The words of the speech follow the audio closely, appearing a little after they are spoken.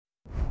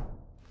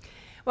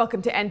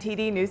Welcome to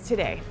NTD News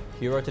Today.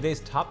 Here are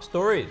today's top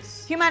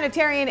stories.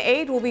 Humanitarian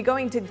aid will be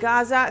going to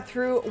Gaza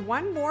through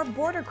one more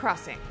border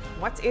crossing.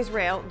 What's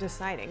Israel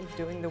deciding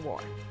during the war?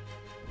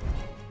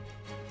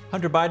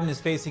 Hunter Biden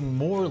is facing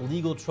more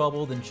legal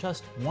trouble than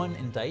just one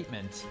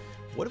indictment.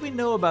 What do we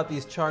know about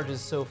these charges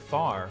so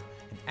far?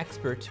 An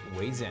expert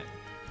weighs in.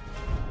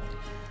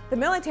 The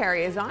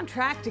military is on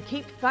track to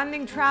keep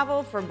funding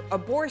travel for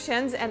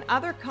abortions and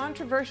other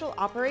controversial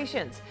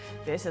operations.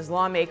 This as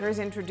lawmakers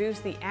introduce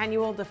the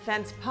annual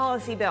defense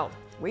policy bill.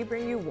 We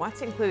bring you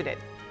what's included.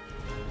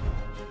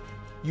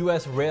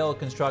 U.S. rail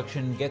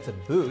construction gets a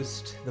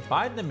boost. The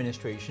Biden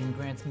administration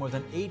grants more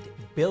than $8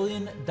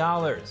 billion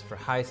for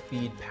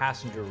high-speed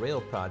passenger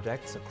rail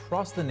projects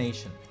across the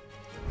nation.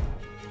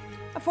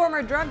 A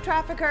former drug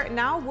trafficker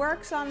now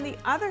works on the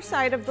other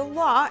side of the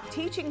law,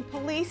 teaching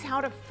police how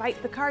to fight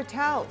the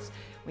cartels.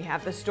 We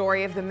have the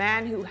story of the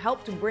man who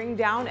helped bring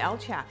down El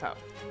Chapo.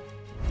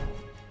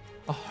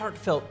 A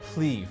heartfelt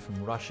plea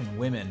from Russian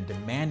women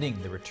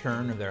demanding the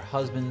return of their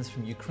husbands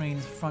from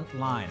Ukraine's front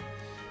line.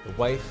 The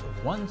wife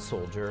of one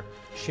soldier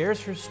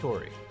shares her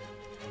story.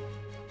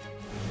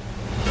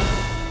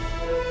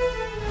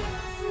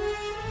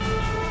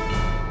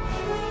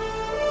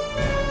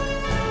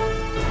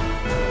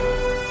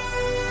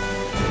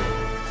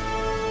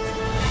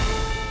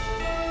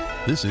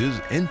 This is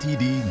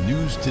NTD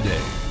News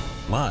Today,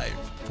 live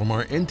from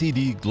our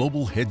NTD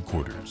Global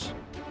Headquarters.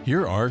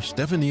 Here are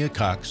Stephania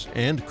Cox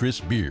and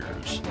Chris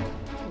Beers.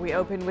 We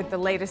open with the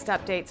latest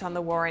updates on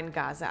the war in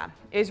Gaza.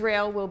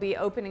 Israel will be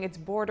opening its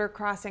border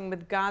crossing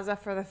with Gaza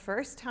for the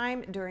first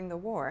time during the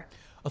war.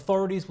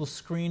 Authorities will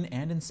screen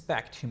and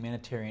inspect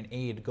humanitarian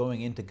aid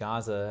going into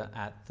Gaza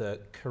at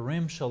the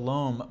Karim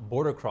Shalom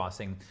border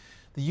crossing.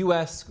 The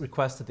U.S.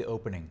 requested the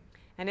opening.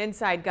 And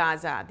inside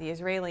Gaza, the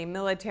Israeli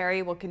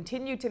military will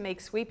continue to make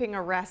sweeping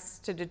arrests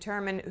to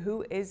determine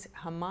who is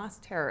Hamas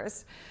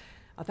terrorists.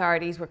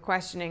 Authorities were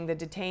questioning the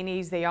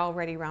detainees they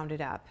already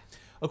rounded up.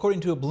 According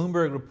to a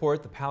Bloomberg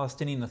report, the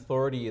Palestinian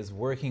Authority is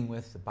working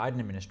with the Biden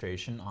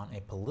administration on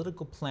a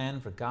political plan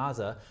for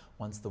Gaza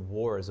once the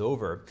war is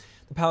over.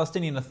 The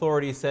Palestinian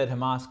Authority said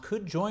Hamas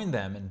could join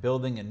them in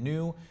building a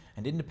new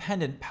and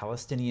independent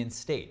Palestinian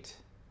state.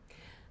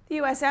 The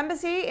U.S.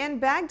 Embassy in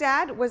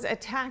Baghdad was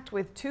attacked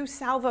with 2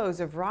 salvos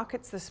of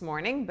rockets this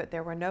morning, but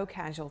there were no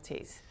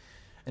casualties.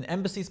 An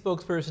embassy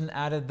spokesperson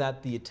added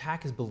that the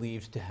attack is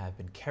believed to have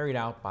been carried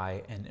out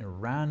by an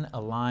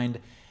Iran-aligned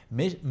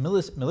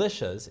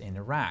militias in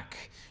Iraq.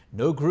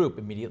 No group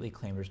immediately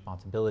claimed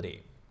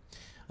responsibility.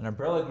 An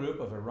umbrella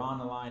group of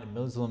Iran-aligned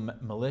Muslim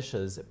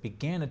militias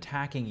began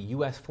attacking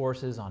U.S.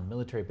 forces on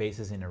military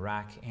bases in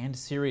Iraq and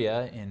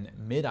Syria in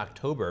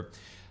mid-October.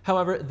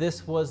 However,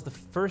 this was the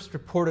first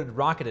reported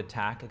rocket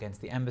attack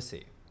against the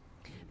embassy.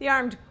 The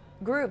armed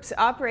groups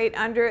operate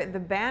under the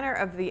banner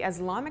of the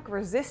Islamic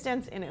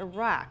resistance in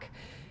Iraq.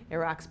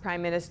 Iraq's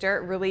prime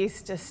minister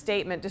released a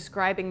statement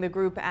describing the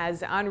group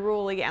as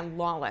unruly and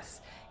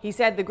lawless. He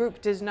said the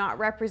group does not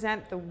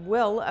represent the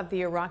will of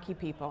the Iraqi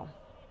people.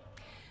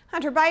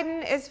 Hunter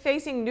Biden is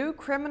facing new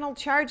criminal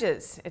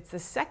charges. It's the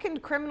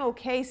second criminal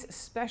case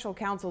special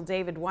counsel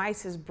David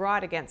Weiss has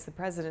brought against the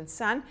president's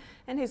son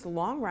and his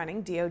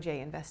long-running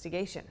DOJ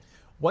investigation.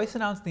 Weiss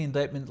announced the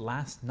indictment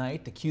last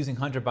night, accusing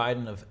Hunter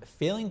Biden of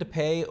failing to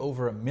pay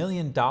over $1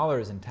 million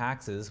in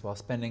taxes while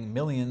spending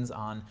millions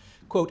on,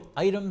 quote,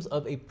 items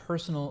of a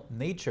personal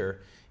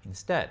nature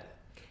instead.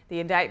 The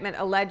indictment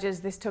alleges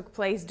this took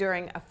place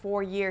during a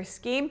 4-year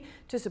scheme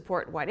to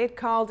support what it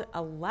called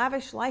a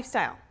lavish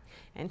lifestyle.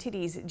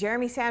 NTD's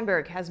Jeremy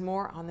Sandberg has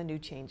more on the new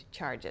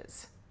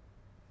charges.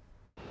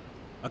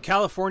 A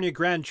California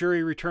grand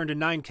jury returned a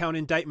 9-count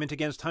indictment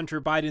against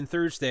Hunter Biden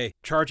Thursday,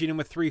 charging him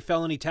with 3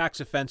 felony tax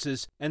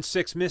offenses and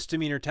 6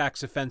 misdemeanor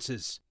tax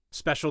offenses.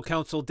 Special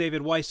counsel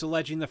David Weiss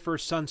alleging the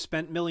first son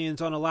spent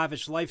millions on a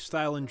lavish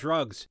lifestyle and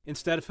drugs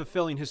instead of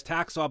fulfilling his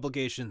tax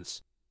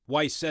obligations.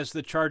 Weiss says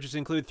the charges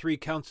include 3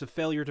 counts of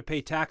failure to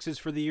pay taxes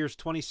for the years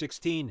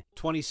 2016,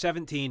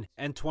 2017,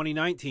 and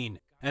 2019,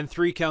 and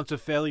 3 counts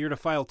of failure to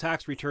file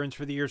tax returns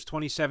for the years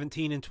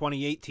 2017 and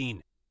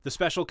 2018. The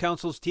special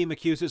counsel's team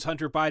accuses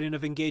Hunter Biden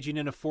of engaging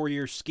in a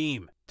 4-year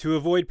scheme to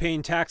avoid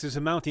paying taxes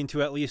amounting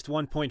to at least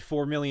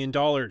 $1.4 million.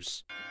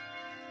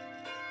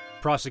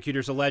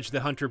 Prosecutors allege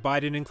that Hunter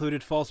Biden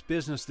included false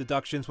business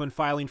deductions when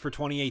filing for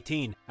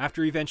 2018,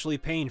 after eventually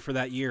paying for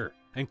that year,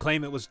 and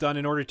claim it was done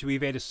in order to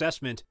evade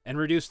assessment and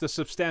reduce the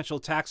substantial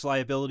tax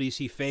liabilities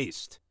he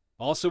faced.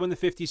 Also in the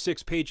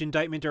 56-page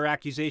indictment are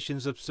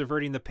accusations of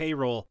subverting the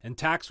payroll and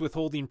tax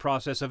withholding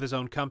process of his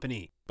own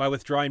company by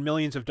withdrawing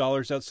millions of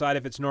dollars outside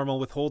of its normal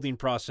withholding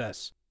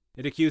process.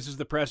 It accuses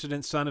the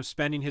president's son of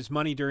spending his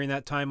money during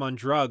that time on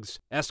drugs,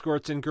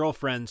 escorts and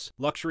girlfriends,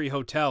 luxury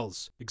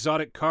hotels,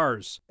 exotic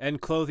cars,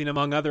 and clothing,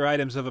 among other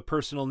items of a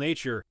personal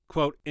nature,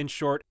 quote, in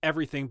short,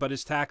 everything but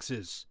his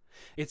taxes.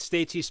 It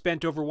states he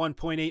spent over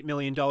 $1.8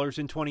 million in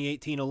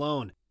 2018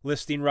 alone,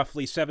 listing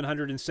roughly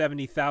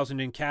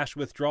 $770,000 in cash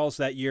withdrawals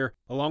that year,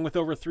 along with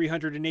over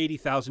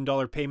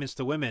 $380,000 payments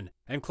to women,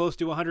 and close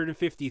to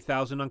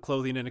 $150,000 on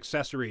clothing and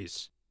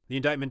accessories. The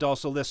indictment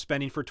also lists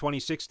spending for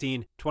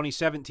 2016,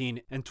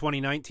 2017, and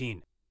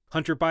 2019.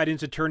 Hunter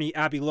Biden's attorney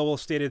Abby Lowell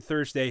stated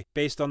Thursday,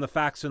 based on the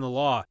facts and the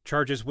law,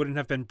 charges wouldn't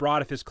have been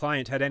brought if his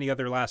client had any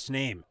other last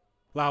name.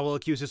 Lowell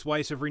accuses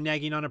Weiss of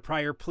reneging on a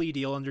prior plea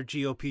deal under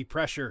GOP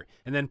pressure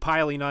and then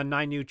piling on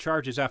 9 new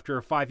charges after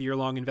a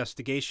 5-year-long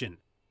investigation.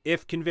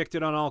 If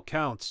convicted on all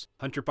counts,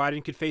 Hunter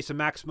Biden could face a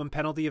maximum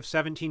penalty of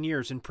 17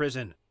 years in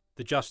prison.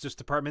 The Justice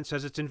Department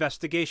says its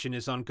investigation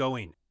is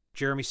ongoing.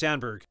 Jeremy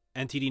Sandberg,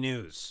 NTD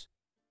News.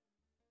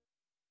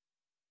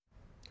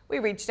 We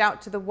reached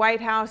out to the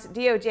White House,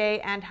 DOJ,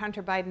 and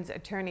Hunter Biden's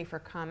attorney for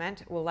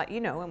comment. We'll let you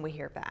know when we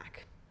hear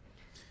back.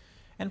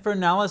 And for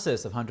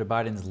analysis of Hunter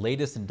Biden's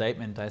latest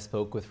indictment, I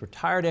spoke with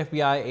retired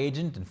FBI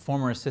agent and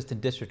former assistant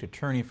district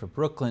attorney for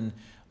Brooklyn,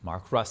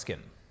 Mark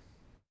Ruskin.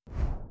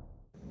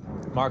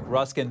 Mark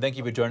Ruskin, thank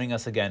you for joining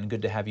us again.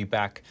 Good to have you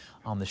back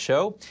on the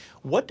show.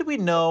 What do we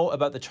know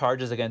about the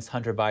charges against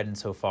Hunter Biden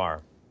so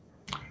far?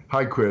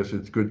 Hi, Chris.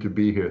 It's good to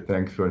be here.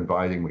 Thanks for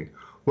inviting me.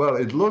 Well,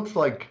 it looks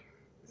like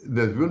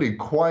there's really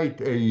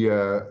quite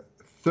a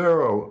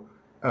thorough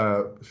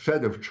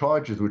set of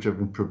charges which have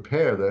been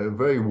prepared, a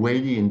very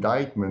weighty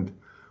indictment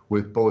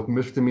with both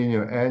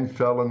misdemeanor and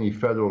felony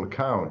federal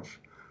counts.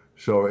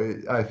 So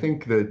I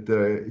think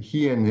that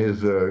he and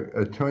his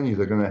attorneys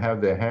are going to have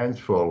their hands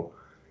full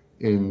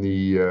in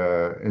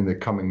the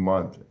coming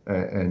month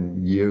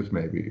and years,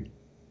 maybe.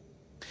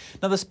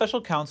 Now, the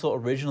special counsel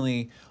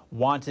originally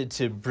wanted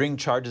to bring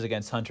charges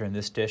against Hunter in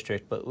this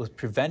district, but was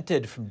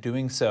prevented from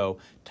doing so.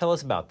 Tell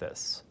us about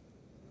this.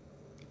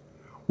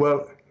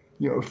 Well,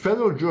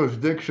 federal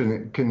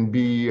jurisdiction can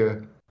be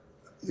a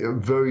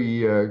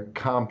very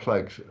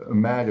complex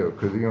matter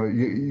because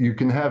you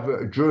can have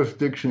a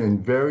jurisdiction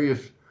in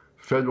various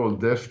federal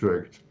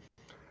districts,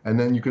 and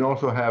then you can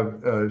also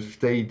have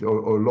state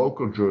or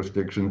local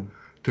jurisdiction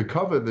to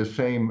cover the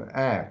same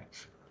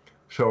acts.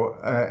 So,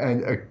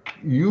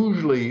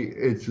 usually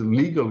it's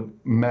legal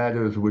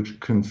matters which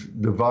can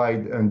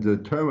divide and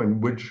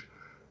determine which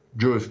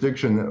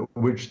jurisdiction,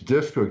 which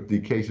district the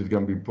case is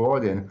going to be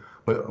brought in.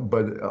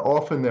 But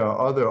often there are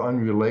other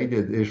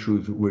unrelated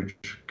issues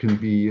which can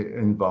be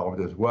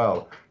involved as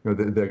well.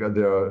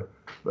 There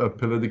are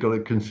political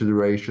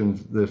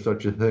considerations. There's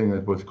such a thing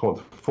as what's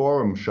called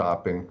forum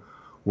shopping,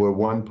 where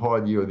one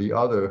party or the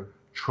other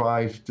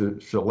tries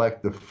to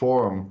select the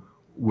forum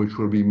which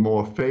will be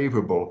more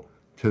favorable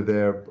to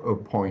their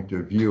point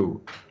of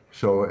view.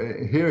 So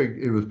here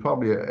it was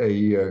probably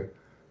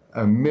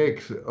a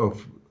mix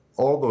of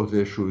all those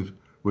issues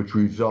which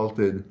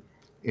resulted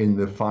in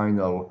the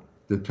final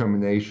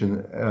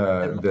determination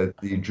that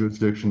the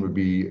jurisdiction would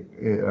be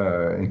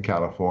in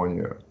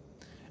California.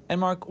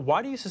 And Mark,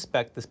 why do you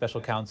suspect the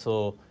special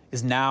counsel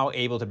is now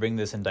able to bring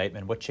this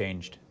indictment? What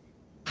changed?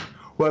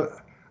 Well,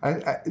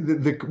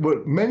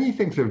 many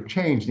things have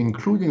changed,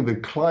 including the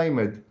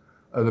climate,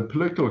 the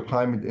political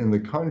climate in the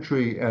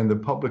country and the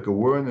public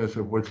awareness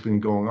of what's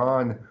been going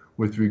on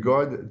with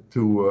regard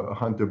to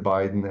Hunter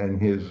Biden and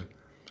his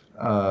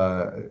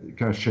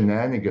kind of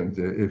shenanigans,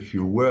 if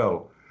you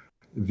will.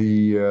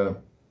 The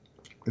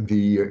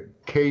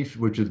case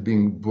which is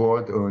being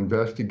brought or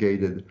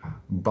investigated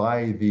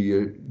by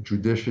the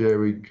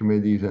Judiciary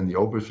Committees and the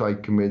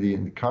Oversight Committee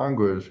in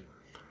Congress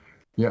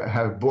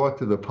have brought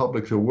to the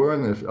public's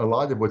awareness a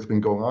lot of what's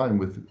been going on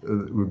with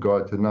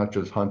regard to not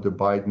just Hunter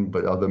Biden,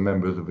 but other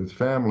members of his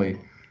family,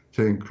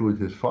 to include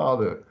his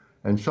father.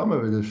 And some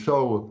of it is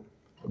so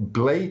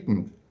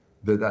blatant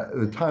that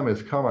the time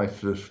has come, I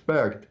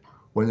suspect,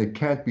 when it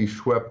can't be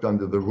swept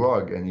under the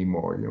rug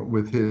anymore.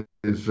 With the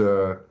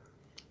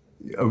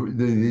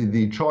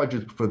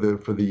charges for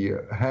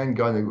the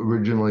handgun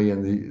originally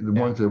and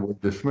the ones that were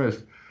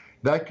dismissed,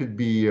 that could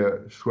be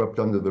swept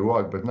under the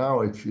rug. But now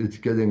it's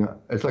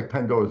like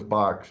Pandora's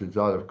box. It's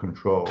out of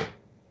control.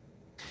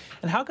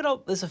 And how could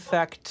all this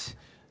affect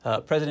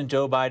President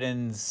Joe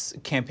Biden's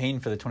campaign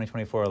for the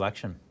 2024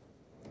 election?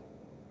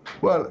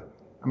 Well,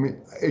 I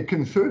mean, it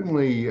can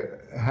certainly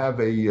have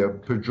a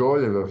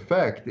pejorative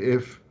effect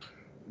if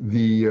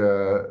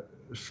the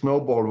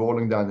snowball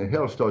rolling down the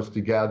hill starts to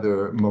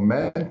gather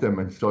momentum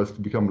and starts to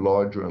become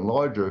larger and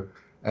larger.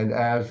 And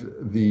as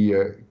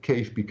the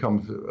case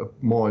becomes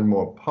more and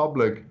more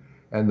public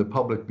and the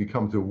public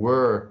becomes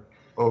aware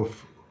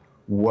of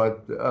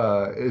what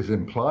is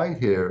implied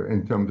here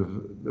in terms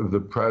of the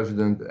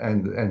president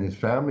and his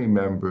family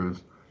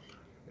members,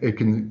 it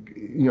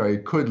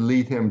could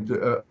lead him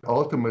to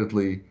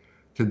ultimately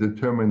to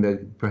determine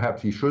that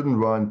perhaps he shouldn't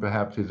run,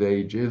 perhaps his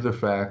age is a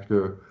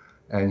factor,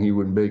 and he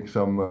would make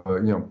some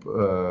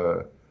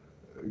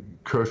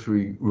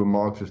cursory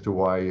remarks as to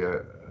why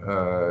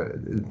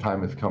the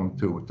time has come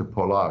to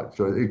pull out.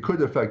 So it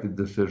could affect the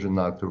decision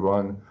not to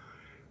run.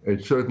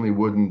 It certainly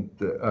wouldn't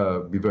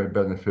be very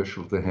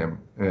beneficial to him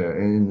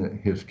in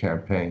his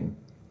campaign.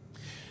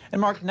 And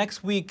Mark,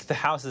 next week the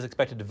House is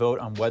expected to vote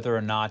on whether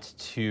or not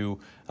to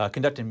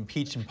conduct an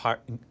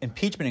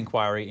impeachment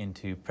inquiry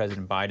into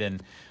President Biden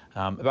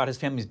about his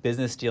family's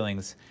business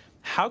dealings.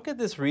 How could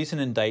this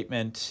recent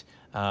indictment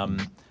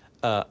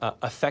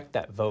affect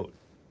that vote?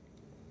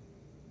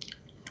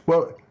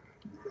 Well,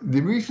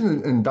 the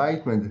recent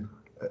indictment,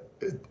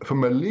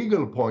 from a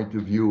legal point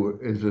of view,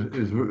 is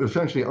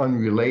essentially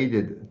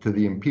unrelated to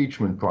the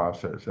impeachment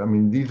process. I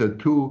mean, these are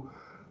two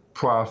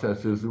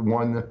processes.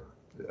 One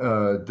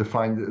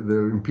defined, the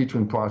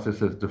impeachment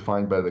process is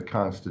defined by the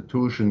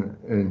Constitution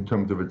in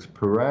terms of its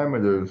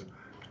parameters,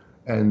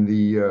 and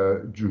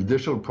the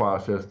judicial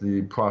process,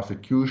 the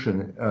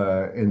prosecution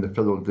in the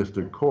federal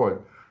district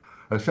court,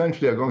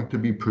 essentially are going to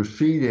be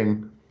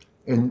proceeding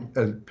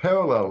as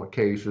parallel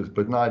cases,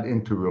 but not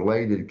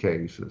interrelated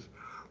cases.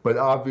 But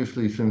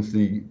obviously, since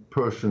the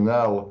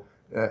personnel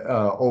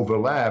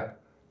overlap,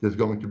 there's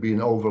going to be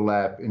an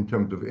overlap in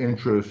terms of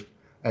interest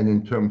and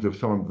in terms of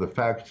some of the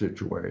fact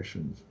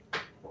situations.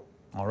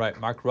 All right,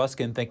 Mark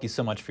Ruskin, thank you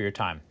so much for your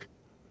time.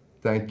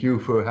 Thank you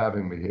for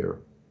having me here.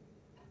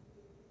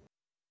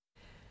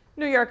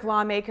 New York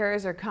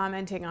lawmakers are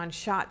commenting on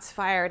shots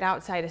fired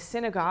outside a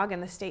synagogue in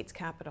the state's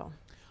capital.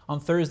 On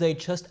Thursday,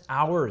 just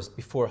hours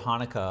before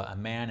Hanukkah, a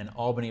man in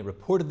Albany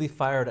reportedly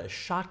fired a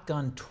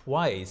shotgun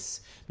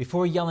twice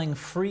before yelling,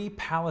 "Free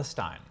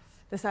Palestine."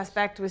 The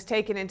suspect was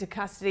taken into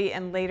custody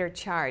and later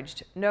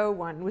charged. No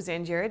one was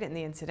injured in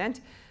the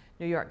incident.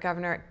 New York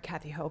Governor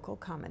Kathy Hochul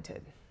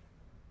commented.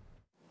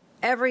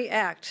 Every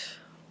act,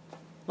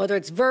 whether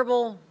it's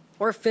verbal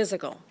or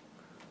physical,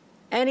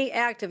 any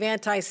act of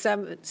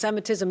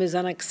anti-Semitism is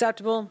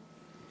unacceptable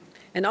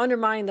and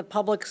undermining the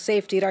public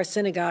safety at our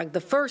synagogue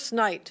the first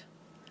night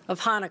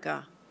of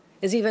Hanukkah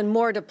is even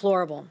more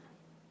deplorable.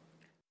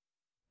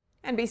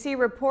 NBC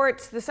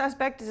reports the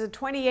suspect is a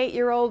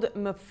 28-year-old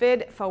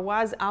Mufid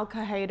Fawaz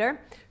al-Qahaider,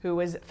 who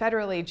was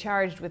federally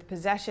charged with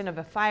possession of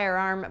a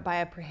firearm by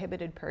a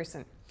prohibited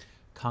person.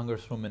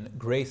 Congresswoman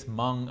Grace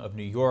Meng of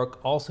New York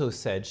also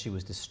said she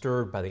was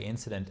disturbed by the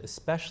incident,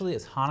 especially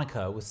as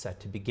Hanukkah was set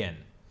to begin.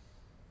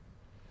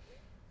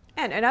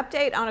 And an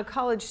update on a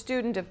college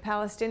student of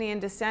Palestinian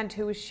descent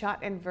who was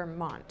shot in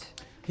Vermont.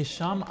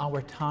 Hisham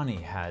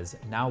Awartani has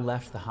now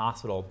left the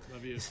hospital.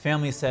 His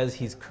family says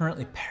he's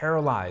currently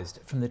paralyzed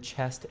from the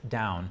chest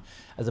down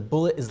as a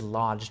bullet is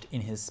lodged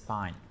in his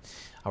spine.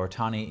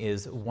 Awartani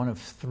is one of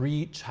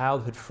 3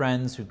 childhood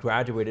friends who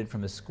graduated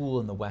from a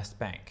school in the West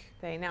Bank.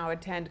 They now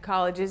attend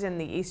colleges in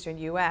the eastern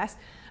U.S.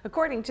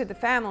 According to the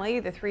family,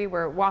 the 3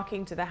 were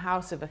walking to the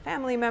house of a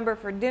family member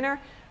for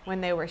dinner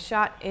when they were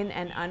shot in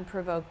an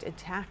unprovoked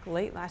attack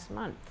late last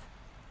month.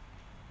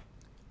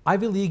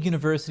 Ivy League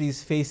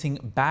universities facing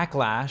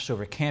backlash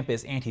over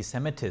campus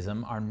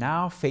anti-Semitism are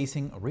now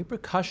facing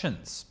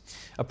repercussions.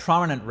 A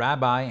prominent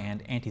rabbi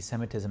and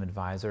anti-Semitism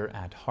advisor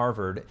at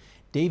Harvard,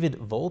 David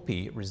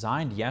Volpe,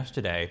 resigned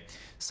yesterday,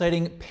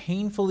 citing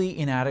painfully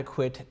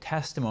inadequate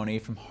testimony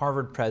from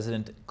Harvard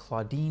President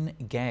Claudine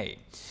Gay.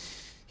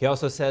 He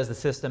also says the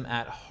system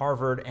at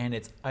Harvard and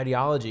its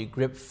ideology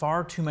grip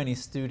far too many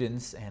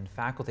students and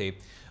faculty.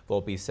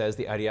 Volpe says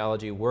the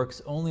ideology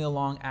works only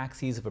along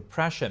axes of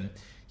oppression.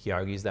 He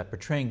argues that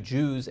portraying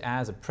Jews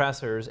as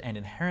oppressors and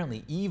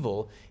inherently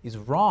evil is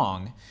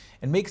wrong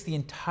and makes the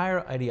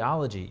entire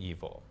ideology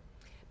evil.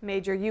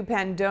 Major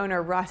UPenn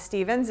donor Ross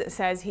Stevens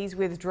says he's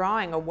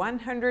withdrawing a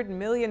 $100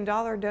 million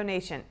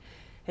donation.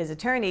 His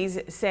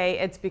attorneys say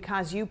it's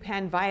because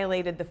UPenn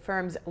violated the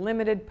firm's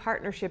limited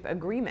partnership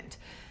agreement.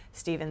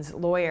 Stevens'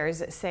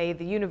 lawyers say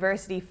the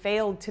university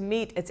failed to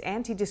meet its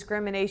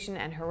anti-discrimination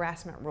and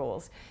harassment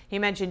rules. He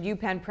mentioned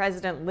UPenn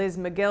President Liz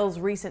McGill's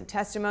recent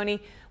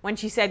testimony when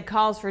she said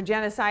calls for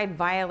genocide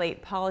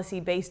violate policy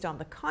based on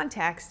the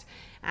context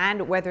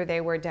and whether they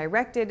were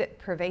directed,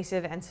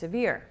 pervasive, and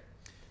severe.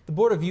 The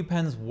board of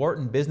UPenn's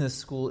Wharton Business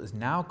School is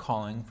now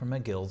calling for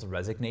McGill's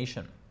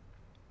resignation.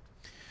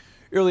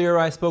 Earlier,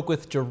 I spoke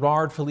with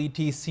Gerard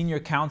Felitti, senior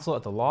counsel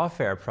at the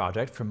Lawfare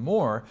Project, for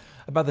more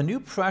about the new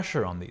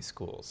pressure on these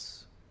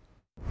schools.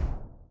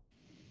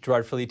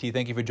 Gerard Felitti,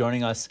 thank you for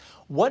joining us.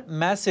 What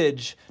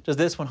message does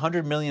this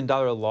 $100 million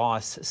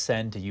loss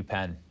send to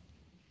UPenn?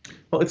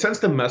 Well, it sends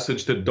the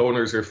message that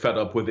donors are fed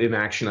up with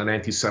inaction on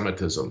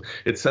anti-Semitism.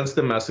 It sends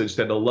the message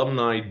that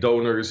alumni,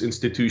 donors,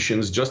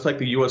 institutions, just like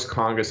the U.S.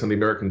 Congress and the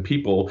American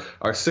people,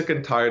 are sick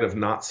and tired of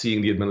not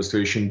seeing the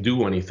administration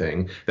do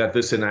anything, that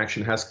this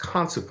inaction has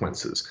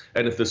consequences.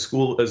 And if the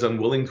school is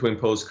unwilling to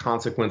impose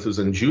consequences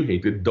on Jew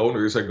hatred,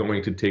 donors are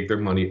going to take their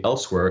money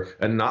elsewhere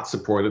and not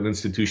support an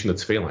institution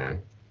that's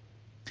failing.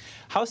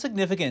 How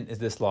significant is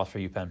this loss for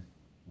UPenn?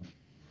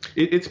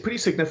 It's pretty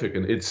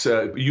significant.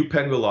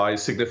 UPenn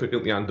relies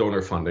significantly on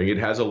donor funding. It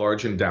has a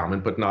large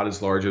endowment, but not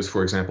as large as,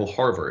 for example,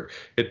 Harvard.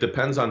 It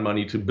depends on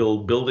money to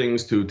build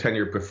buildings, to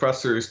tenure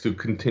professors, to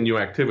continue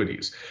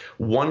activities.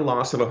 One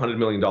loss of $100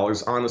 million,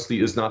 honestly,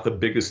 is not the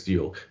biggest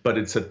deal, but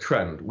it's a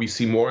trend. We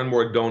see more and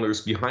more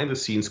donors behind the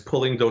scenes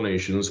pulling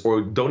donations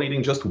or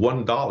donating just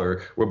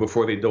 $1 where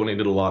before they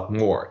donated a lot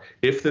more.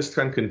 If this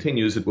trend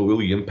continues, it will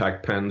really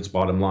impact Penn's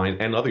bottom line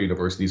and other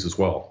universities as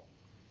well.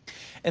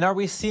 And are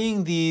we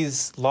seeing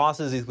these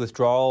losses, these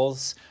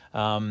withdrawals,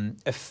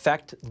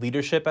 affect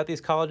leadership at these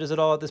colleges at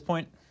all at this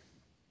point?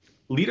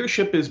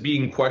 Leadership is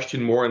being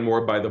questioned more and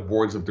more by the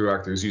boards of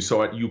directors. You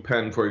saw at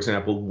UPenn, for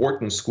example,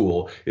 Wharton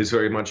School is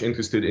very much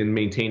interested in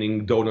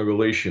maintaining donor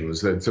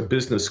relations. It's a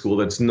business school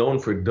that's known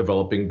for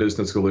developing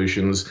business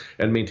relations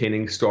and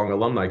maintaining strong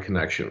alumni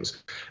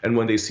connections. And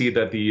when they see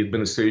that the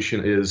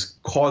administration is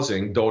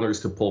causing donors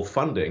to pull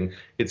funding,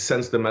 it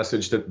sends the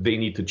message that they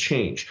need to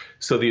change.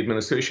 So the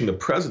administration, the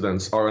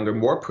presidents, are under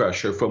more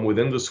pressure from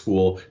within the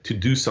school to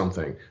do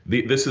something.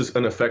 This is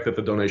an effect that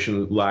the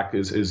donation lack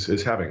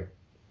is having.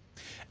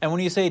 And when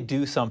you say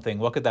do something,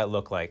 what could that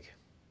look like?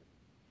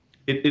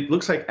 It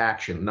looks like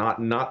action,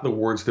 not the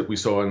words that we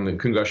saw in the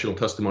congressional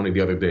testimony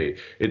the other day.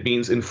 It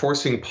means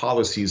enforcing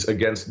policies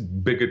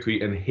against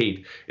bigotry and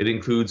hate. It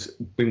includes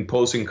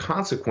imposing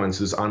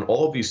consequences on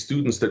all of these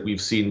students that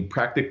we've seen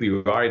practically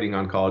rioting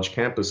on college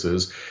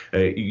campuses,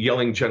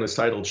 yelling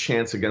genocidal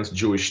chants against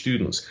Jewish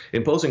students.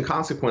 Imposing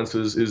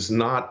consequences is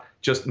not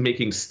just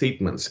making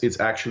statements.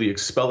 It's actually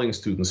expelling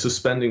students,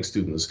 suspending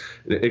students,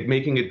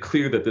 making it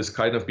clear that this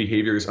kind of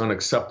behavior is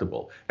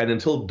unacceptable. And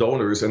until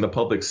donors and the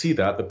public see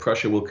that, the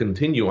pressure will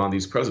continue on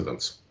these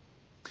presidents.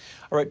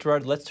 All right,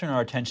 Gerard, let's turn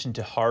our attention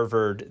to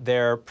Harvard.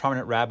 Their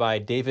prominent rabbi,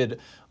 David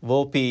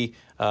Volpe,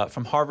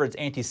 from Harvard's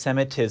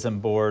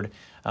anti-Semitism board,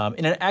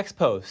 in an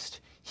ex-post,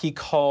 he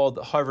called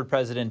Harvard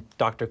President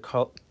Dr.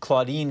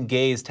 Claudine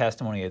Gay's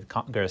testimony at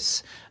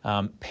Congress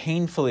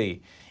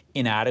painfully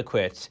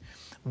inadequate.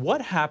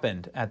 What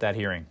happened at that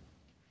hearing?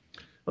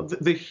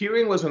 The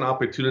hearing was an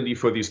opportunity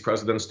for these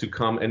presidents to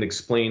come and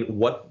explain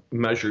what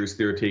measures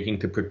they're taking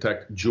to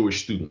protect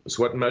Jewish students,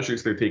 what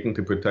measures they're taking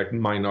to protect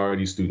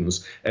minority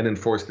students and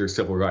enforce their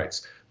civil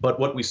rights. But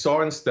what we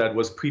saw instead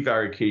was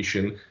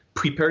prevarication,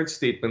 prepared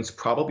statements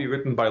probably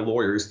written by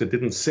lawyers that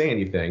didn't say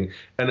anything,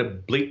 and a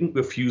blatant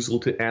refusal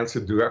to answer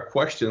direct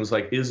questions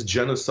like, is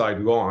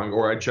genocide wrong,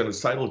 or are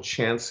genocidal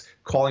chants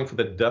calling for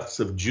the deaths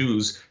of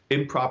Jews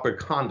improper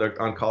conduct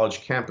on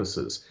college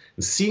campuses?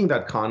 And seeing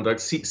that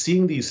conduct,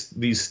 seeing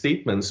these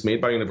statements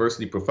made by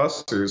university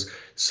professors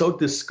so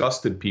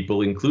disgusted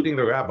people, including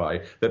the rabbi,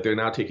 that they're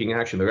now taking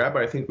action. The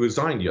rabbi, I think,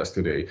 resigned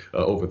yesterday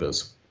over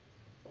this.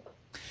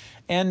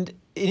 And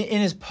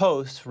in his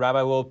post,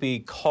 Rabbi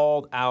Volpe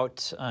called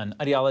out an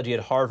ideology at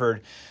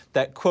Harvard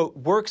that, quote,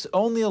 works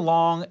only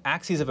along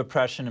axes of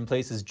oppression and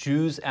places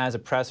Jews as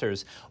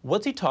oppressors.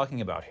 What's he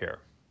talking about here?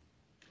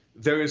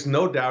 There is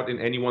no doubt in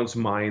anyone's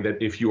mind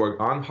that if you are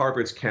on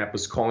Harvard's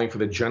campus calling for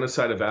the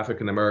genocide of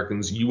African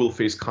Americans, you will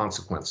face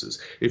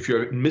consequences. If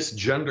you're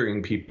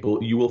misgendering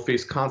people, you will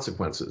face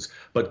consequences.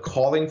 But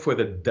calling for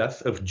the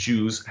death of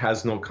Jews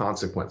has no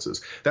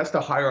consequences. That's the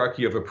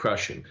hierarchy of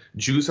oppression.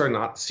 Jews are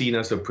not seen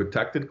as a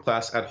protected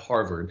class at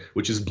Harvard,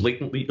 which is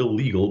blatantly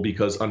illegal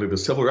because under the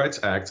Civil Rights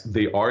Act,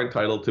 they are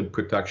entitled to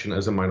protection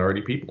as a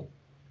minority people.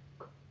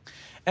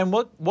 And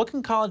what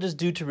can colleges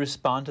do to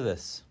respond to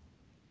this?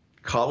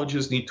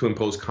 Colleges need to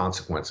impose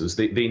consequences.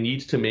 They need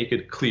to make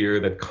it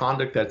clear that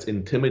conduct that's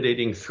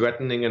intimidating,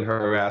 threatening, and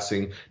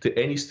harassing to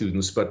any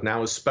students, but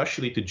now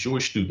especially to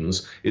Jewish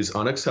students, is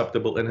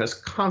unacceptable and has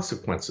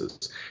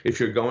consequences. If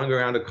you're going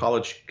around a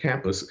college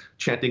campus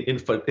chanting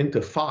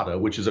intifada,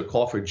 which is a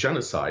call for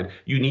genocide,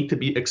 you need to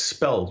be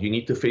expelled. You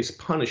need to face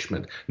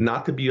punishment,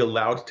 not to be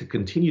allowed to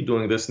continue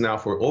doing this now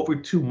for over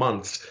 2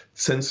 months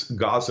since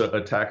Gaza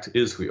attacked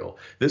Israel.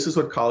 This is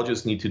what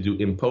colleges need to do: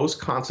 impose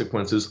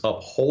consequences,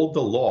 uphold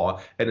the law,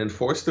 and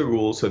enforce the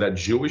rules so that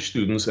Jewish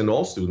students and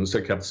all students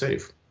are kept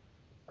safe.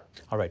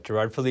 All right,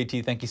 Gerard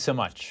Felitti, thank you so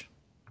much.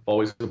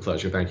 Always a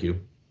pleasure. Thank you.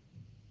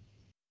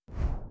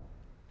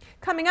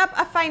 Coming up,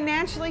 a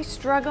financially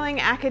struggling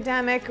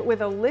academic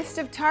with a list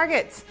of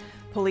targets.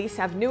 Police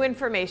have new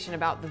information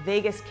about the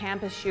Vegas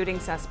campus shooting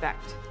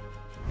suspect.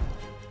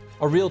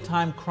 A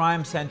real-time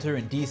crime center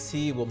in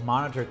D.C. will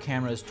monitor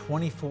cameras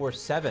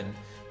 24/7.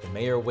 The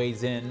mayor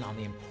weighs in on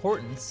the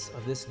importance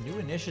of this new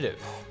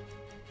initiative.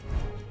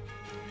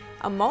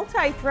 A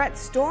multi-threat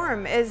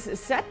storm is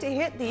set to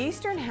hit the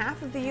eastern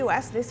half of the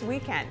U.S. this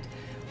weekend.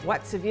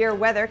 What severe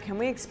weather can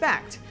we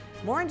expect?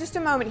 More in just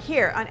a moment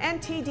here on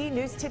NTD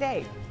News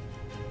Today.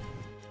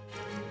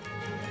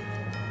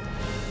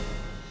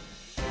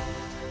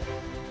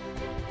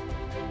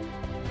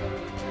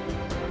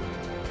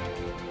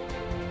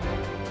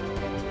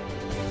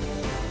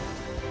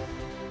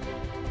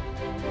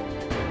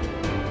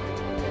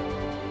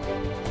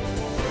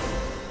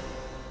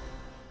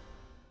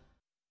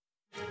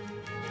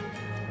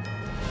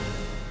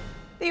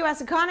 The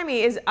U.S.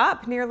 economy is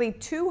up nearly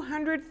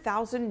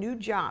 200,000 new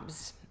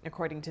jobs.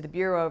 According to the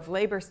Bureau of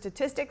Labor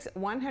Statistics,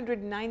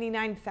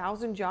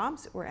 199,000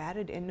 jobs were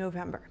added in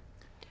November.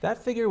 That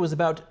figure was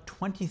about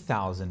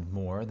 20,000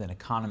 more than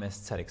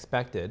economists had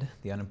expected.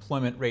 The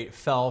unemployment rate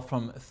fell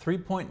from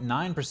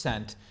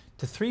 3.9%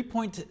 to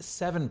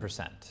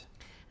 3.7%.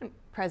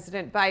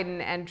 President Biden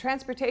and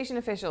transportation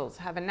officials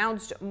have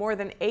announced more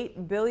than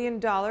 $8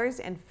 billion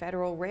in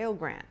federal rail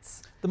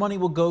grants. The money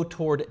will go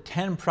toward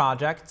 10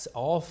 projects,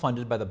 all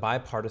funded by the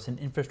bipartisan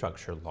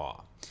infrastructure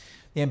law.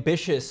 The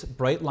ambitious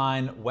Bright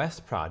Line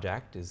West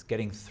project is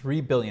getting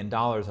 $3 billion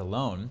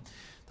alone.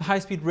 The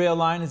high-speed rail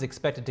line is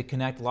expected to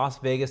connect Las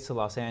Vegas to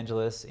Los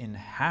Angeles in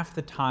half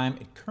the time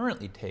it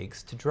currently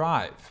takes to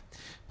drive.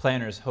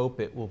 Planners hope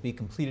it will be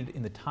completed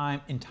in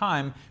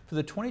time for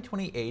the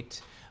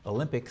 2028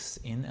 Olympics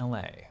in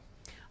LA.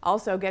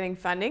 Also getting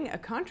funding, a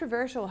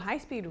controversial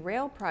high-speed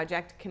rail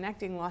project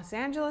connecting Los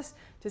Angeles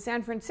to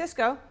San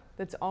Francisco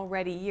that's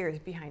already years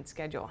behind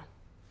schedule.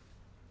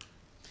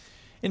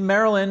 In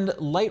Maryland,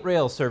 light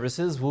rail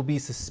services will be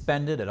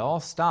suspended at all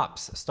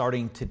stops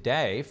starting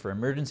today for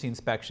emergency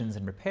inspections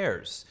and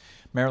repairs.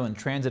 Maryland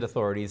transit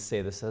authorities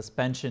say the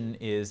suspension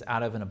is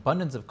out of an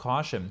abundance of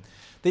caution.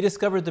 They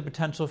discovered the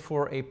potential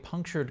for a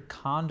punctured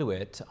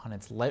conduit on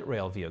its light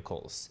rail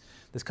vehicles.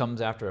 This comes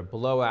after a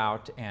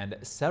blowout and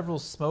several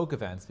smoke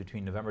events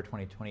between November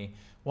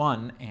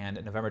 2021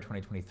 and November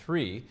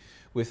 2023,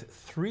 with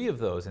 3 of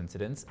those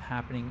incidents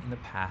happening in the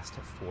past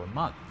 4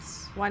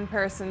 months. One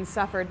person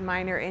suffered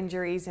minor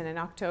injuries in an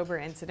October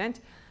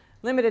incident.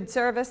 Limited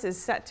service is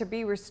set to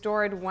be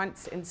restored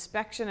once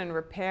inspection and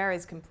repair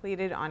is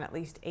completed on at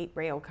least 8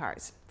 rail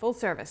cars. Full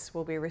service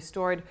will be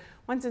restored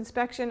once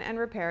inspection and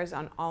repairs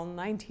on all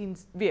 19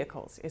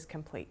 vehicles is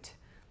complete.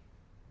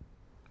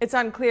 It's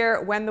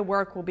unclear when the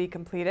work will be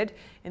completed.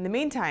 In the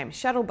meantime,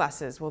 shuttle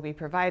buses will be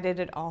provided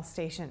at all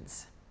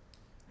stations.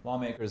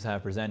 Lawmakers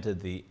have presented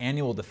the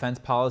annual defense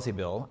policy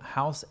bill.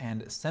 House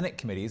and Senate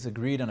committees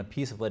agreed on a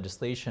piece of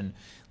legislation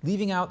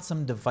leaving out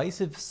some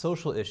divisive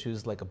social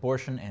issues like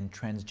abortion and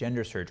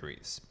transgender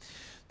surgeries.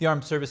 The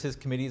Armed Services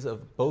Committees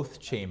of both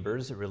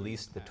chambers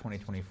released the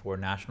 2024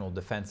 National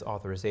Defense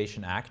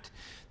Authorization Act.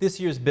 This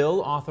year's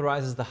bill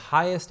authorizes the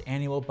highest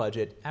annual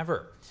budget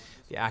ever.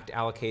 The act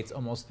allocates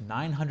almost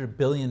 $900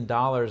 billion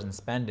in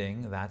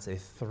spending. That's a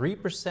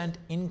 3%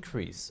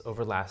 increase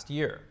over last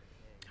year.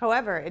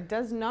 However, it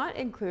does not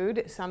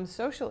include some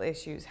social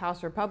issues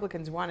House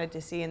Republicans wanted to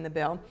see in the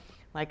bill,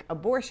 like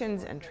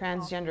abortions and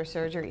transgender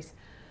surgeries.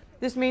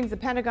 This means the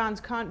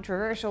Pentagon's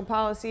controversial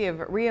policy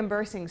of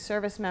reimbursing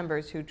service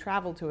members who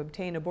travel to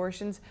obtain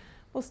abortions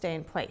will stay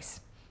in place.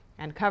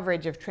 And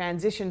coverage of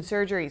transition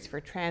surgeries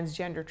for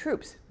transgender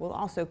troops will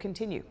also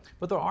continue.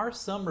 But there are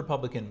some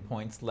Republican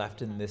points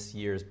left in this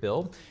year's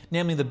bill.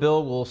 Namely, the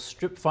bill will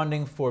strip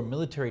funding for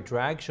military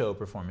drag show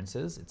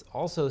performances. It's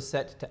also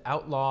set to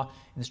outlaw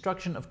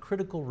instruction of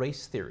critical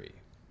race theory.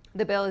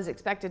 The bill is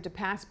expected to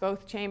pass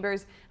both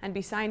chambers and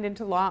be signed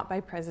into law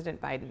by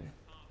President Biden.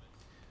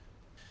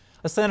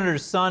 A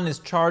senator's son is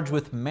charged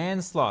with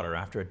manslaughter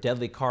after a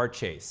deadly car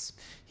chase.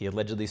 He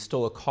allegedly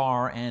stole a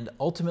car and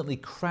ultimately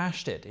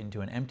crashed it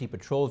into an empty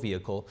patrol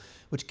vehicle,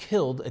 which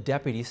killed a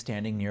deputy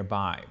standing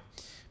nearby.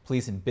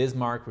 Police in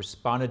Bismarck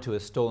responded to a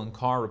stolen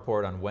car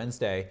report on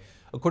Wednesday.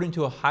 According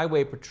to a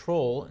Highway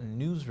Patrol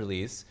news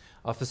release,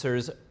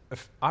 officers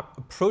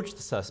approached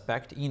the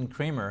suspect, Ian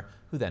Kramer,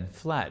 who then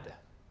fled.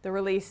 The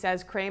release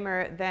says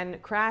Kramer then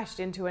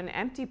crashed into an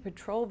empty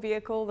patrol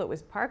vehicle that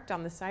was parked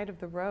on the side of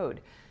the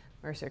road.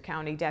 Mercer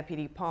County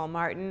Deputy Paul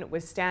Martin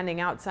was standing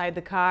outside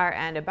the car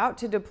and about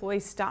to deploy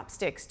stop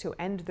sticks to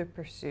end the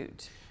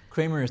pursuit.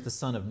 Kramer is the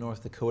son of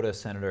North Dakota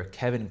Senator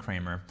Kevin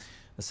Kramer.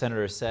 The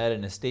senator said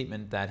in a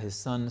statement that his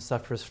son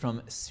suffers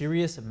from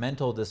serious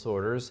mental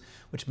disorders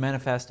which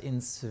manifest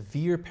in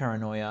severe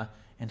paranoia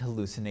and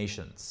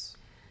hallucinations.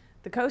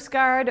 The Coast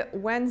Guard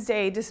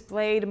Wednesday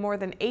displayed more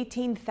than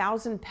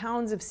 18,000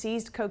 pounds of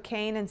seized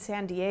cocaine in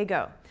San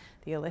Diego.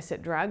 The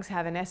illicit drugs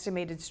have an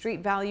estimated street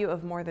value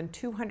of more than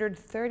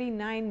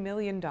 $239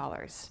 million.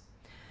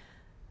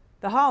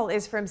 The haul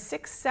is from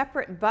 6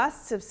 separate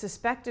busts of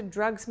suspected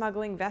drug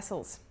smuggling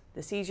vessels.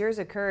 The seizures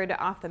occurred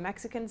off the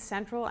Mexican,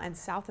 Central, and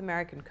South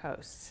American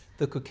coasts.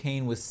 The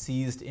cocaine was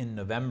seized in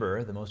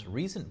November. The most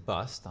recent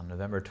bust on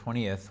November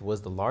 20th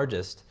was the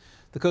largest.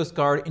 The Coast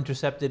Guard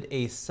intercepted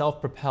a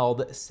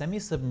self-propelled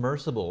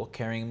semi-submersible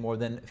carrying more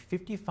than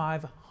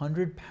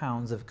 5,500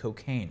 pounds of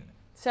cocaine.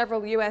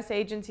 Several U.S.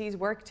 agencies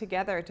work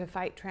together to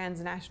fight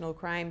transnational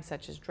crimes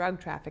such as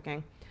drug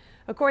trafficking.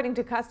 According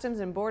to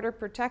Customs and Border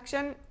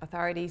Protection,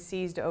 authorities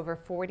seized over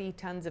 40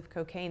 tons of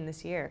cocaine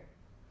this year.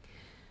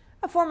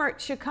 A former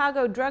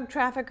Chicago drug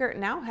trafficker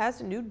now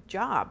has a new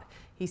job.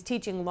 He's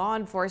teaching law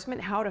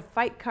enforcement how to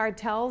fight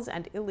cartels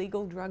and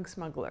illegal drug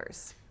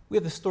smugglers. We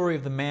have the story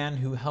of the man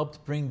who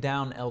helped bring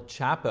down El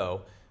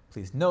Chapo.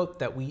 Please note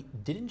that we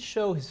didn't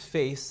show his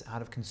face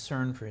out of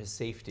concern for his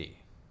safety.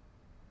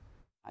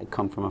 I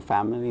come from a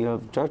family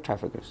of drug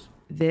traffickers.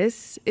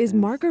 This is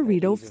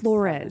Margarito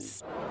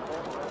Flores.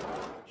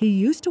 He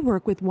used to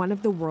work with one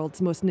of the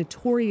world's most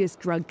notorious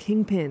drug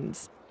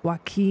kingpins,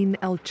 Joaquin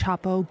El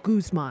Chapo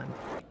Guzman.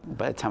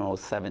 By the time I was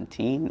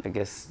 17, I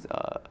guess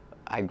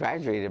I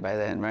graduated by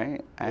then,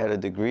 right? I had a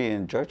degree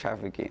in drug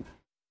trafficking.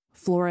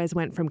 Flores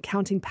went from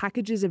counting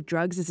packages of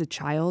drugs as a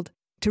child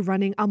to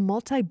running a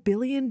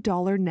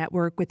multi-billion-dollar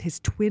network with his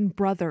twin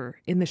brother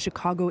in the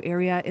Chicago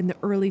area in the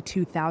early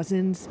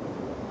 2000s.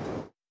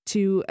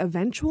 To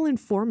eventual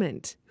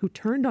informant who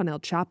turned on El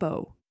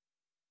Chapo.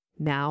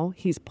 Now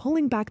he's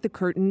pulling back the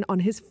curtain on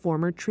his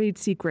former trade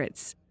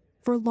secrets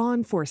for law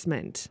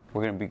enforcement.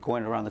 We're going to be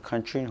going around the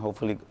country and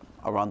hopefully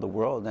around the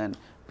world and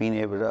being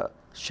able to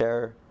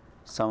share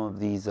some of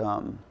these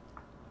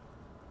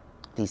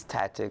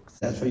tactics.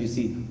 That's where you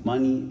see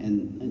money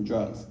and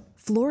drugs.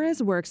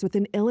 Flores works with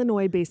an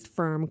Illinois-based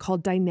firm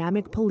called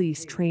Dynamic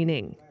Police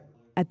Training.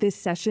 At this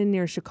session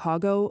near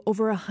Chicago,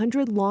 over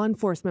 100 law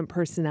enforcement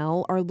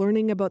personnel are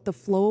learning about the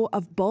flow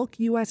of bulk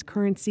U.S.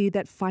 currency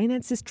that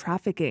finances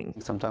trafficking.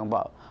 So I'm talking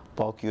about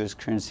bulk U.S.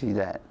 currency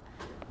that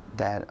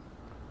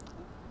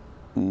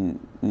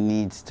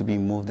needs to be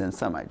moved in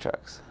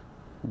semi-trucks.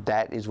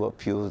 That is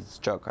what fuels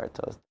drug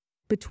cartels.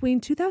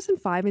 Between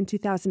 2005 and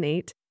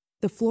 2008,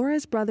 the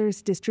Flores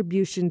brothers'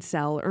 distribution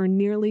cell earned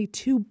nearly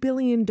 $2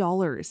 billion,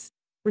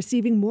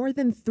 receiving more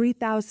than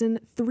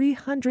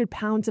 3,300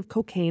 pounds of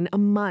cocaine a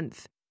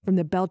month from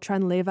the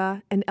Beltran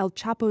Leyva and El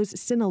Chapo's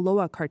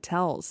Sinaloa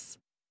cartels.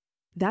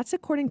 That's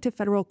according to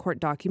federal court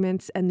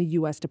documents and the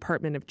U.S.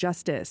 Department of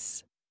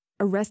Justice.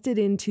 Arrested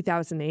in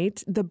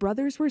 2008, the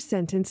brothers were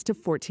sentenced to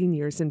 14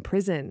 years in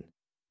prison.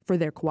 For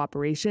their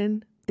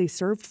cooperation, they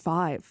served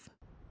 5.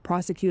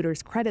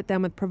 Prosecutors credit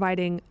them with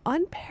providing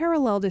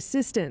unparalleled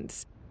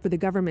assistance for the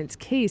government's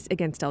case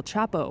against El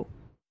Chapo.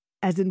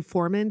 As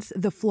informants,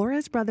 the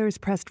Flores brothers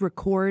pressed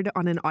record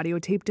on an audio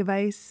tape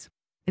device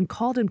and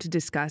called him to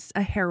discuss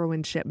a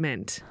heroin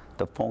shipment.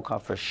 The phone call,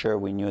 for sure,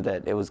 we knew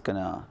that it was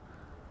gonna,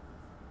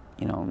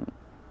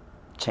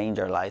 change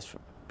our lives,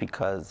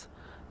 because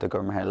the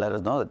government had let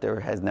us know that there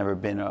has never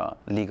been a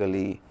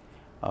legally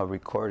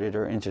recorded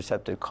or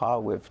intercepted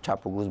call with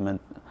Chapo Guzman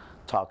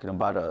talking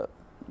about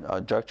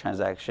a drug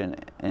transaction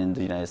in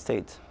the United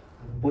States.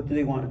 What do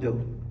they want to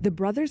do? The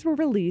brothers were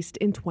released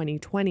in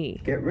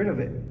 2020. Get rid of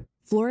it.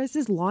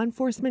 Flores' law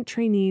enforcement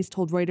trainees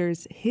told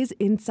Reuters his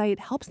insight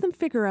helps them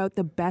figure out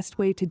the best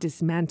way to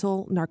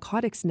dismantle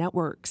narcotics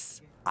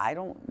networks. I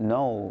don't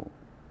know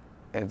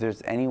if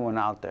there's anyone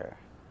out there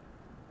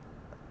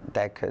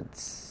that could,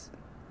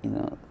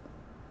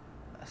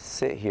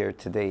 sit here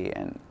today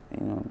and,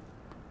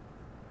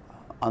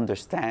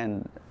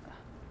 understand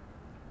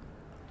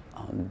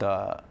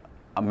the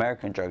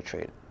American drug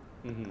trade,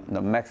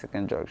 the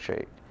Mexican drug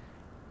trade,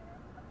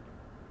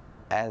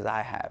 as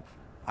I have.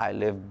 I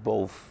live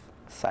both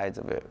sides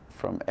of it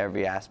from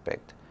every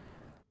aspect.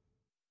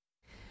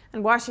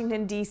 And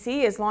Washington,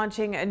 D.C. is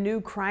launching a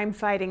new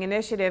crime-fighting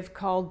initiative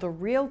called the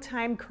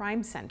Real-Time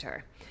Crime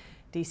Center.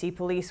 D.C.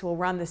 police will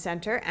run the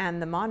center and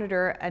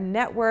monitor a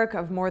network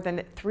of more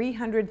than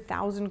 300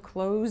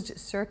 closed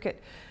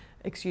circuit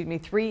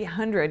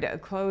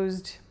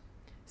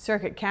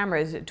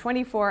cameras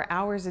 24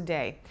 hours a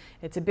day.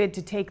 It's a bid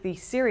to take the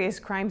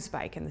serious crime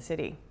spike in the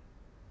city.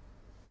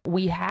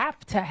 We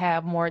have to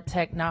have more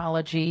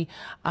technology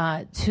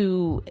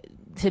to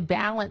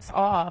balance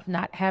off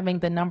not having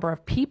the number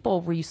of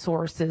people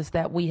resources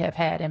that we have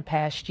had in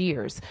past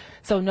years.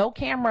 So no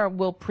camera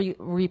will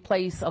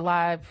replace a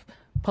live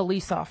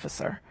police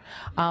officer,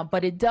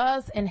 but it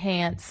does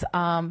enhance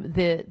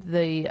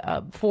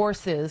the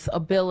force's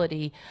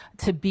ability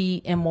to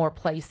be in more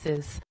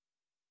places.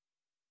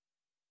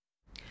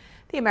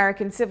 The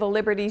American Civil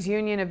Liberties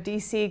Union of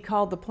D.C.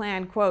 called the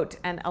plan, quote,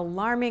 an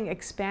alarming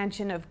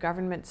expansion of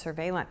government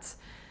surveillance.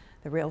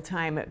 The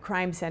Real-Time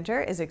Crime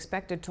Center is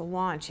expected to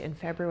launch in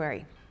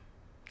February.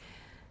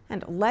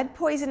 And lead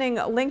poisoning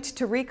linked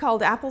to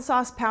recalled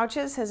applesauce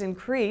pouches has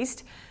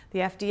increased. The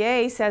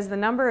FDA says the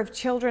number of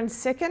children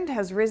sickened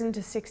has risen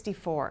to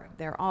 64.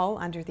 They're all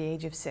under the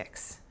age of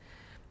 6.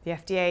 The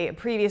FDA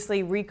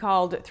previously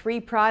recalled 3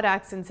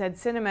 products and said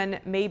cinnamon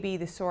may be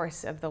the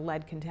source of the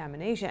lead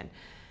contamination.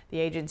 The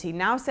agency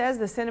now says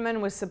the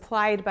cinnamon was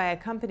supplied by a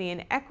company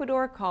in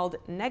Ecuador called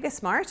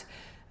Negasmart.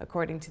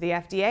 According to the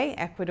FDA,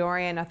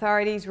 Ecuadorian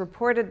authorities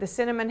reported the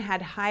cinnamon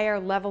had higher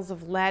levels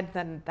of lead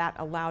than that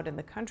allowed in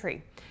the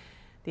country.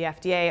 The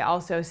FDA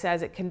also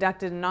says it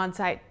conducted an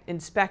on-site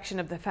inspection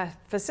of the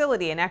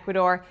facility in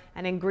Ecuador.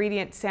 An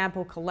ingredient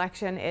sample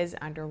collection is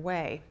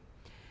underway.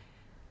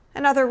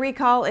 Another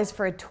recall is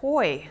for a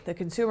toy. The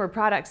Consumer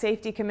Product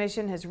Safety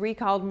Commission has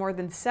recalled more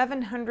than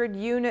 700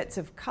 units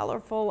of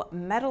colorful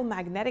metal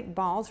magnetic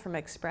balls from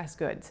Express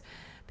Goods.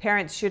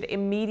 Parents should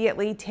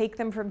immediately take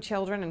them from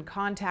children and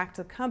contact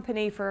the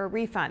company for a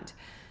refund.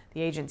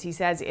 The agency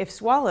says if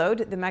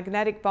swallowed, the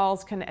magnetic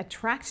balls can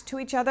attract to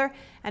each other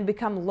and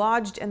become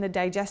lodged in the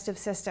digestive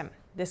system.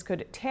 This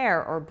could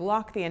tear or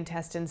block the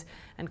intestines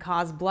and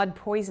cause blood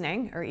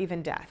poisoning or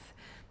even death.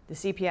 The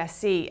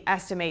CPSC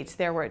estimates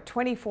there were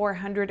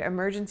 2,400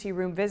 emergency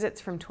room visits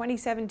from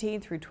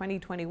 2017 through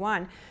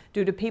 2021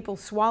 due to people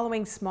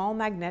swallowing small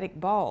magnetic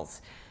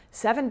balls.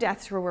 7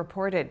 deaths were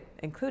reported,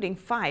 including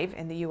 5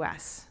 in the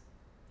U.S.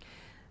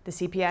 The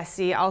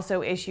CPSC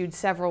also issued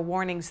several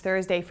warnings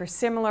Thursday for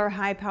similar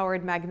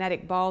high-powered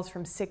magnetic balls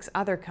from 6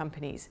 other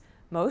companies.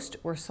 Most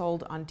were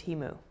sold on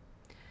Temu.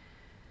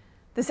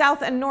 The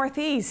South and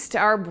Northeast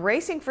are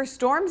bracing for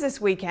storms this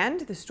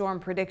weekend. The Storm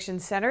Prediction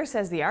Center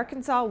says the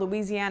Arkansas,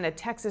 Louisiana,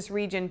 Texas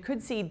region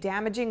could see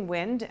damaging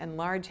wind and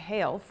large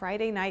hail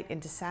Friday night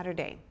into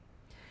Saturday.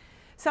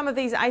 Some of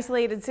these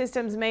isolated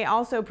systems may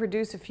also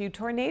produce a few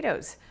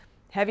tornadoes.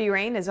 Heavy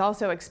rain is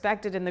also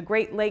expected in the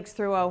Great Lakes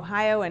through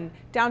Ohio and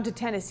down to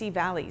Tennessee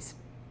valleys.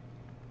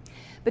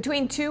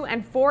 Between 2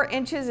 and 4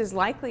 inches is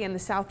likely in the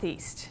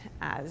southeast.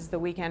 As the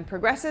weekend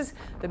progresses,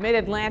 the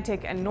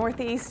mid-Atlantic and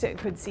northeast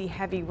could see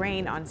heavy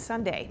rain on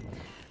Sunday.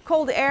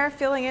 Cold air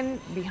filling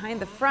in behind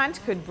the front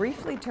could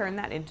briefly turn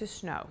that into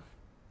snow.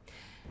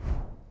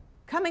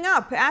 Coming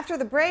up after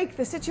the break,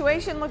 the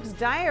situation looks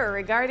dire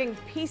regarding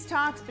peace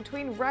talks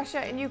between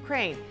Russia and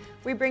Ukraine.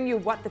 We bring you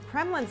what the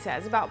Kremlin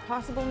says about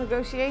possible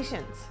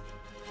negotiations.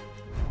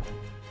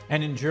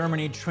 And in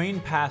Germany,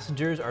 train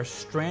passengers are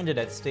stranded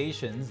at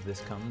stations.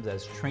 This comes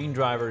as train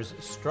drivers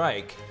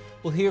strike.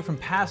 We'll hear from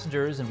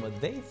passengers and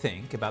what they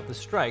think about the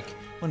strike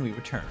when we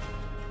return.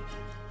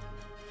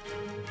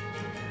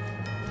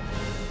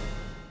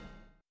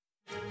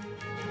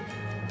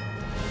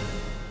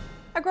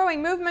 A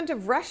growing movement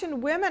of Russian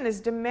women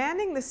is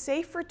demanding the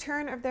safe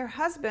return of their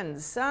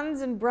husbands, sons,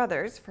 and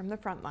brothers from the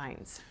front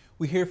lines.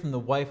 We hear from the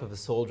wife of a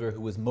soldier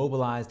who was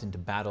mobilized into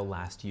battle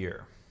last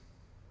year.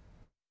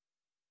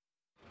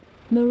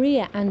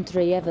 Maria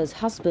Andreeva's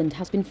husband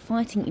has been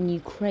fighting in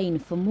Ukraine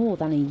for more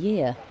than a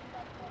year,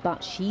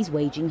 but she's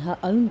waging her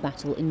own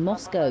battle in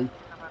Moscow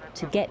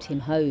to get him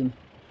home.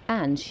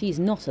 And she's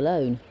not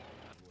alone.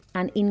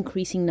 An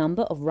increasing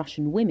number of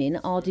Russian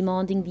women are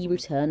demanding the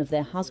return of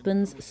their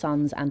husbands,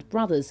 sons and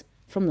brothers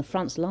from the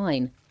front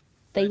line.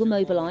 They were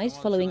mobilized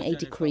following a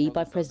decree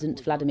by President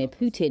Vladimir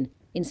Putin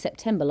in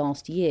September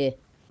last year.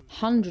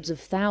 Hundreds of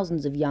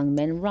thousands of young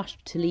men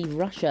rushed to leave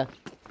Russia.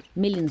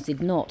 Millions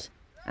did not,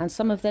 and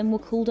some of them were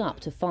called up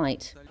to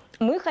fight.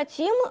 We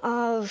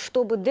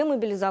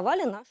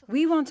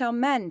want our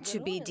men to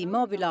be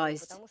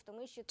demobilized,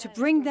 to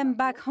bring them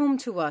back home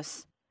to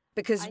us,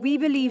 because we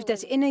believe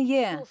that in a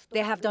year they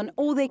have done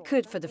all they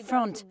could for the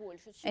front,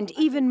 and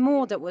even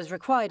more that was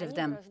required of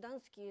them.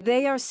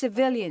 They are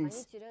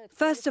civilians.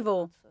 First of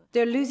all,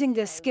 they're losing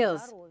their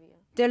skills.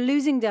 They're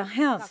losing their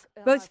health,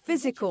 both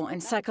physical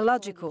and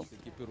psychological.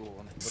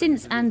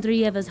 Since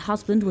Andreeva's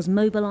husband was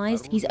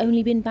mobilized, he's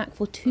only been back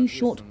for 2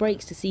 short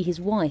breaks to see his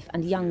wife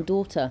and young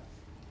daughter.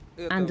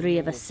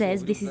 Andreeva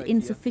says this is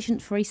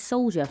insufficient for a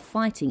soldier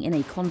fighting in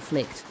a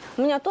conflict.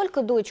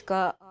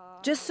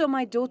 Just so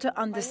my daughter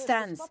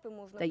understands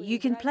that you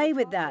can play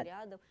with that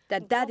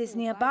dad is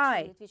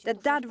nearby,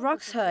 that dad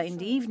rocks her in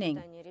the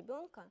evening.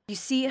 You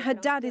see, her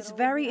dad is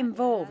very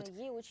involved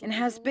and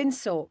has been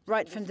so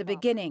right from the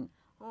beginning.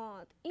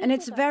 And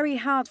it's very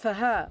hard for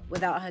her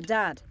without her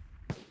dad.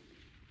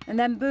 And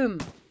then boom,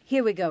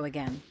 here we go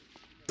again.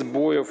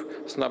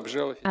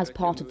 As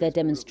part of their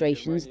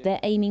demonstrations, they're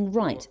aiming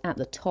right at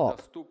the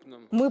top.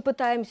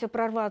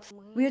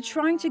 We are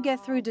trying to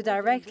get through the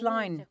direct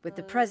line with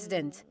the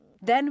president.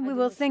 Then we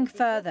will think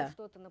further.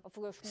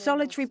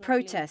 Solitary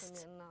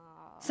protests.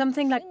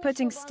 Something like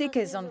putting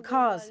stickers on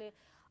cars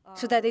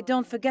so that they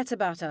don't forget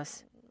about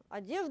us.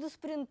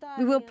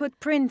 We will put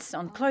prints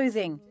on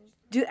clothing.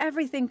 Do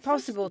everything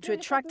possible to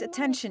attract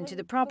attention to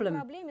the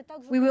problem.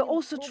 We will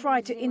also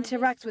try to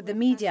interact with the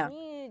media.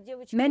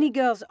 Many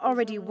girls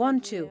already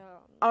want to,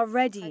 are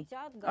ready,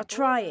 are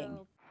trying.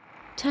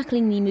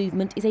 Tackling the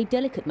movement is a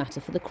delicate matter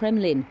for the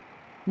Kremlin.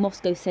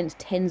 Moscow sent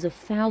tens of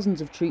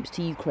thousands of troops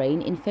to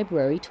Ukraine in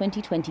February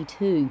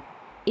 2022.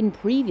 In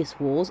previous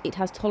wars, it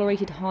has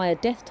tolerated higher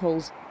death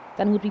tolls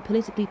than would be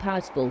politically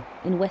palatable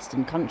in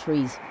Western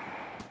countries.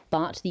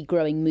 But the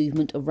growing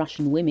movement of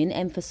Russian women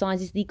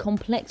emphasises the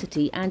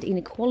complexity and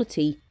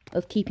inequality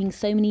of keeping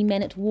so many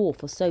men at war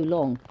for so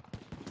long,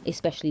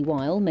 especially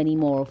while many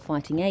more of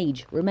fighting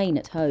age remain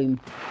at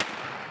home.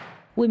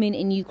 Women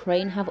in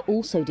Ukraine have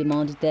also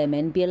demanded their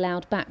men be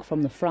allowed back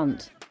from the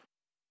front.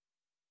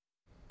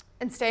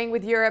 And staying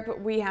with Europe,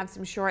 we have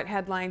some short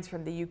headlines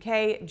from the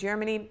UK,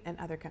 Germany, and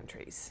other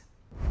countries.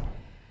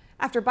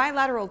 After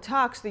bilateral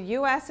talks, the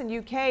US and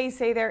UK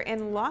say they're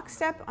in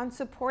lockstep on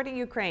supporting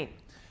Ukraine.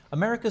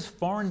 America's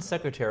Foreign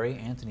Secretary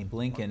Antony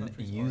Blinken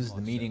used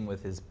the meeting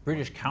with his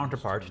British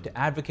counterpart to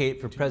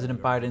advocate for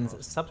President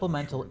Biden's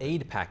supplemental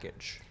aid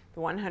package.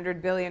 The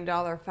 $100 billion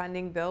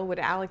funding bill would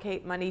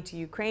allocate money to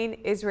Ukraine,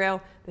 Israel,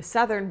 the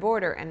southern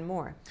border, and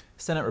more.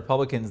 Senate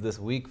Republicans this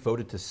week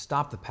voted to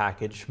stop the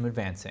package from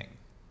advancing.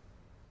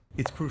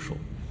 It's crucial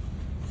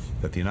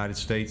that the United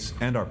States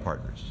and our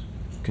partners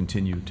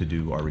continue to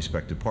do our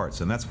respective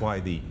parts, and that's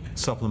why the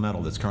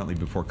supplemental that's currently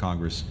before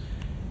Congress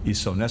is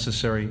so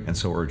necessary and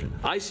so urgent.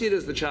 I see it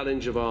as the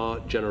challenge of our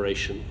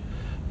generation.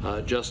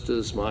 Just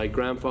as my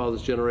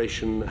grandfather's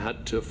generation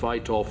had to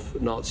fight off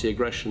Nazi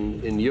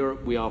aggression in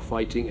Europe, we are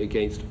fighting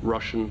against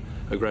Russian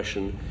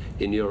aggression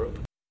in Europe.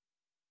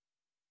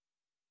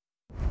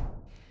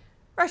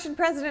 Russian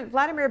President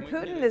Vladimir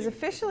Putin is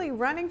officially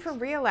running for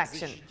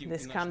re-election.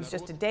 This comes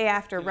just a day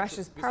after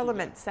Russia's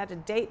parliament set a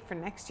date for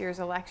next year's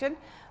election,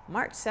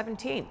 March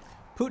 17th.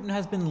 Putin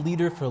has been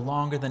leader for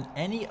longer than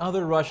any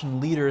other Russian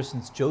leader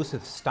since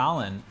Joseph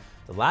Stalin.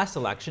 The last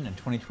election in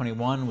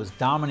 2021 was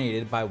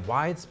dominated by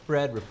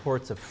widespread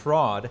reports of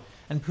fraud,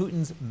 and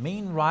Putin's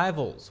main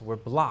rivals were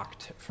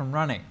blocked from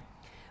running.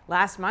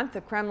 Last month,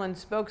 the Kremlin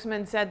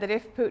spokesman said that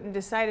if Putin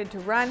decided to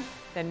run,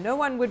 then no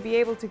one would be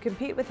able to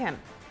compete with him.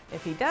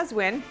 If he does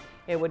win,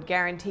 it would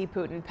guarantee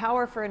Putin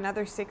power for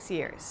another 6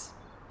 years.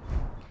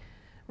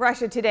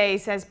 Russia today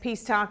says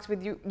peace talks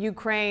with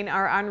Ukraine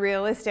are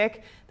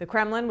unrealistic. The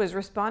Kremlin was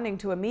responding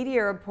to a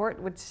media report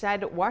which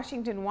said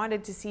Washington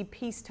wanted to see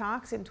peace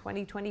talks in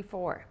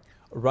 2024.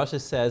 Russia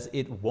says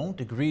it won't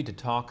agree to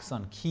talks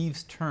on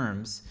Kyiv's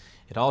terms.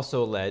 It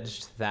also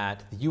alleged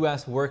that the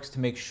U.S. works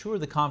to make sure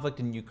the conflict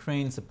in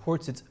Ukraine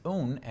supports its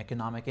own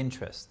economic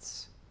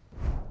interests.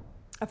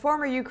 A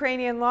former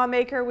Ukrainian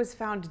lawmaker was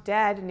found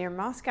dead near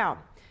Moscow.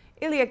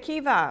 Ilya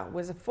Kiva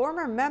was a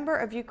former member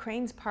of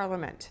Ukraine's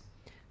parliament.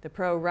 The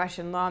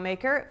pro-Russian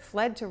lawmaker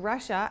fled to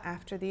Russia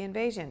after the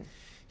invasion.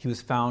 He was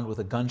found with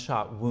a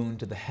gunshot wound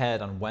to the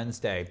head on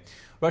Wednesday.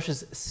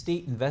 Russia's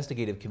State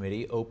Investigative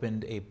Committee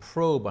opened a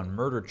probe on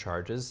murder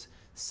charges.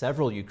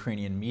 Several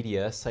Ukrainian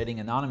media, citing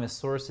anonymous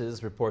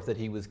sources, report that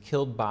he was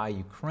killed by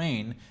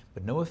Ukraine,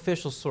 but no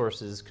official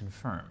sources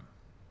confirm.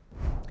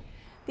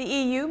 The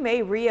EU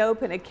may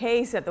reopen a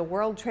case at the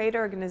World Trade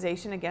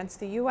Organization against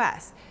the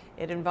U.S.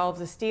 It involves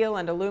a steel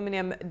and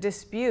aluminum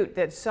dispute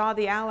that saw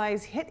the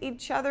allies hit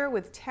each other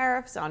with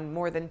tariffs on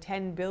more than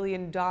 $10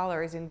 billion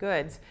in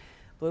goods.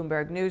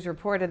 Bloomberg News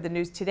reported the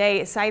news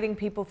today, citing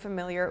people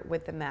familiar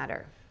with the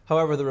matter.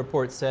 However, the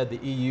report said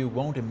the EU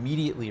won't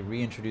immediately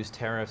reintroduce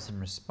tariffs in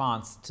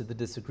response to the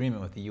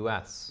disagreement with the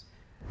U.S.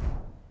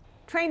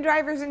 Train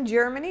drivers in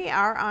Germany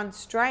are on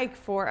strike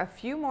for a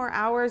few more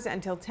hours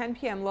until 10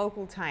 p.m.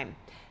 local time.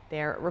 They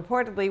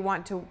reportedly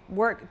want to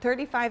work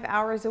 35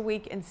 hours a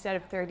week instead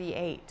of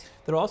 38.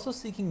 They're also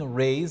seeking a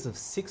raise of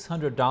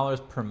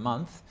 $600 per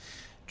month.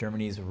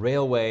 Germany's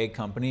railway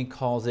company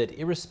calls it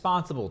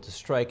irresponsible to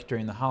strike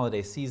during the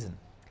holiday season.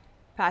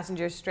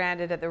 Passengers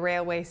stranded at the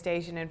railway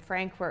station in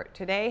Frankfurt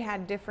today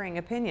had differing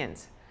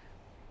opinions.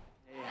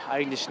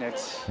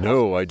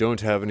 No, I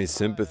don't have any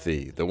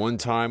sympathy. The one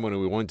time when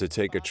we want to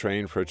take a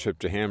train for a trip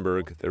to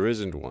Hamburg, there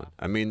isn't one.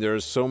 I mean, there are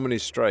so many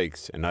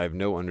strikes, and I have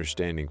no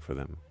understanding for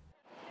them.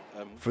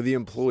 For the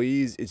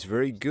employees, it's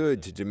very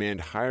good to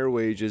demand higher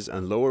wages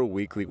and lower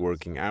weekly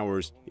working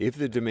hours if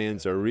the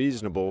demands are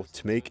reasonable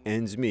to make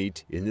ends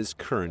meet in this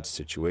current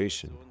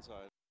situation.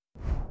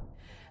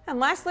 And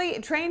lastly,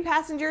 train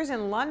passengers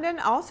in London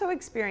also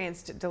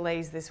experienced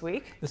delays this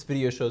week. This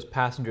video shows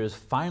passengers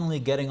finally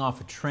getting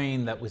off a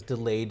train that was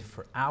delayed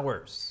for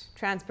hours.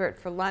 Transport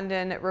for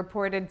London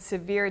reported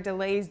severe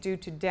delays due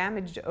to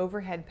damaged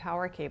overhead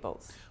power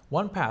cables.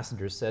 One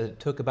passenger said it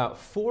took about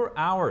 4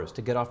 hours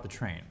to get off the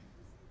train.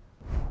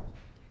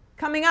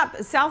 Coming up,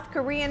 South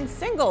Korean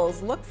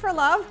singles look for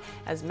love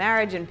as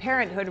marriage and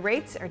parenthood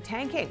rates are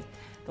tanking.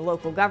 The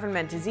local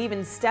government is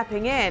even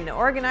stepping in,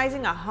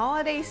 organizing a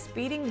holiday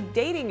speeding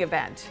dating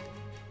event.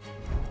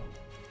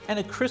 And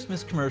a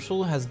Christmas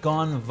commercial has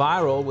gone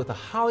viral with a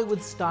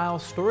Hollywood-style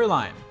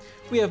storyline.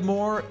 We have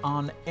more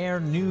on Air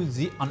New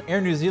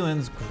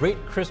Zealand's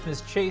Great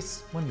Christmas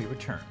Chase when we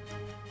return.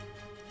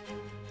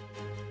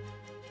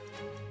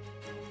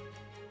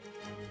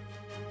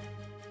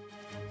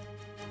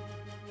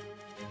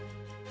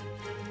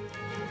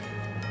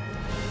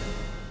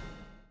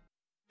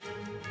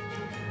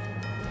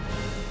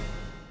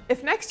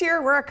 If next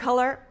year were a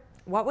color,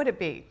 what would it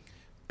be?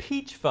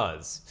 Peach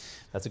fuzz.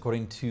 That's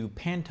according to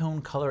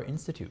Pantone Color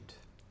Institute.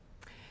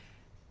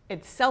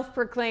 Its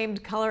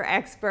self-proclaimed color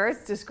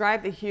experts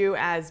describe the hue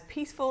as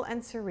peaceful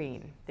and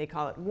serene. They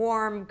call it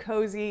warm,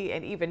 cozy,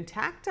 and even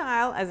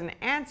tactile as an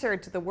answer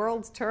to the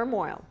world's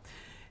turmoil.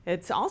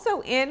 It's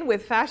also in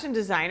with fashion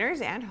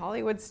designers and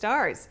Hollywood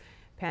stars.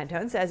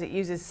 Pantone says it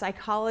uses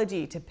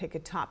psychology to pick a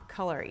top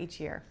color each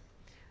year.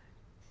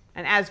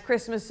 And as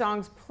Christmas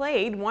songs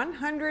played,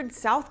 100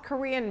 South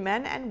Korean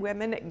men and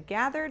women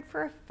gathered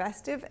for a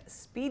festive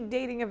speed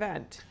dating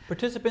event.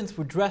 Participants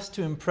were dressed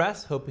to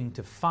impress, hoping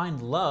to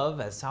find love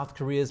as South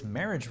Korea's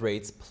marriage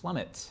rates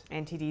plummet.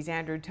 NTD's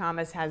Andrew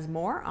Thomas has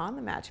more on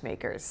the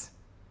matchmakers.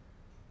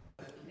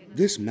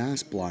 This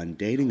mass blind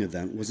dating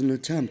event was an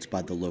attempt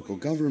by the local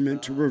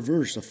government to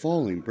reverse a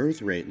falling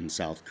birth rate in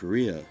South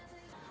Korea.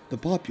 The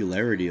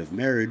popularity of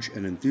marriage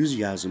and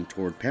enthusiasm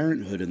toward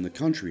parenthood in the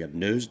country have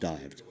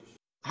nosedived.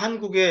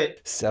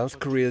 South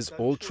Korea's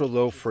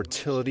ultra-low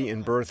fertility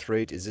and birth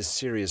rate is a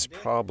serious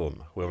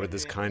problem. However,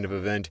 this kind of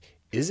event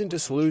isn't a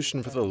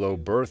solution for the low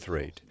birth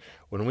rate.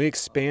 When we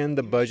expand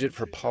the budget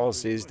for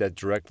policies that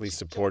directly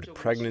support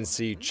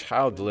pregnancy,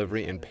 child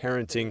delivery, and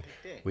parenting,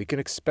 we can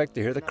expect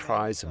to hear the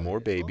cries of more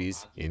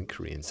babies in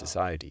Korean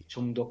society.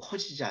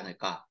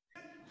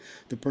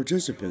 The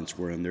participants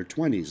were in their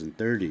 20s and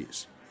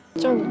 30s.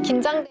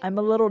 I'm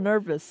a little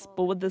nervous,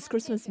 but with this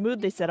Christmas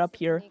mood they set up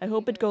here, I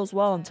hope it goes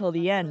well until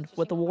the end,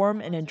 with a warm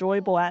and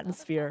enjoyable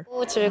atmosphere.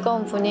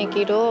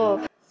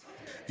 The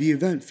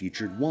event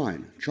featured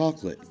wine,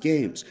 chocolate,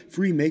 games,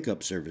 free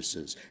makeup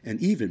services, and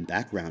even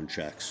background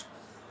checks.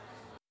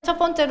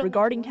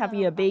 Regarding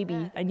having a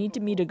baby, I need to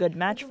meet a good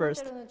match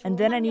first, and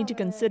then I need to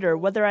consider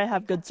whether I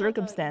have good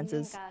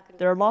circumstances.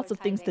 There are lots of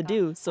things to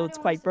do, so it's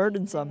quite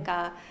burdensome.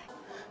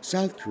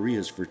 South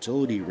Korea's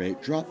fertility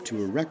rate dropped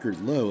to a record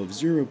low of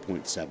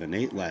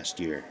 0.78 last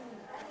year.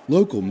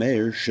 Local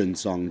mayor Shin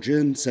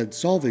Song-jin said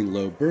solving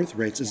low birth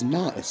rates is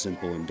not a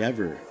simple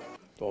endeavor.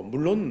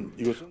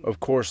 Of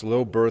course,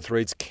 low birth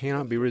rates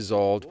cannot be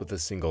resolved with a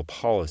single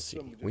policy.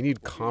 We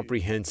need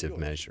comprehensive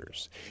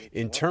measures.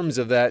 In terms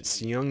of that,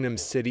 Seongnam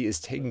City is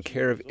taking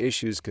care of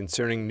issues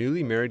concerning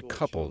newly married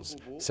couples,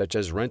 such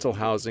as rental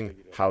housing,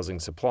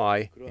 housing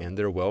supply, and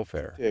their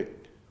welfare.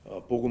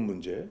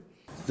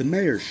 The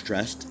mayor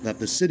stressed that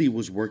the city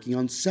was working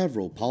on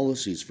several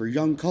policies for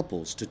young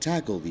couples to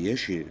tackle the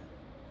issue.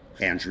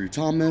 Andrew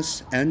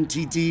Thomas,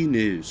 NTD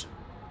News.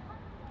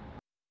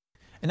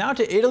 And now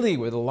to Italy,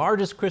 where the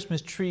largest Christmas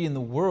tree in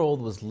the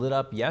world was lit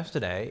up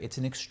yesterday. It's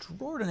an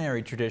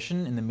extraordinary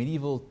tradition in the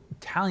medieval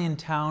Italian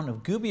town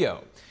of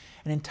Gubbio.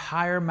 An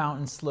entire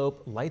mountain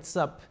slope lights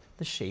up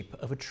the shape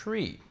of a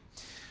tree.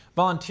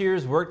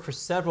 Volunteers worked for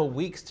several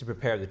weeks to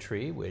prepare the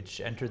tree,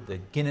 which entered the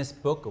Guinness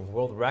Book of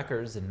World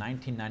Records in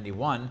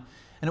 1991.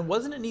 And it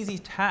wasn't an easy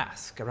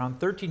task. Around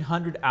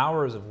 1,300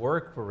 hours of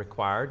work were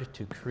required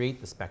to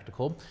create the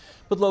spectacle.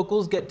 But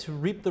locals get to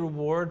reap the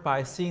reward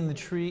by seeing the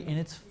tree in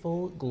its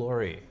full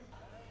glory.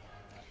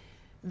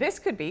 This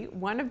could be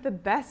one of the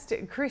best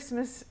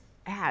Christmas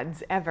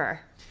ads ever.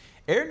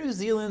 Air New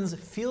Zealand's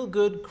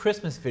feel-good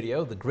Christmas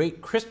video, The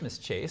Great Christmas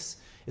Chase,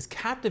 is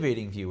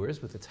captivating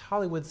viewers with its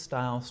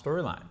Hollywood-style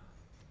storyline.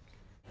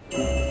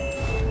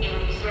 Air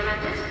New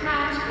Zealand is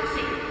proud to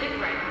present The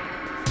Great.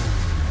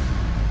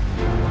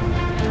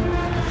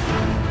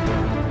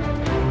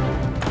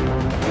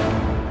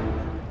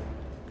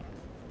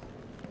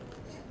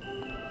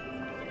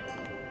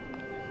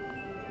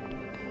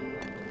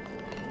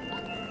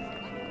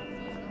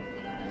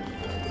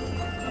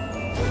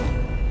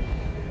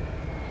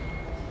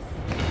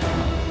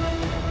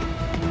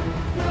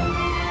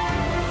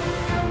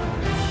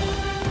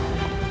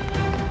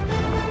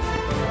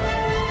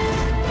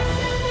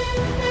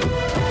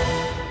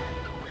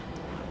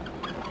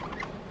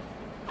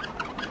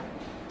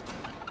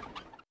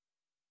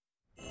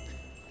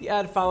 The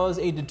ad follows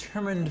a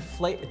determined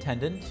flight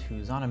attendant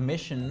who's on a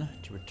mission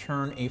to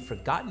return a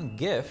forgotten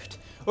gift,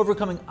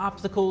 overcoming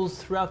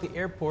obstacles throughout the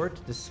airport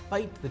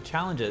despite the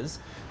challenges.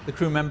 The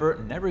crew member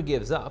never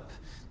gives up.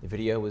 The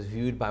video was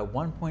viewed by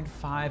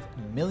 1.5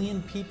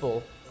 million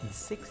people in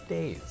 6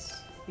 days.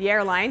 The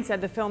airline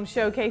said the film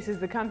showcases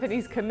the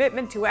company's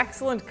commitment to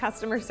excellent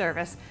customer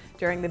service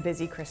during the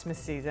busy Christmas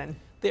season.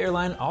 The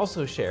airline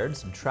also shared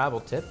some travel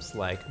tips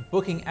like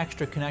booking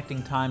extra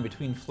connecting time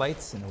between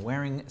flights and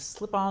wearing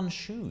slip-on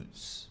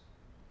shoes.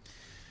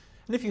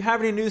 And if you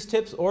have any news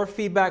tips or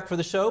feedback for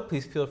the show,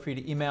 please feel free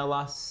to email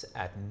us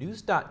at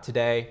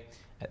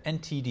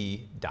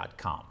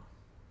news.today@ntd.com.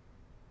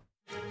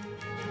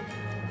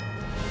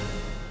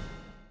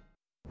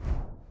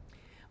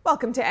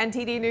 Welcome to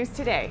NTD News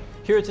Today.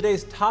 Here are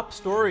today's top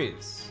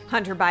stories.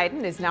 Hunter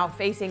Biden is now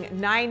facing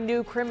 9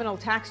 new criminal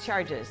tax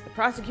charges. The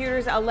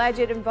prosecutors allege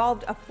it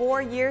involved a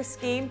 4-year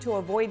scheme to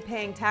avoid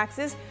paying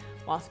taxes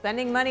while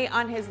spending money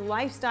on his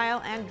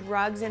lifestyle and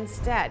drugs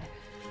instead.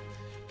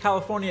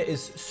 California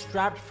is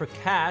strapped for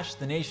cash.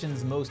 The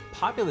nation's most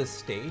populous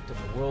state and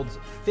the world's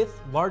 5th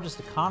largest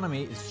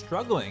economy is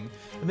struggling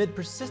amid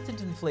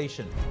persistent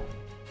inflation.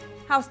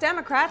 House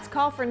Democrats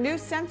call for new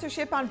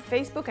censorship on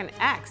Facebook and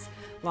X.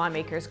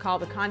 Lawmakers call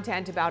the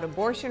content about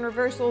abortion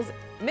reversals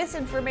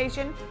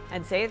misinformation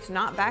and say it's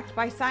not backed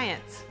by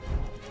science.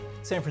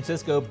 San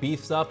Francisco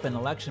beefs up an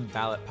election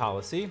ballot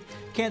policy.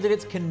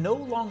 Candidates can no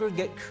longer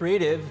get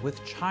creative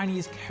with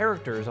Chinese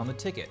characters on the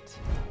ticket.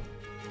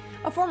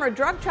 A former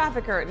drug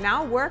trafficker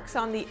now works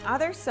on the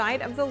other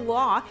side of the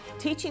law,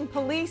 teaching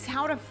police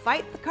how to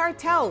fight the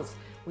cartels.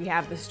 We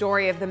have the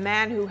story of the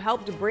man who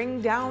helped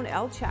bring down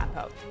El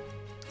Chapo.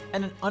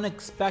 And an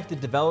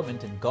unexpected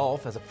development in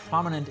golf as a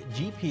prominent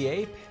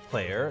GPA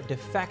player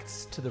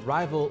defects to the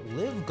rival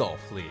Live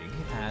Golf League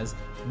as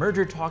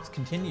merger talks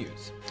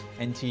continues.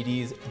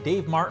 NTD's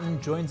Dave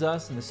Martin joins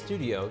us in the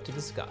studio to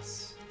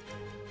discuss.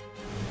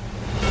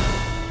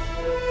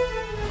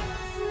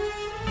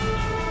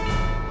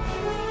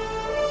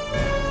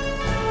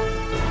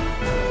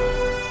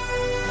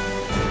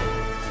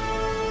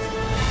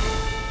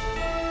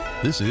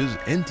 This is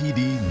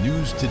NTD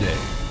News Today,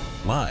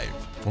 live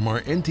from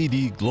our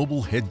NTD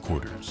Global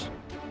Headquarters.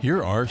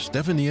 Here are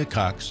Stephania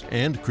Cox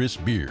and Chris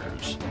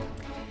Beers.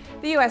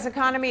 The U.S.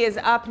 economy is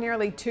up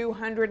nearly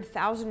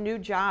 200,000 new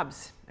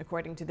jobs.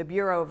 According to the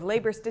Bureau of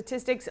Labor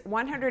Statistics,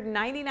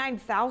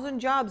 199,000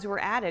 jobs were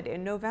added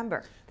in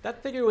November.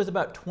 That figure was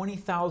about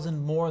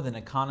 20,000 more than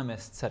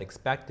economists had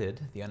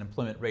expected. The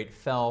unemployment rate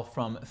fell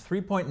from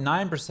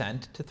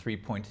 3.9% to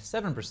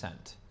 3.7%.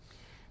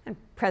 And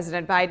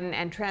President Biden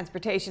and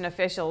transportation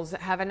officials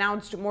have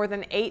announced more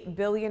than $8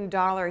 billion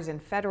in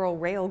federal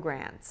rail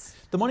grants.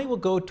 The money will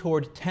go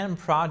toward 10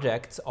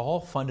 projects, all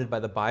funded by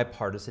the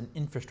bipartisan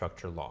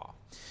infrastructure law.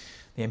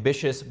 The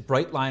ambitious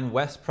Brightline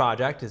West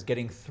project is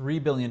getting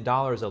 $3 billion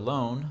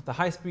alone. The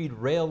high-speed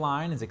rail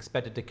line is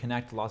expected to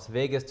connect Las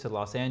Vegas to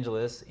Los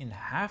Angeles in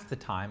half the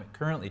time it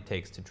currently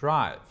takes to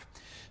drive.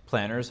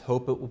 Planners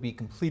hope it will be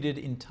completed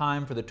in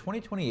time for the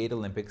 2028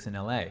 Olympics in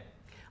LA.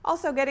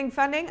 Also getting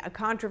funding, a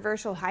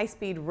controversial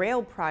high-speed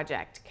rail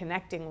project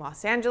connecting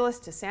Los Angeles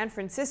to San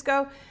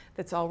Francisco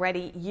that's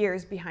already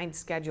years behind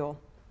schedule.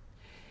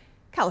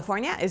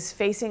 California is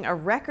facing a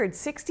record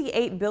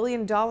 $68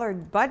 billion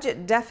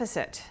budget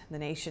deficit. The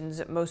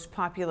nation's most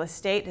populous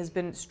state has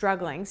been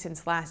struggling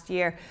since last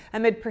year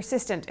amid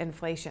persistent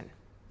inflation.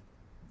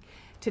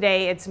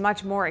 Today, it's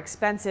much more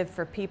expensive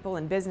for people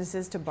and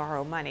businesses to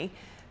borrow money.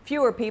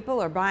 Fewer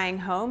people are buying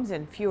homes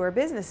and fewer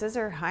businesses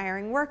are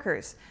hiring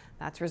workers.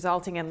 That's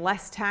resulting in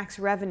less tax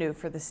revenue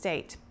for the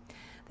state.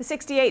 The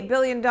 $68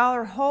 billion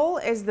hole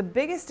is the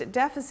biggest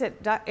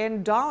deficit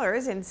in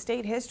dollars in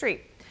state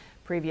history.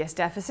 Previous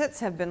deficits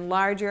have been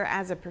larger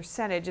as a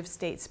percentage of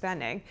state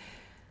spending.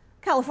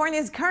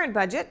 California's current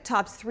budget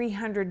tops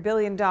 $300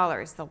 billion,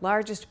 the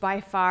largest by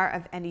far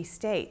of any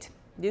state.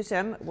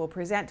 Newsom will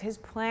present his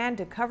plan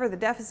to cover the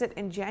deficit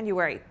in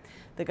January.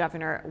 The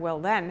governor will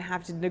then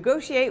have to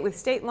negotiate with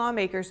state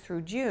lawmakers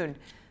through June.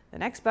 The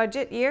next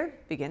budget year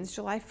begins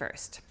July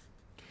 1st.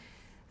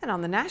 And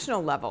on the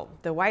national level,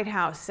 the White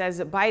House says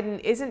that Biden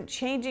isn't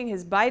changing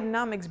his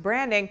Bidenomics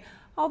branding,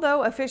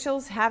 although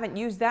officials haven't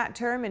used that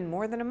term in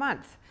more than a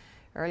month.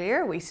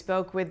 Earlier, we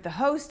spoke with the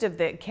host of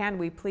the Can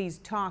We Please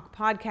Talk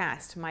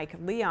podcast, Mike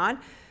Leon,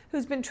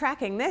 who's been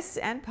tracking this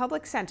and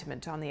public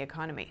sentiment on the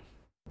economy.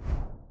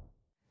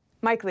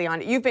 Mike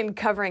Leon, you've been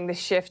covering the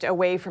shift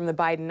away from the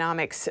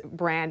Bidenomics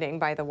branding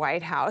by the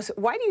White House.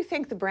 Why do you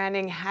think the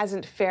branding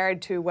hasn't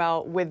fared too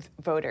well with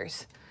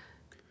voters?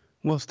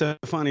 Well,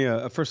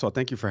 Stefania, first of all,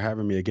 thank you for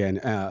having me again.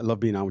 I love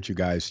being on with you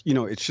guys. You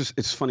know,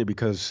 it's funny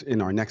because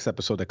in our next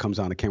episode that comes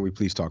on the Can We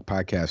Please Talk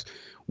podcast,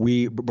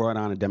 we brought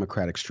on a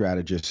Democratic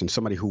strategist and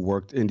somebody who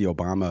worked in the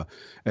Obama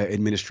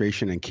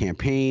administration and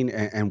campaign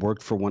and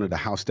worked for one of the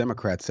House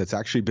Democrats that's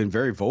actually been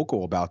very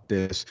vocal about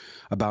this,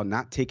 about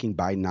not taking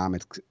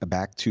Bidenomics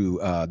back to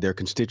their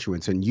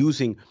constituents and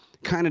using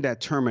kind of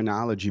that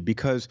terminology,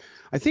 because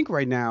I think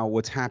right now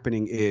what's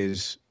happening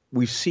is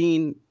we've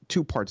seen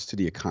two parts to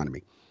the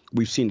economy.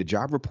 We've seen the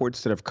job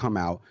reports that have come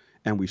out,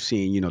 and we've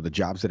seen, the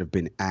jobs that have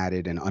been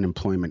added and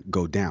unemployment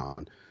go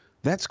down.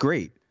 That's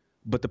great.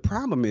 But the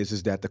problem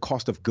is that the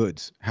cost of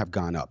goods have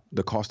gone up.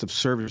 The cost of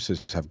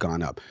services have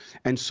gone up.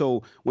 And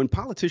so when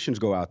politicians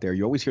go out there,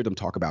 you always hear them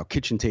talk about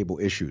kitchen table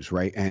issues,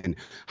 right? And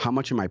how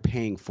much am I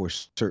paying for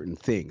certain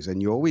things?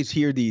 And you always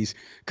hear these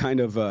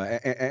kind of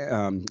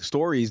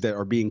stories that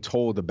are being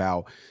told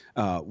about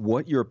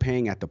what you're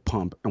paying at the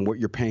pump and what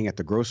you're paying at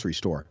the grocery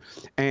store.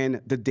 And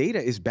the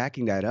data is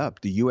backing that up.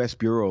 The U.S.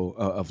 Bureau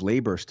of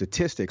Labor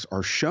statistics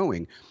are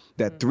showing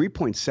that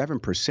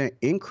 3.7%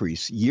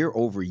 increase year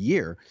over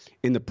year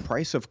in the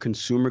price of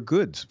consumer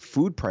goods.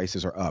 Food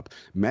prices are up.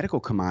 Medical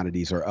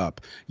commodities are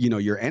up.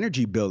 Your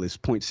energy bill is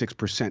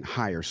 0.6%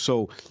 higher.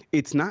 So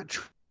it's not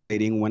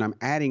when I'm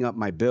adding up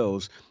my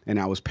bills, and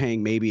I was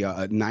paying maybe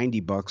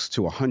 $90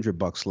 to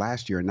 $100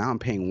 last year, and now I'm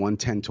paying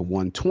 $110 to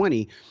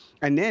 $120.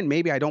 And then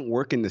maybe I don't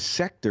work in the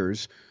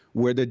sectors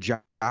where the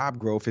job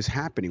growth is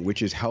happening,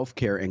 which is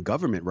healthcare and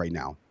government right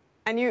now.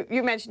 And you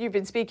mentioned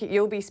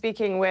you'll be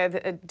speaking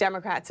with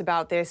Democrats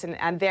about this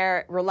and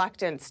their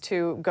reluctance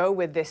to go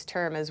with this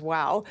term as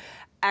well.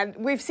 And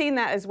we've seen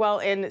that as well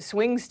in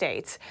swing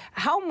states.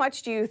 How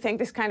much do you think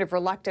this kind of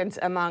reluctance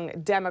among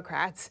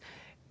Democrats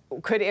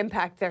could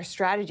impact their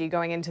strategy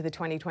going into the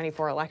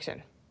 2024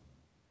 election?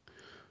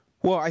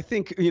 Well, I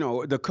think,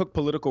 the Cook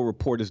Political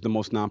Report is the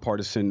most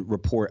nonpartisan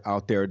report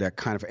out there that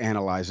kind of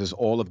analyzes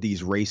all of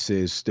these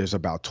races. There's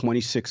about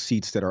 26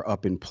 seats that are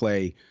up in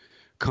play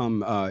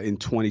come in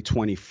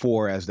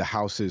 2024 as the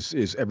House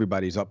is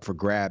everybody's up for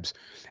grabs.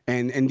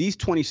 And these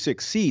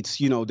 26 seats,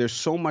 there's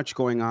so much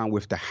going on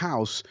with the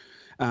House.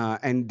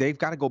 And they've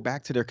got to go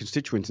back to their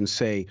constituents and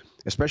say,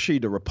 especially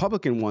the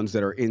Republican ones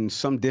that are in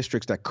some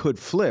districts that could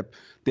flip,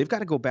 they've got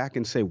to go back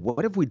and say,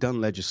 what have we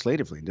done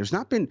legislatively? There's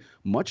not been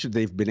much that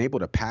they've been able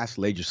to pass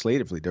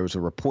legislatively. There was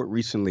a report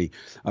recently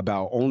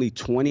about only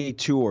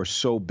 22 or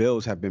so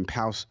bills have been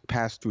passed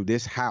through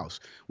this House,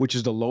 which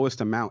is the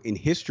lowest amount in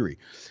history.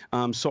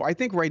 So I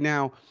think right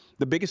now,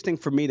 the biggest thing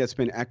for me that's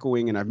been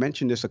echoing, and I've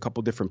mentioned this a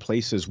couple different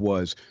places,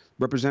 was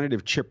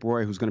Representative Chip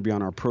Roy, who's going to be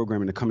on our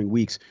program in the coming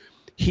weeks.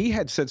 He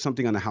had said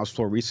something on the House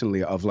floor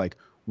recently of like,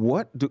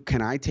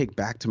 can I take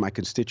back to my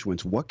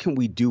constituents? What can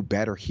we do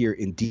better here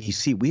in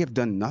D.C.? We have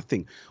done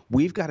nothing.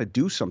 We've got to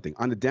do something.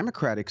 On the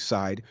Democratic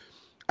side,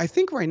 I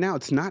think right now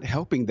it's not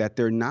helping that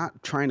they're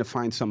not trying to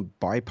find some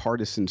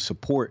bipartisan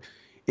support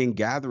in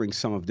gathering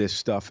some of this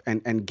stuff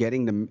and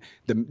getting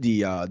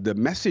the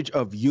message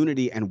of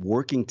unity and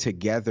working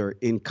together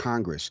in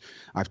Congress.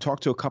 I've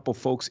talked to a couple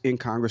folks in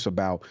Congress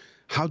about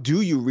how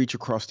do you reach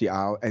across the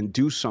aisle and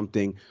do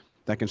something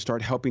that can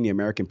start helping the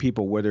American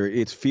people, whether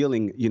it's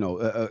feeling,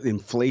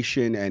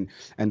 inflation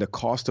and the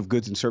cost of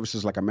goods and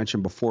services, like I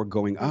mentioned before,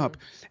 going up.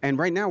 And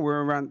right now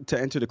we're around to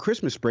enter the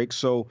Christmas break,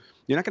 so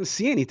you're not going to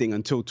see anything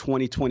until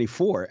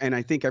 2024. And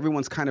I think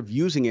everyone's kind of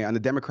using it on the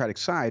Democratic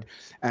side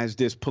as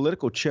this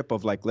political chip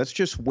of like, let's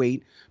just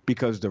wait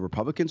because the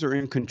Republicans are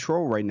in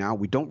control right now.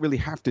 We don't really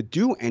have to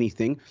do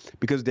anything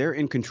because they're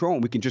in control,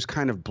 and we can just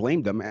kind of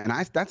blame them. And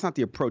that's not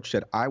the approach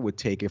that I would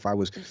take if I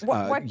was,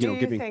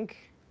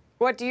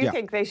 What do you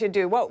think they should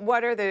do?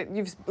 What are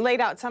you've laid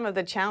out some of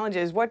the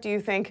challenges. What do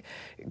you think,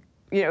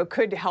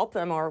 could help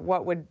them, or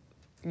what would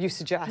you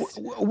suggest?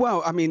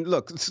 Well, I mean,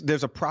 look,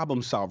 there's a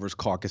problem solvers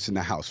caucus in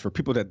the House. For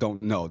people that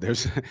don't know,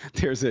 there's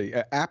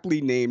a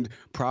aptly named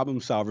problem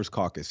solvers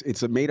caucus.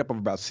 It's made up of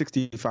about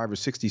 65 or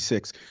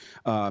 66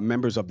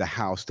 members of the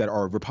House that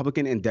are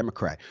Republican and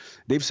Democrat.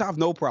 They've solved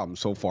no problem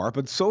so far,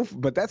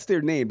 but that's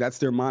their name, that's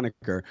their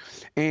moniker.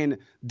 And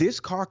this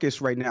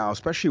caucus right now,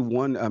 especially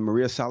one,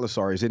 Maria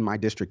Salazar, is in my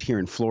district here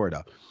in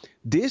Florida.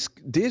 This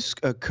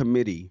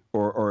committee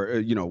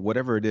or you know,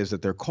 whatever it is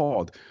that they're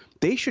called,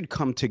 they should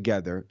come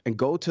together and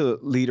go to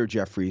Leader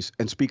Jeffries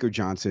and Speaker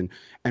Johnson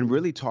and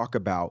really talk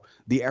about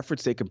the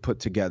efforts they can put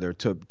together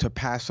to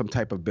pass some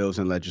type of bills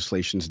and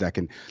legislations that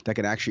can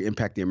actually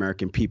impact the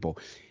American people.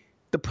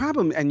 The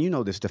problem, and you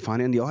know this,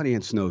 Stefania, and the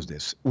audience knows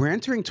this, we're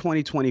entering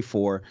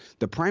 2024.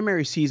 The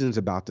primary season's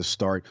about to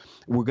start.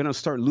 We're going to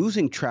start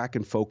losing track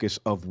and focus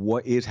of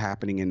what is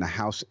happening in the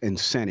House and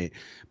Senate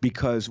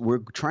because we're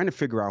trying to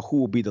figure out who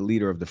will be the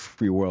leader of the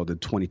free world in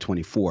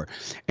 2024.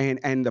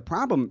 And the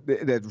problem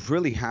that's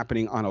really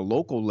happening on a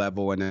local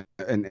level and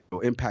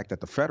impact at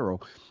the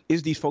federal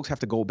is these folks have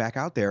to go back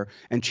out there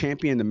and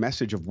champion the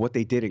message of what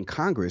they did in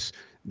Congress.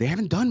 They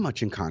haven't done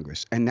much in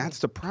Congress, and that's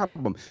the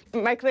problem.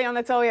 Mike Leon,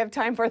 that's all we have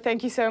time for.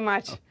 Thank you so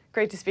much.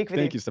 Great to speak with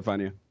you. Thank you,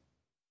 Stefania.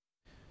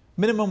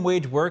 Minimum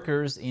wage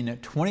workers in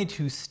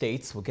 22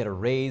 states will get a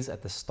raise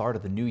at the start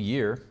of the new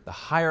year. The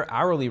higher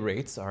hourly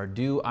rates are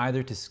due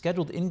either to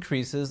scheduled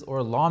increases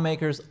or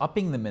lawmakers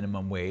upping the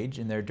minimum wage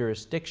in their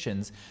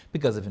jurisdictions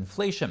because of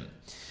inflation.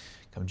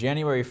 Come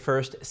January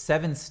 1st,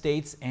 7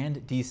 states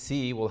and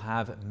D.C. will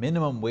have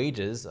minimum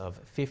wages of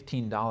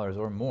 $15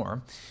 or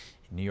more.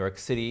 In New York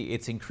City,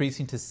 it's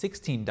increasing to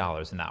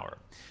 $16 an hour.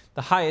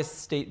 The highest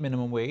state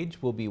minimum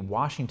wage will be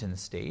Washington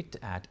State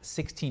at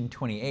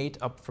 $16.28,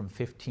 up from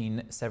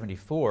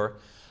 $15.74.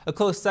 A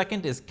close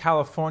second is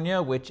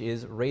California, which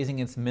is raising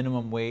its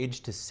minimum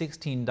wage to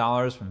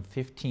 $16 from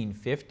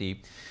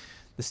 $15.50.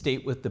 The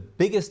state with the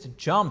biggest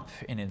jump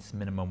in its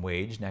minimum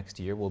wage next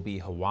year will be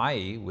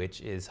Hawaii,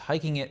 which is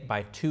hiking it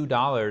by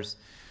 $2.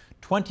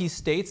 20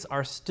 states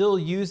are still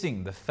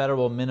using the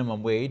federal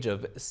minimum wage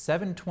of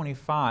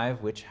 $7.25,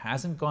 which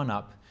hasn't gone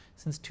up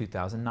since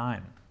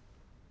 2009.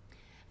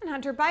 And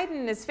Hunter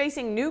Biden is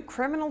facing new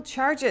criminal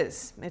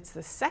charges. It's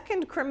the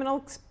second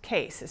criminal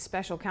case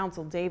special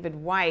counsel David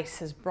Weiss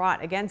has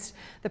brought against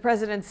the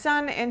president's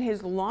son in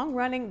his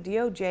long-running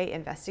DOJ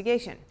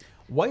investigation.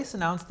 Weiss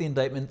announced the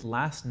indictment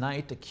last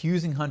night,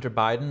 accusing Hunter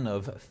Biden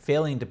of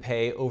failing to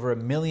pay over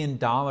 $1 million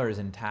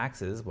in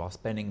taxes while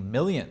spending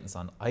millions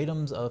on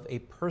items of a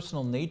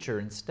personal nature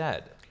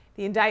instead.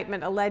 The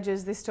indictment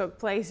alleges this took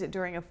place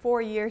during a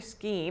 4-year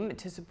scheme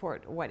to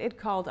support what it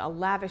called a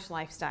lavish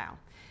lifestyle.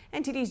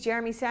 NTD's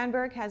Jeremy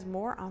Sandberg has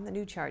more on the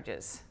new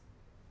charges.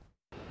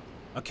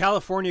 A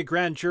California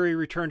grand jury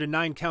returned a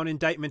 9-count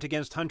indictment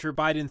against Hunter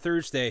Biden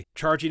Thursday,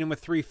 charging him with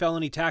 3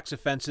 felony tax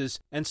offenses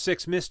and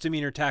 6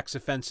 misdemeanor tax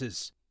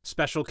offenses.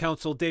 Special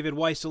counsel David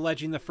Weiss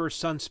alleging the first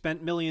son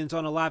spent millions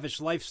on a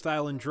lavish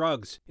lifestyle and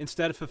drugs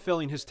instead of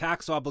fulfilling his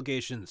tax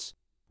obligations.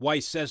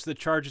 Weiss says the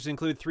charges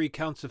include 3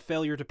 counts of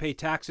failure to pay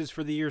taxes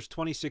for the years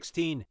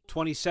 2016,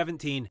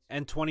 2017,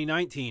 and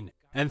 2019,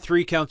 and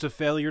 3 counts of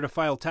failure to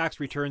file tax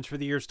returns for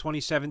the years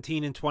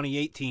 2017 and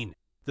 2018.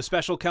 The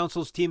special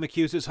counsel's team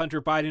accuses Hunter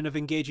Biden of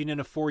engaging in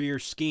a 4-year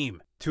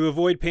scheme to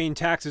avoid paying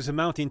taxes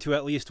amounting to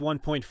at least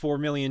 $1.4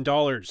 million.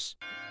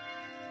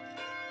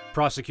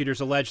 Prosecutors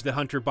allege that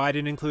Hunter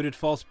Biden included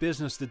false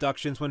business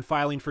deductions when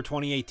filing for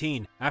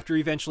 2018 after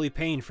eventually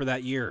paying for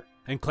that year,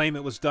 and claim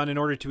it was done in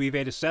order to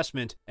evade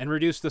assessment and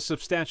reduce the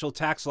substantial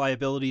tax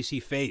liabilities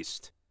he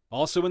faced.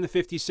 Also in the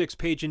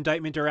 56-page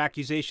indictment are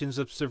accusations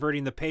of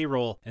subverting the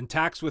payroll and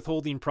tax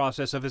withholding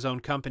process of his own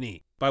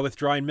company by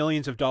withdrawing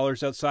millions of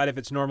dollars outside of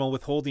its normal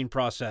withholding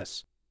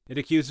process. It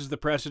accuses the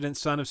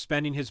president's son of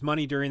spending his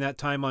money during that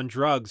time on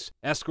drugs,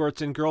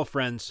 escorts and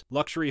girlfriends,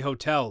 luxury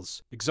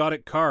hotels,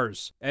 exotic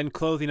cars, and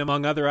clothing,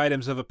 among other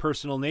items of a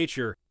personal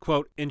nature,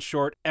 quote, in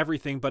short,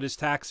 everything but his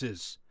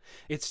taxes.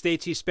 It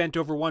states he spent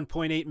over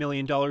 $1.8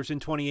 million in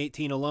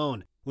 2018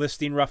 alone,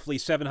 listing roughly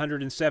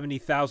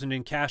 $770,000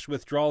 in cash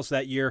withdrawals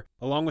that year,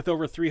 along with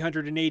over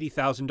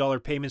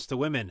 $380,000 payments to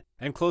women,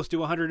 and close to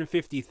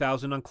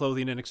 $150,000 on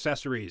clothing and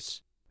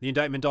accessories. The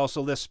indictment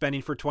also lists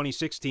spending for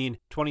 2016,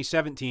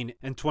 2017,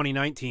 and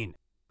 2019.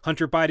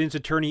 Hunter Biden's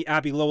attorney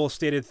Abby Lowell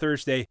stated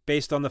Thursday,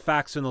 based on the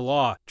facts in the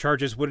law,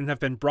 charges wouldn't have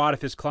been brought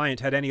if his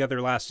client had any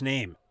other last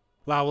name.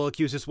 Lowell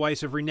accuses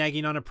Weiss of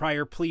reneging on a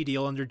prior plea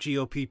deal under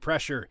GOP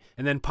pressure,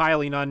 and then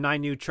piling on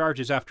 9 new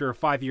charges after a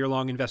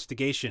 5-year-long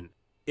investigation.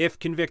 If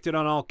convicted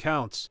on all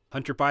counts,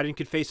 Hunter Biden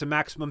could face a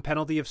maximum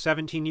penalty of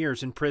 17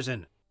 years in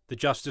prison. The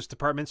Justice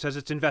Department says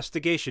its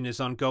investigation is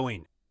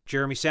ongoing.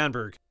 Jeremy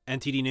Sandberg,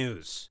 NTD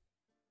News.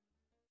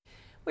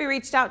 We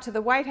reached out to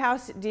the White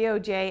House,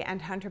 DOJ,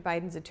 and Hunter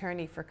Biden's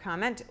attorney for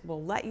comment.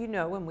 We'll let you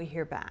know when we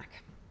hear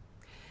back.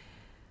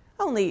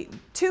 Only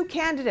 2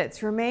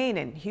 candidates remain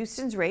in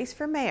Houston's race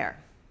for mayor.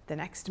 The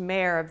next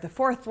mayor of the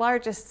 4th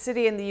largest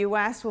city in the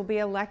U.S. will be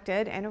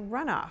elected in a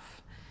runoff.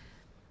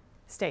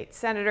 State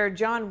Senator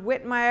John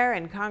Whitmire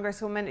and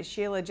Congresswoman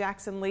Sheila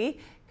Jackson Lee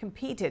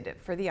competed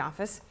for the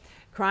office.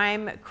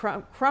 Crime,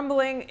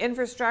 crumbling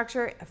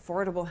infrastructure,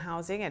 affordable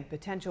housing, and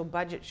potential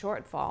budget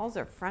shortfalls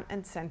are front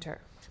and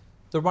center.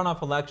 The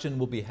runoff election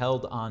will be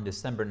held on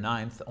December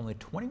 9th. Only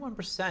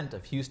 21%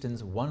 of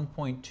Houston's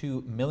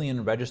 1.2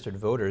 million registered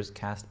voters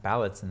cast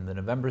ballots in the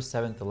November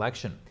 7th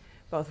election.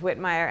 Both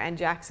Whitmire and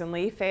Jackson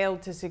Lee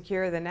failed to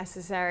secure the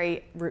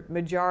necessary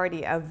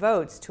majority of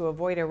votes to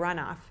avoid a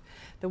runoff.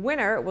 The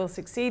winner will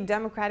succeed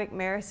Democratic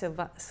Mayor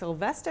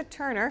Sylvester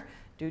Turner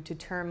due to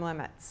term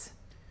limits.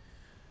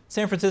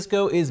 San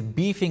Francisco is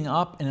beefing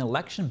up an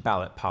election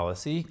ballot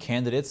policy.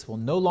 Candidates will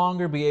no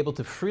longer be able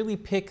to freely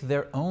pick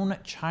their own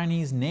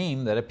Chinese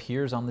name that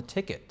appears on the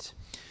ticket.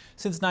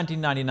 Since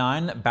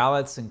 1999,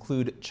 ballots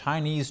include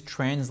Chinese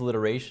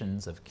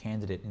transliterations of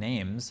candidate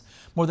names.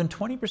 More than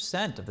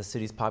 20% of the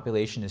city's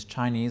population is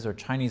Chinese or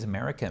Chinese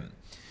American.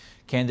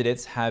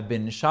 Candidates have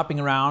been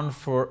shopping around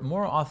for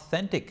more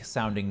authentic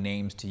sounding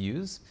names to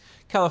use.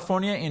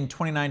 California in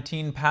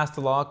 2019 passed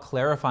a law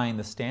clarifying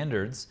the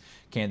standards.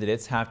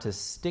 Candidates have to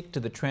stick to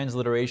the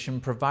transliteration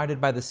provided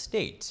by the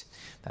state.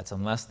 That's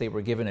unless they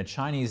were given a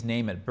Chinese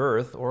name at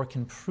birth or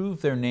can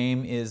prove their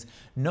name is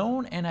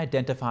known and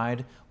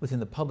identified within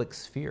the public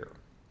sphere.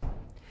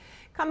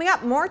 Coming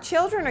up, more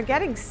children are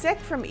getting sick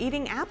from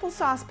eating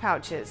applesauce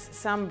pouches.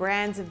 Some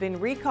brands have been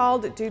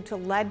recalled due to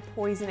lead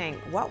poisoning.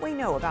 What we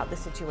know about the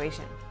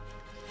situation.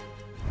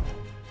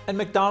 And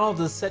McDonald's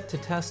is set to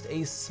test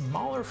a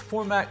smaller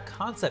format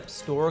concept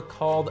store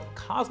called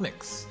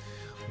Cosmics.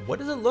 What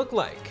does it look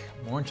like?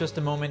 More in just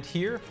a moment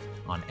here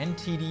on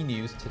NTD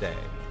News Today.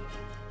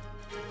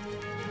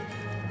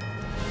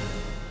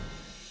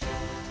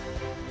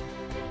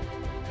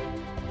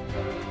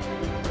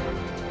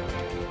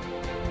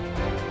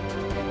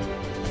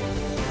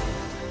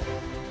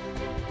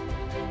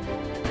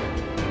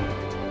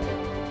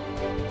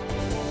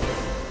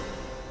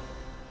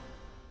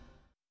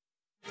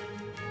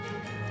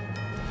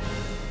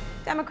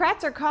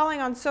 Democrats are calling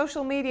on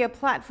social media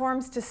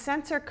platforms to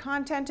censor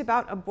content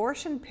about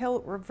abortion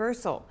pill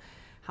reversal.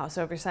 House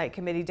Oversight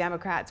Committee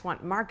Democrats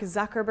want Mark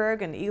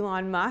Zuckerberg and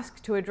Elon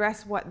Musk to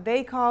address what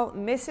they call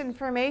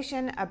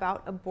misinformation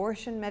about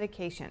abortion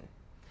medication.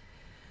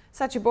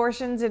 Such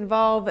abortions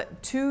involve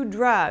two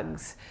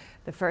drugs.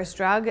 The first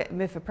drug,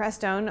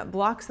 mifepristone,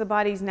 blocks the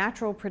body's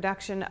natural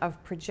production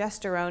of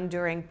progesterone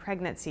during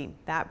pregnancy.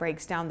 That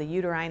breaks down the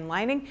uterine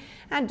lining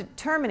and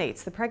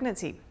terminates the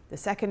pregnancy. The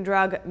second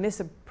drug,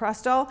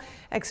 misoprostol,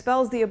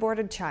 expels the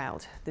aborted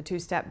child. The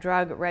two-step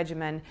drug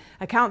regimen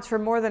accounts for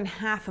more than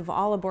half of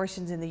all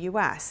abortions in the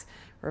U.S.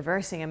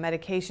 Reversing a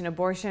medication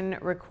abortion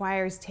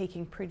requires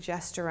taking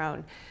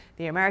progesterone.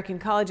 The American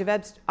College of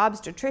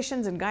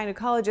Obstetricians and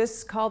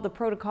Gynecologists called the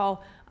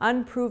protocol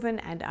unproven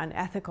and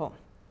unethical.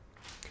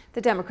 The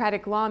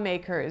Democratic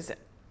lawmakers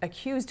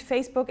accused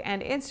Facebook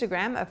and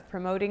Instagram of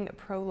promoting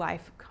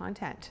pro-life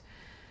content.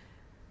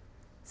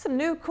 Some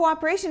new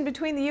cooperation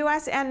between the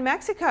U.S. and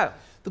Mexico.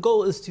 The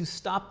goal is to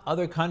stop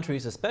other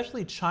countries,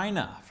 especially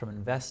China, from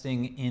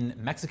investing in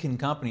Mexican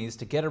companies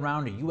to get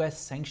around U.S.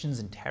 sanctions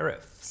and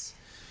tariffs.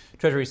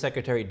 Treasury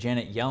Secretary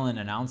Janet Yellen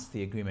announced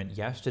the agreement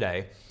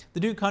yesterday.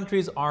 The two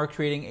countries are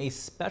creating a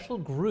special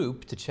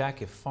group to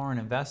check if foreign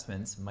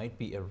investments might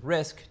be a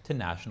risk to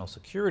national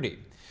security.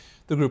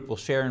 The group will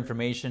share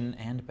information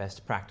and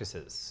best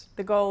practices.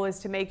 The goal is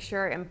to make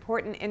sure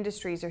important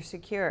industries are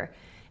secure.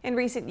 In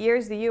recent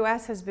years, the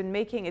U.S. has been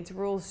making its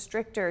rules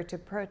stricter to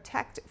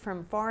protect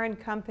from foreign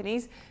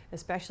companies,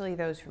 especially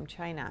those from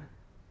China.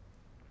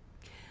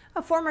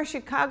 A former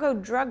Chicago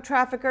drug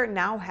trafficker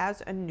now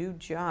has a new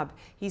job.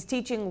 He's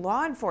teaching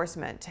law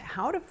enforcement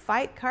how to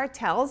fight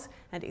cartels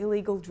and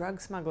illegal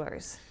drug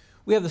smugglers.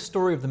 We have the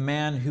story of the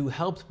man who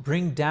helped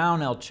bring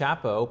down El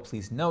Chapo.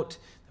 Please note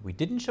that we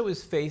didn't show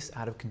his face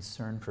out of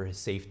concern for his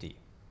safety.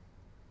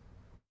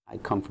 I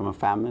come from a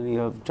family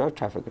of drug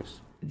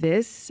traffickers.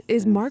 This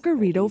is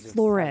Margarito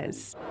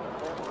Flores.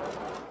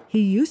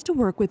 He used to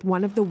work with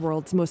one of the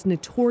world's most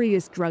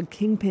notorious drug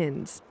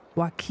kingpins,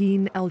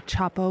 Joaquin El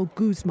Chapo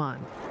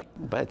Guzman.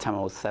 By the time I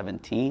was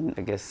 17,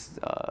 I guess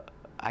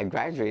I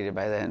graduated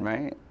by then,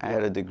 right? I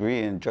had a degree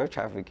in drug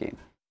trafficking.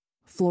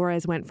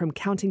 Flores went from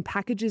counting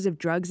packages of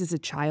drugs as a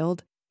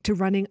child to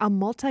running a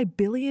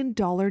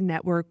multi-billion-dollar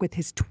network with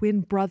his twin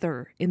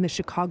brother in the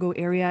Chicago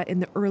area in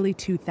the early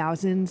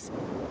 2000s.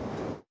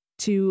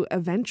 To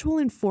eventual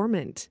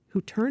informant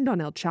who turned on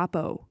El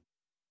Chapo.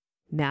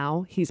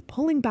 Now he's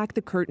pulling back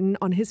the curtain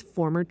on his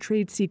former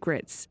trade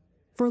secrets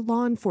for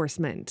law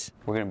enforcement.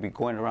 We're going to be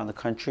going around the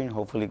country and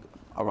hopefully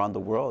around the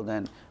world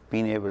and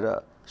being able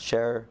to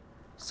share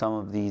some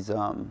of these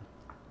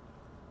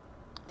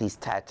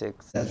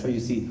tactics. That's where you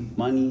see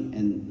money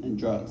and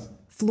drugs.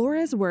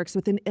 Flores works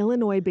with an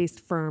Illinois-based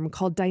firm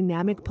called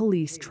Dynamic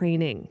Police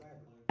Training.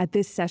 At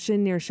this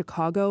session near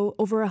Chicago,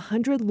 over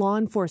 100 law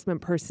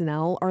enforcement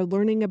personnel are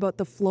learning about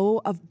the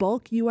flow of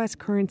bulk U.S.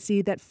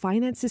 currency that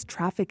finances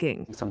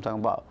trafficking. So I'm talking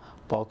about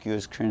bulk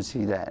U.S.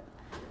 currency that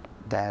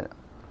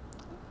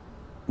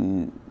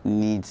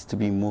needs to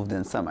be moved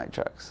in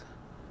semi-trucks.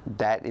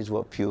 That is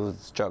what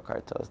fuels drug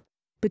cartels.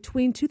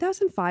 Between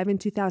 2005 and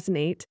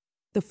 2008,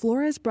 The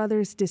Flores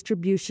brothers'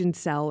 distribution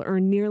cell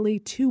earned nearly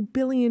 $2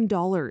 billion,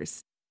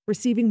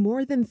 receiving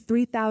more than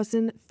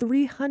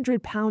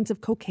 3,300 pounds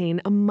of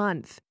cocaine a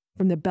month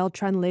from the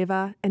Beltran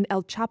Leyva and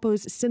El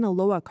Chapo's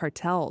Sinaloa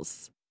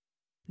cartels.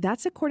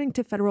 That's according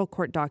to federal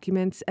court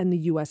documents and the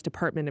U.S.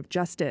 Department of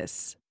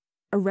Justice.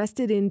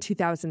 Arrested in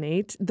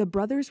 2008, the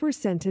brothers were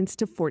sentenced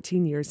to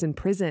 14 years in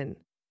prison.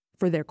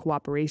 For their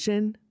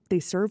cooperation, they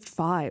served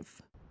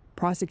 5.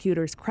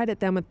 Prosecutors credit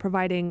them with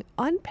providing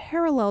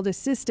unparalleled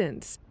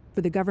assistance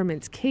for the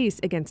government's case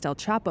against El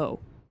Chapo.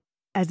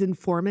 As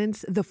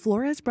informants, the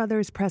Flores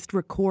brothers pressed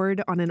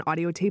record on an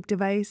audio tape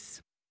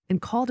device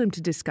and called him to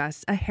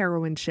discuss a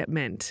heroin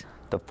shipment.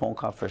 The phone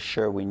call, for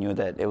sure, we knew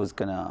that it was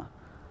gonna,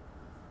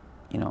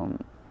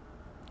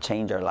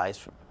 change our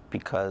lives,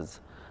 because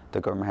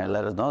the government had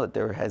let us know that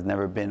there has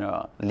never been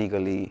a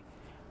legally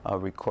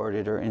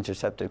recorded or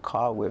intercepted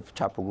call with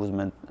Chapo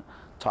Guzman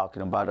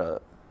talking about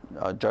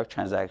a drug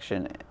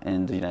transaction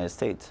in the United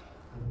States.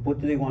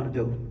 What do they want to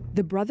do?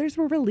 The brothers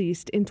were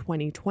released in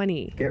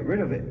 2020. Get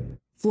rid of it.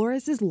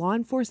 Flores' law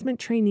enforcement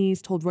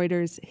trainees told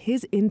Reuters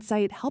his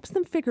insight helps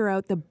them figure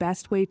out the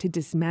best way to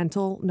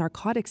dismantle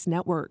narcotics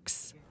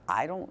networks.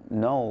 I don't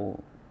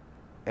know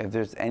if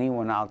there's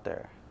anyone out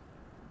there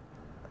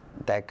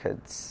that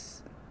could,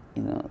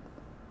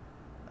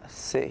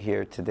 sit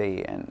here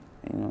today and,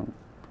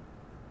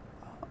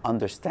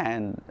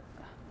 understand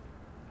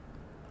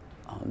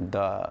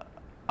the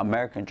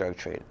American drug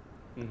trade,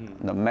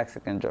 the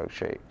Mexican drug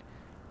trade,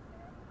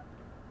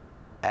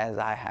 as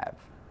I have.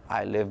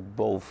 I live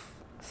both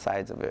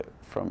sides of it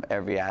from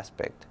every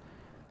aspect.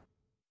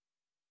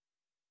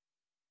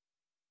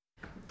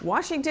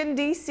 Washington,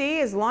 D.C.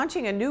 is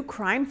launching a new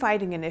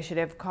crime-fighting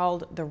initiative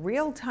called the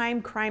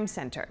Real-Time Crime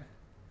Center.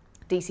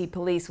 D.C.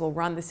 police will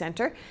run the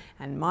center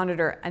and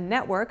monitor a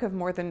network of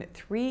more than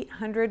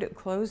 300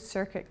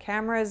 closed-circuit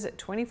cameras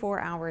 24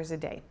 hours a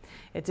day.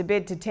 It's a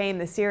bid to tame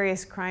the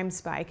serious crime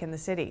spike in the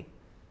city.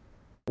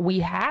 We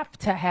have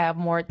to have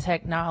more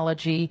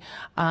technology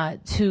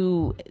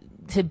to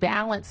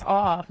balance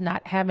off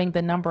not having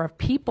the number of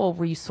people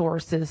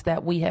resources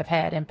that we have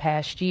had in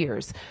past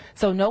years.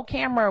 So no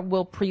camera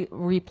will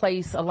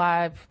replace a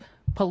live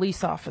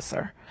police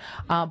officer,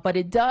 but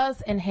it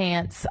does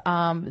enhance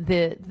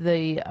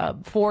the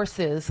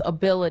force's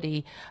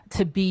ability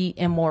to be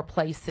in more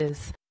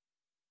places.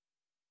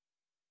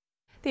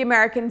 The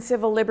American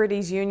Civil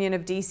Liberties Union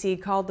of D.C.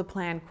 called the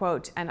plan,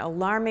 quote, an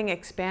alarming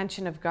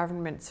expansion of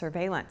government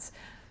surveillance.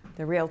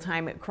 The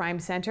Real-Time Crime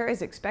Center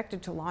is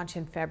expected to launch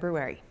in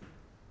February.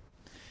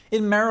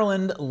 In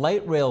Maryland,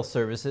 light rail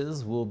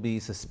services will be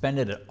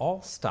suspended at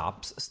all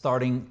stops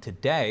starting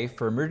today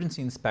for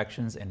emergency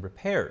inspections and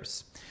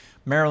repairs.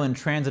 Maryland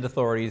transit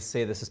authorities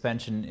say the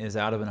suspension is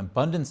out of an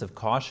abundance of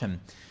caution.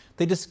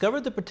 They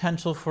discovered the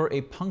potential for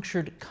a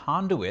punctured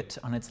conduit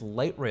on its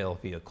light rail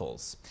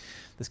vehicles.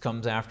 This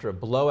comes after a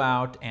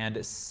blowout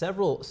and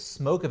several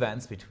smoke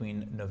events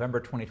between November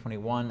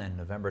 2021 and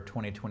November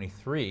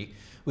 2023,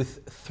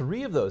 with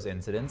 3 of those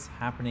incidents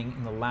happening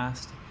in the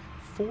last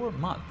 4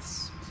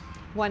 months.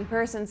 One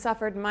person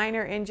suffered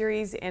minor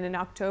injuries in an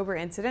October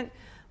incident.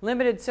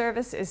 Limited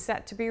service is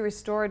set to be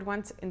restored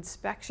once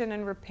inspection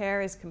and repair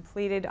is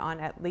completed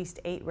on at least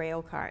 8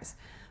 rail cars.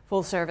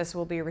 Full service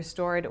will be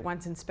restored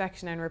once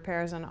inspection and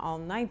repairs on all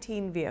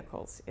 19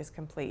 vehicles is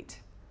complete.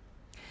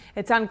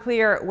 It's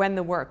unclear when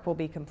the work will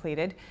be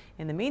completed.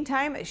 In the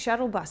meantime,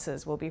 shuttle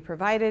buses will be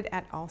provided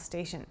at all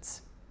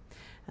stations.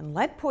 And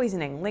lead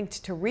poisoning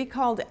linked to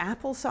recalled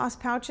applesauce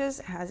pouches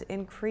has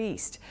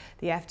increased.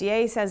 The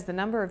FDA says the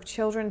number of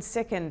children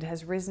sickened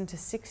has risen to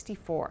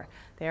 64.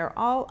 They are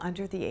all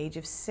under the age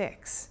of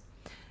 6.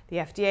 The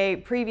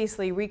FDA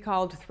previously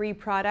recalled 3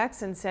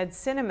 products and said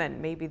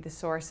cinnamon may be the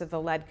source of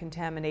the lead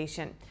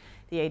contamination.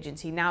 The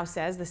agency now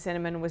says the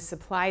cinnamon was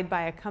supplied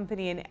by a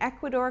company in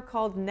Ecuador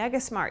called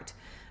Negasmart.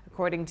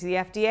 According to the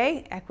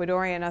FDA,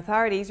 Ecuadorian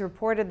authorities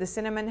reported the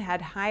cinnamon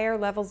had higher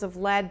levels of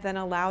lead than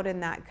allowed in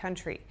that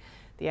country.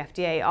 The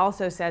FDA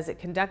also says it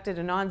conducted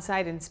an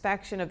on-site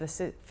inspection of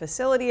the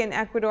facility in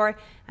Ecuador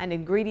and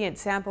ingredient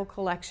sample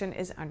collection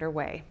is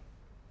underway.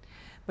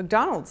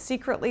 McDonald's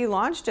secretly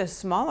launched a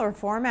smaller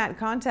format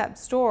concept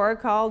store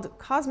called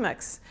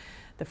Cosmix.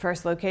 The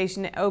first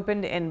location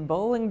opened in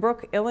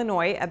Bolingbrook,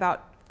 Illinois,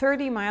 about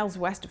 30 miles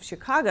west of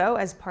Chicago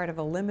as part of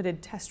a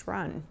limited test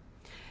run.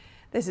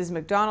 This is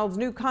McDonald's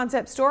new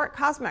concept store,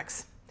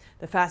 Cosmix.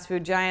 The fast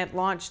food giant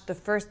launched the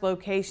first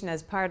location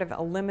as part of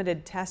a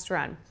limited test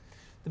run.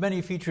 The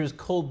menu features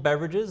cold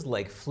beverages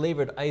like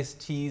flavored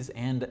iced teas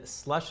and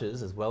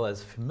slushes, as well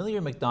as familiar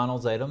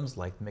McDonald's items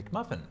like the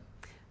McMuffin.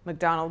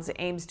 McDonald's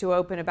aims to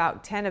open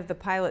about 10 of the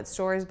pilot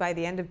stores by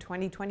the end of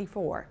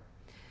 2024.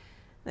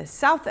 The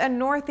south and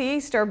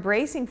northeast are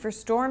bracing for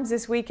storms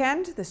this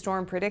weekend. The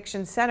Storm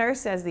Prediction Center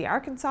says the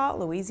Arkansas,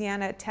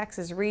 Louisiana,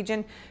 Texas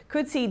region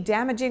could see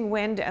damaging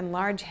wind and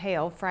large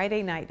hail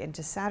Friday night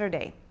into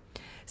Saturday.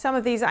 Some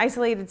of these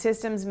isolated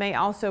systems may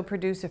also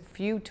produce a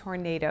few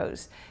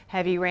tornadoes.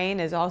 Heavy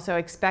rain is also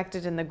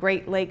expected in the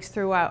Great Lakes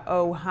throughout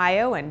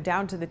Ohio and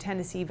down to the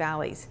Tennessee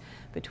valleys.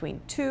 Between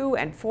 2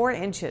 and 4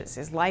 inches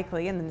is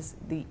likely in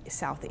the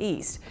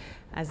southeast.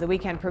 As the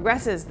weekend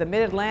progresses, the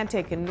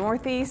mid-Atlantic and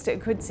northeast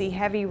could see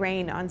heavy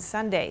rain on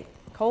Sunday.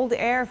 Cold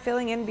air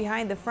filling in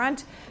behind the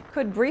front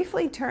could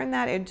briefly turn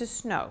that into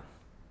snow.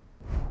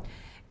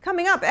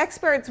 Coming up,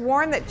 experts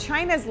warn that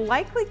China is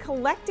likely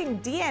collecting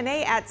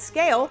DNA at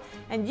scale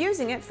and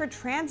using it for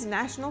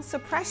transnational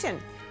suppression.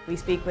 We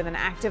speak with an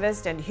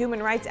activist and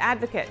human rights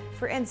advocate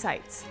for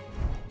insights.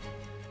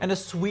 And a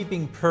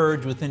sweeping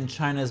purge within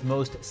China's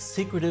most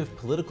secretive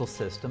political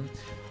system.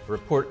 A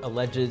report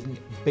alleging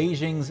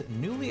Beijing's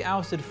newly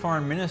ousted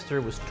foreign minister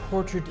was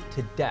tortured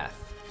to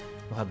death.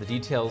 We'll have the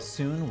details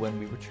soon when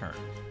we return.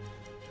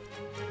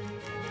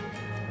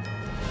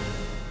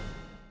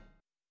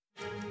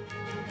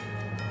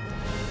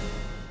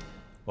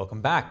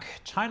 Welcome back.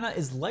 China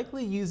is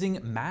likely using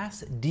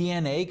mass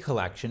DNA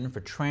collection for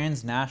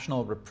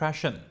transnational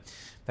repression.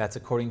 That's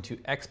according to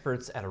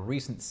experts at a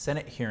recent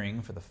Senate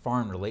hearing for the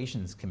Foreign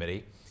Relations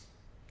Committee.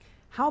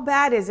 How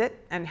bad is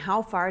it and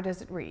how far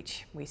does it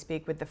reach? We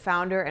speak with the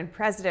founder and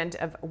president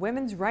of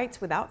Women's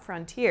Rights Without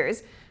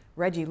Frontiers,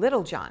 Reggie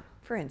Littlejohn,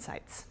 for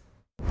insights.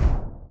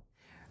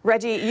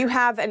 Reggie, you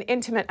have an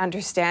intimate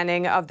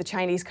understanding of the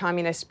Chinese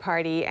Communist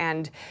Party,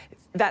 and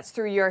that's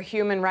through your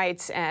human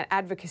rights and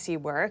advocacy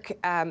work.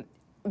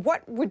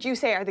 What would you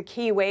say are the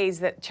key ways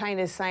that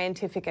China's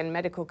scientific and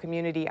medical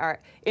community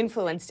are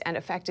influenced and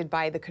affected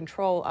by the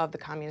control of the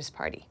Communist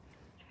Party?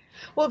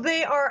 Well,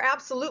 they are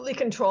absolutely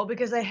controlled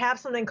because they have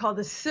something called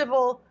the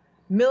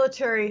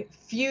civil-military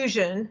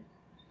fusion.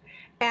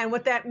 And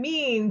what that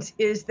means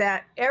is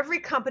that every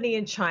company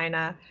in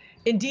China,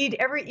 indeed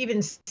every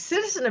even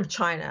citizen of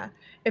China,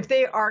 if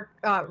they are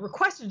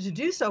requested to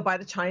do so by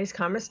the Chinese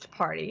Communist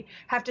Party,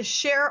 have to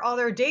share all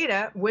their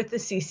data with the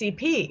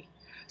CCP.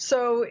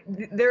 So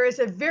there is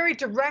a very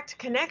direct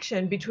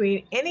connection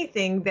between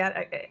anything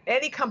that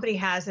any company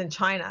has in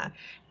China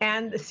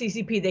and the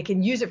CCP. They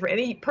can use it for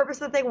any purpose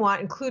that they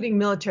want, including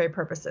military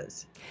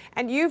purposes.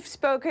 And you've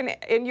spoken,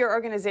 in your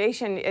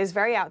organization is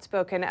very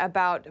outspoken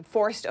about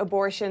forced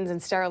abortions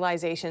and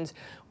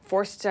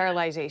forced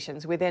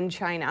sterilizations within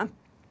China.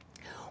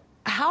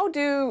 How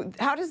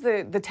does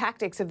the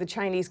tactics of the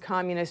Chinese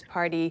Communist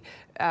Party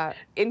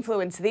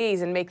influence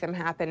these and make them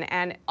happen,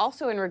 and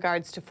also in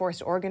regards to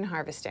forced organ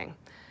harvesting?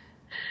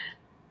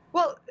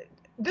 Well,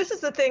 this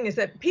is the thing, is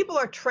that people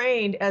are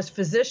trained as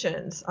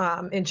physicians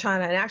in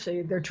China, and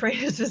actually they're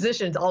trained as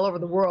physicians all over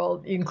the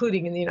world,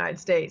 including in the United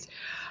States.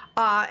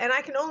 And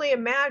I can only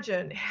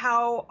imagine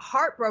how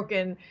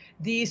heartbroken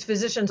these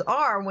physicians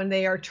are when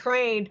they are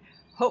trained,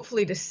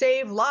 hopefully to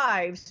save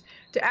lives,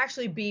 to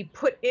actually be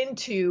put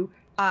into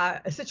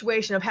a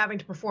situation of having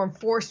to perform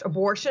forced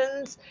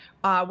abortions,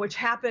 which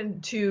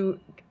happen to,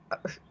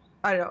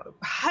 I don't know,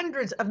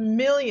 hundreds of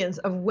millions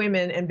of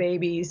women and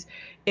babies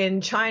in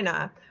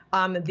China.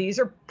 These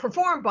are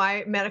performed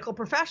by medical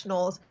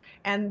professionals,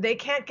 and they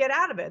can't get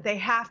out of it. They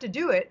have to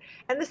do it.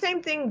 And the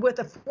same thing with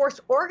the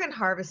forced organ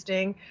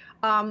harvesting,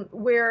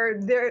 where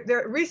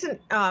there recent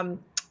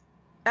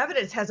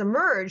evidence has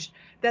emerged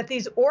that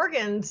these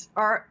organs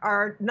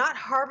are not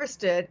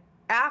harvested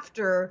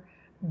after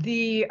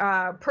the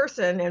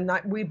person, and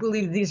we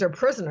believe these are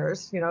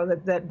prisoners, you know,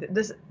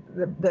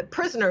 that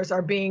prisoners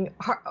are being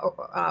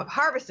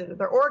harvested,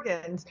 their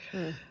organs,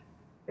 that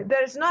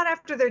it's not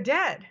after they're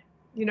dead,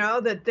 you know,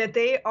 that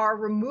they are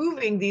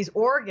removing these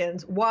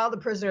organs while the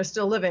prisoner is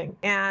still living.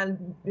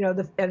 And, you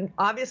know, and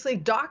obviously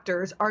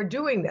doctors are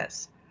doing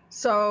this.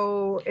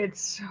 So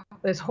it's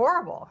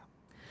horrible.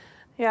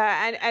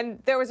 Yeah, and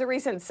there was a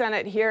recent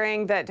Senate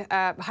hearing that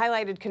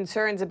highlighted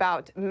concerns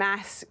about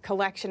mass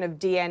collection of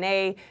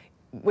DNA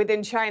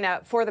within China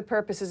for the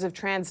purposes of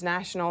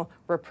transnational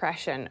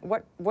repression.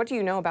 What do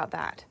you know about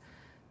that?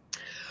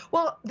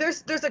 Well,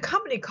 there's a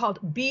company called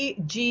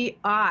BGI.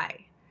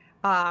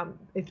 I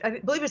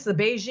believe it's the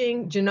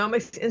Beijing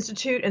Genomics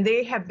Institute, and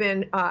they have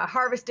been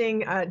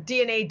harvesting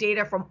DNA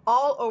data from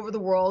all over the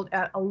world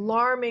at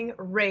alarming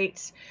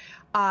rates.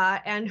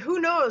 And who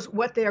knows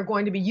what they are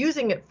going to be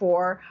using it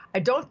for. I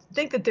don't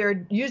think that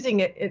they're using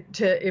it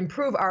to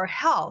improve our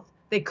health.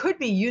 They could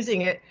be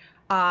using it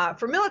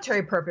for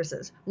military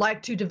purposes,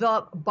 like to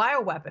develop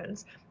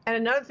bioweapons. And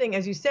another thing,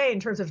 as you say, in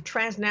terms of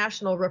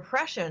transnational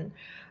repression,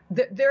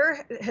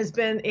 there has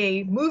been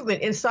a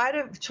movement inside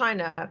of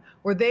China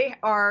where they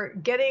are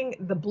getting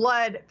the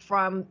blood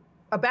from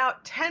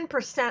about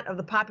 10% of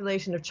the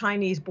population of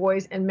Chinese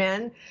boys and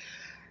men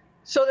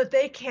so that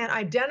they can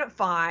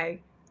identify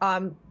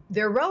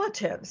their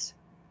relatives.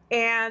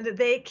 and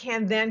they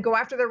can then go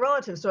after their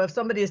relatives. So if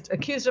somebody is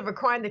accused of a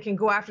crime, they can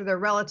go after their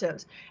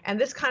relatives.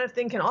 And this kind of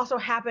thing can also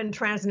happen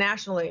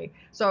transnationally.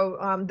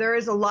 So there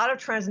is a lot of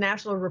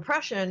transnational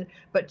repression,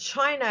 but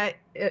China,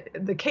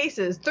 the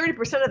cases,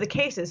 30% of the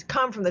cases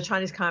come from the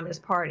Chinese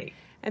Communist Party.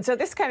 And so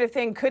this kind of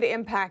thing could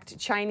impact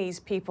Chinese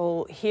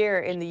people here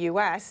in the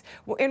U.S.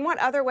 In what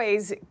other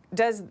ways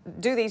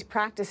do these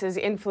practices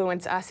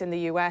influence us in the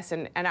U.S.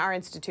 and our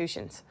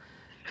institutions?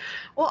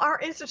 Well, our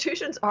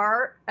institutions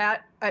are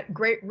at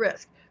great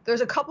risk.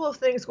 There's a couple of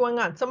things going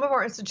on. Some of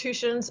our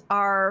institutions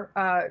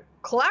are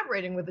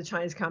collaborating with the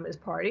Chinese Communist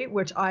Party,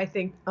 which I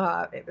think,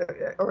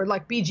 or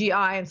like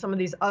BGI and some of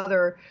these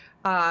other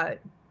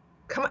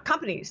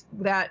companies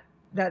that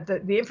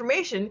the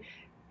information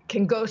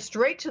can go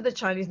straight to the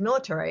Chinese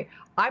military.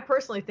 I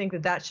personally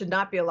think that should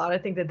not be allowed. I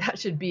think that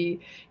should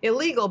be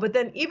illegal. But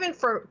then even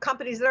for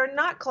companies that are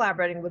not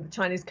collaborating with the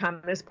Chinese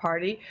Communist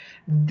Party,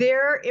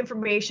 their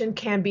information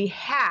can be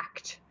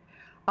hacked.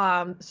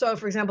 So,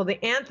 for example,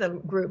 the Anthem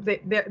group,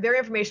 their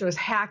information was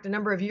hacked a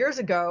number of years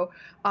ago,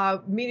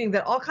 meaning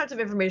that all kinds of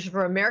information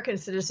for American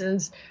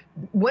citizens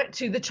went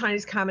to the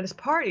Chinese Communist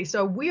Party.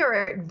 So we are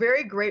at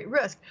very great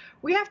risk.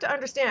 We have to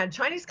understand,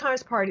 Chinese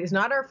Communist Party is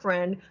not our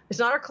friend, it's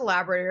not our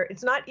collaborator,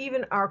 it's not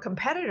even our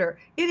competitor,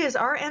 it is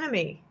our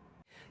enemy.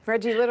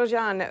 Reggie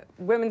Littlejohn,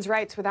 Women's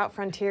Rights Without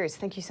Frontiers,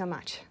 thank you so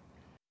much.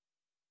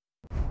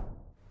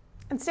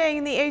 And staying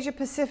in the Asia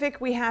Pacific,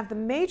 we have the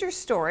major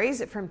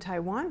stories from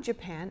Taiwan,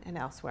 Japan, and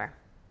elsewhere.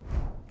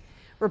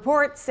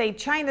 Reports say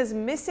China's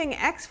missing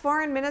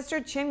ex-foreign minister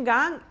Qin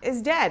Gang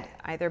is dead,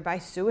 either by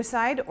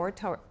suicide or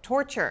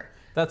torture.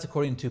 That's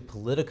according to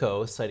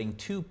Politico, citing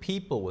two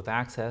people with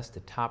access to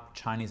top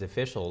Chinese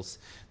officials.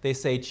 They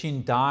say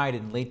Qin died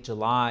in late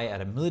July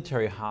at a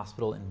military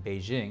hospital in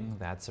Beijing.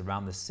 That's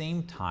around the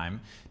same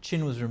time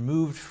Qin was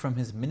removed from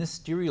his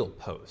ministerial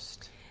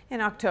post. In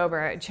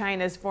October,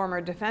 China's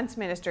former defense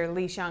minister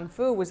Li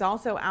Shangfu was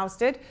also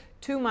ousted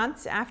 2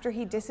 months after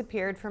he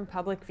disappeared from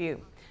public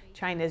view.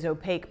 China's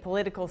opaque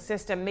political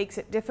system makes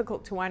it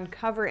difficult to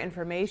uncover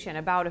information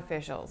about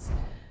officials.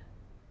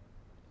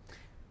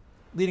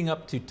 Leading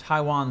up to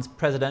Taiwan's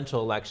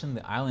presidential election,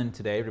 the island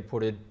today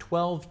reported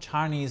 12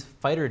 Chinese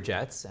fighter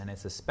jets and a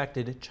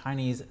suspected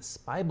Chinese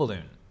spy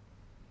balloon.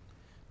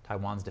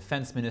 Taiwan's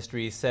defense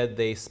ministry said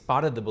they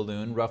spotted the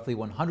balloon roughly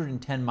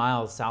 110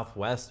 miles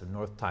southwest of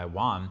North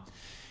Taiwan.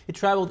 It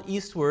traveled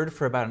eastward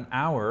for about an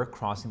hour,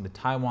 crossing the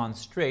Taiwan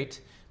Strait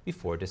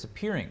before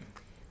disappearing.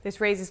 This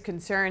raises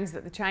concerns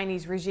that the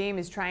Chinese regime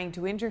is trying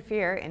to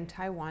interfere in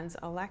Taiwan's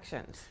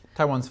elections.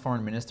 Taiwan's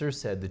foreign minister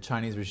said the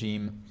Chinese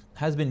regime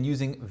has been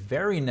using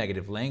very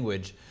negative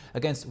language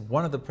against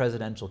one of the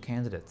presidential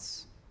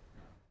candidates.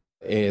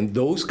 And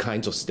those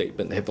kinds of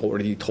statements have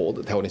already told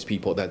the Taiwanese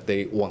people that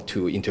they want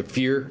to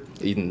interfere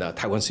in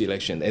Taiwan's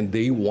election, and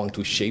they want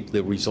to shape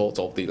the results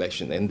of the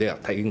election. And they are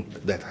telling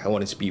the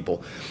Taiwanese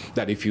people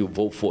that if you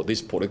vote for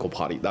this political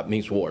party, that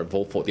means war.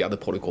 Vote for the other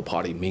political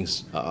party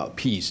means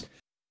peace.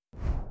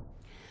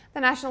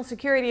 The National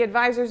Security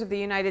Advisors of the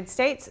United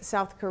States,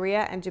 South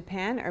Korea, and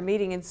Japan are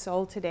meeting in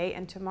Seoul today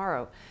and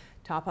tomorrow.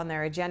 Top on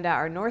their agenda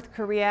are North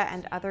Korea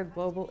and other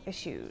global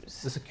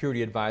issues. The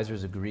security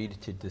advisors agreed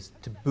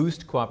to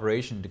boost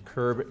cooperation to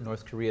curb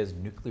North Korea's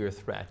nuclear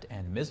threat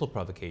and missile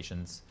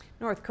provocations.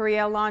 North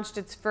Korea launched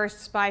its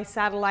first spy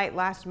satellite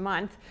last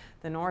month.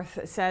 The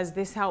North says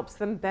this helps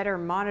them better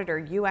monitor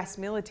U.S.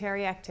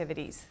 military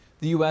activities.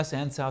 The U.S.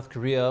 and South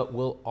Korea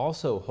will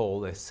also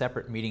hold a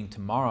separate meeting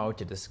tomorrow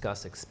to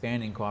discuss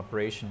expanding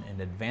cooperation in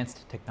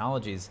advanced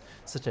technologies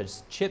such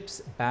as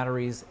chips,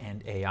 batteries,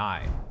 and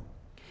AI.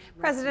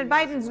 President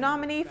Biden's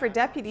nominee for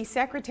Deputy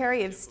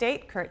Secretary of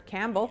State, Kurt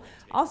Campbell,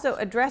 also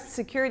addressed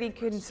security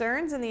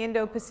concerns in the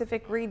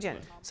Indo-Pacific region.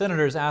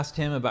 Senators asked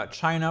him about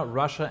China,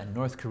 Russia, and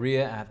North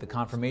Korea at the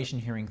confirmation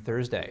hearing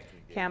Thursday.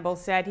 Campbell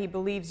said he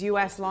believes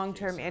U.S.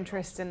 long-term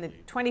interests in the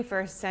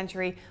 21st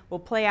century will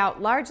play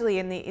out largely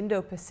in the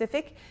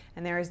Indo-Pacific,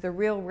 and there is the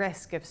real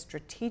risk of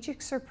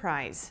strategic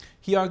surprise.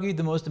 He argued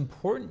the most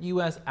important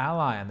U.S.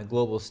 ally on the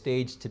global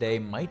stage today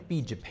might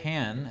be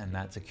Japan, and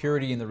that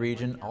security in the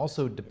region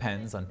also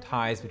depends on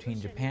ties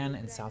between Japan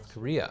and South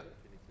Korea.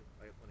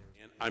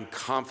 I'm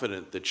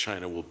confident that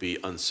China will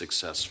be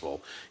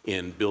unsuccessful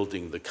in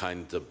building the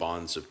kind of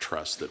bonds of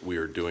trust that we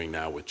are doing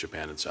now with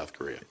Japan and South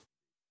Korea.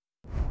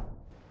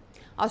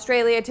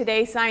 Australia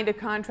today signed a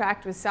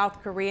contract with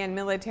South Korean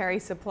military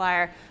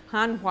supplier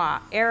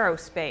Hanwha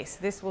Aerospace.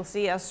 This will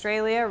see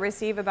Australia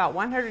receive about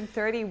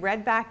 130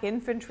 Redback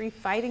infantry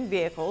fighting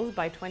vehicles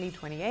by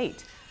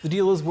 2028. The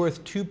deal is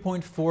worth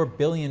 $2.4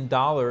 billion.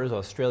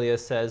 Australia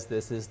says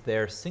this is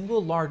their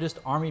single largest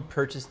army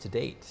purchase to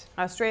date.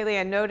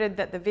 Australia noted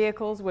that the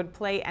vehicles would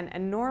play an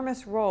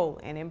enormous role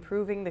in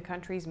improving the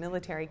country's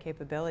military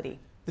capability.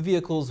 The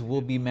vehicles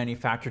will be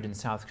manufactured in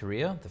South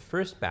Korea. The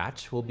first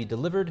batch will be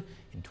delivered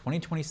in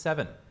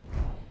 2027.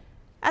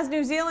 As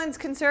New Zealand's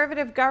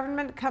Conservative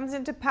government comes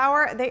into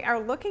power, they are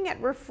looking at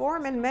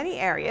reform in many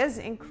areas,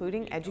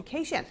 including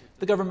education.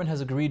 The government has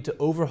agreed to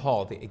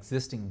overhaul the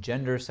existing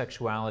gender,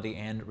 sexuality,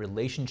 and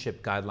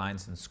relationship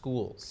guidelines in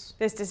schools.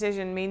 This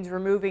decision means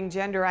removing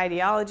gender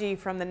ideology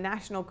from the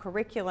national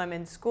curriculum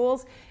in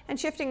schools and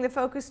shifting the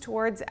focus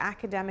towards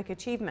academic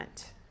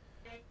achievement.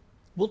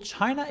 Will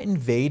China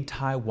invade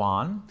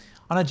Taiwan?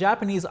 On a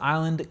Japanese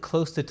island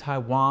close to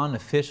Taiwan,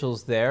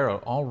 officials there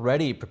are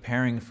already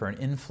preparing for an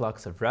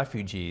influx of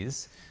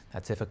refugees.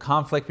 That's if a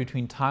conflict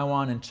between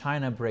Taiwan and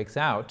China breaks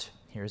out.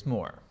 Here's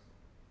more.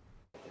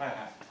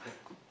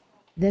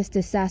 This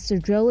disaster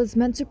drill is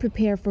meant to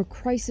prepare for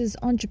crisis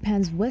on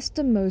Japan's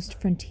westernmost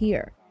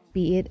frontier,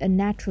 be it a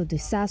natural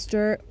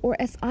disaster or,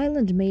 as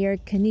island mayor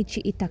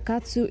Kenichi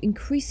Itakatsu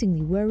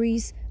increasingly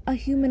worries, a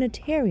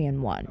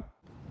humanitarian one.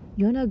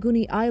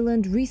 Yonaguni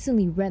Island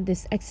recently ran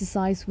this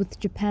exercise with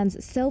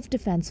Japan's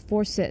self-defense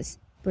forces,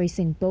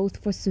 bracing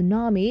both for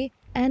tsunami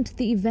and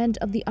the event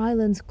of the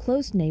island's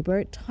close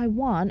neighbor,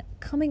 Taiwan,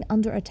 coming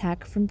under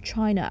attack from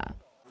China.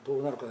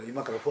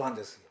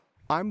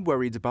 I'm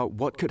worried about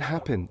what could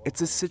happen.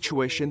 It's a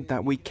situation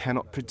that we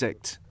cannot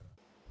predict.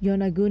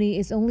 Yonaguni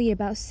is only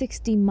about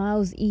 60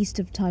 miles east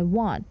of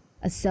Taiwan,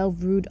 a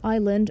self-ruled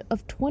island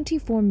of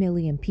 24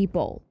 million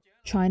people.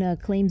 China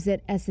claims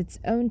it as its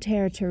own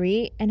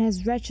territory and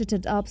has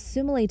ratcheted up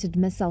simulated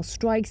missile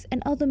strikes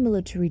and other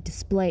military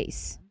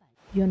displays.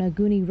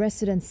 Yonaguni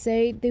residents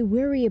say they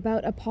worry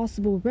about a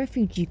possible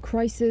refugee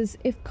crisis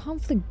if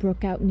conflict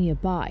broke out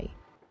nearby.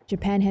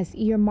 Japan has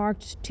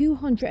earmarked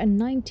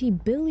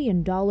 $290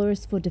 billion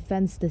for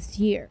defense this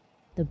year,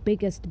 the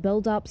biggest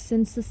buildup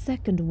since the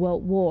Second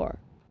World War.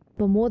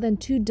 But more than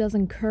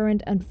 24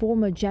 current and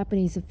former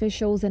Japanese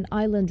officials and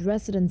island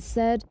residents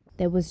said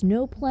there was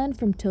no plan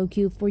from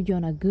Tokyo for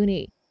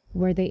Yonaguni,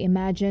 where they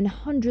imagine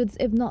hundreds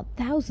if not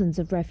thousands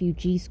of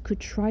refugees could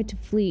try to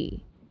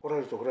flee. What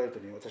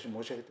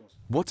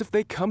if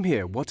they come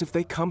here? What if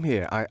they come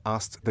here? I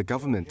asked the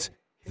government.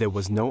 There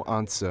was no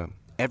answer.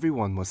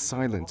 Everyone was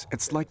silent.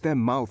 It's like their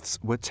mouths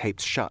were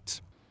taped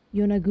shut.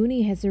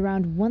 Yonaguni has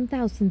around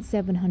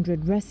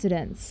 1,700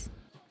 residents.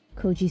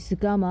 Koji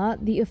Sugama,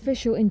 the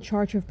official in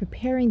charge of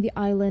preparing the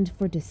island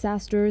for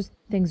disasters,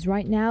 thinks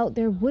right now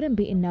there wouldn't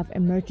be enough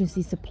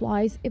emergency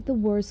supplies if the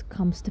worst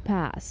comes to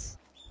pass.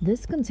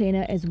 This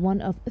container is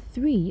one of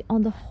 3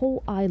 on the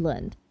whole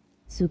island.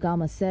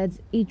 Sugama says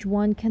each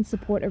one can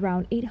support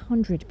around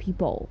 800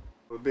 people.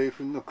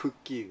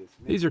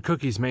 These are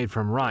cookies made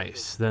from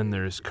rice. Then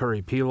there's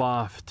curry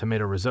pilaf,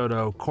 tomato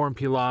risotto, corn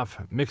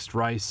pilaf, mixed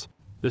rice.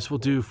 This will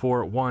do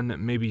for 1,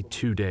 maybe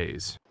 2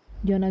 days.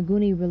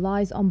 Yonaguni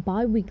relies on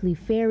bi-weekly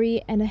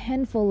ferry and a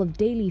handful of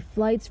daily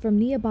flights from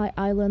nearby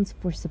islands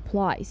for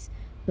supplies,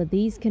 but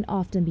these can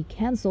often be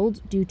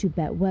cancelled due to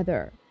bad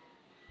weather.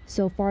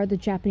 So far, the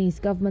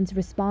Japanese government's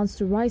response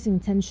to rising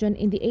tension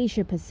in the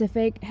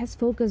Asia-Pacific has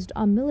focused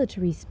on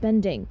military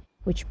spending,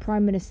 which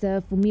Prime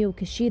Minister Fumio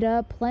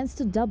Kishida plans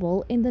to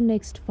double in the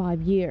next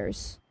 5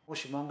 years.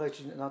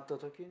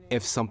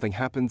 If something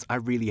happens, I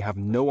really have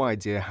no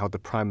idea how the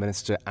Prime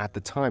Minister at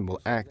the time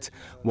will act,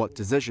 what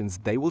decisions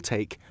they will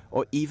take,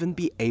 or even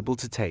be able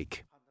to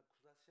take.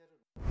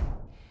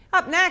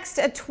 Up next,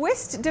 a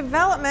twist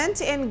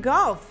development in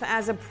golf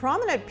as a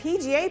prominent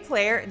PGA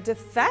player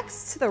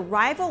defects to the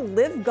rival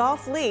Live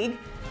Golf League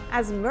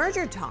as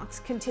merger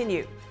talks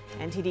continue.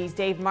 NTD's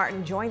Dave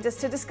Martin joins us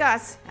to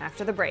discuss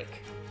after the break.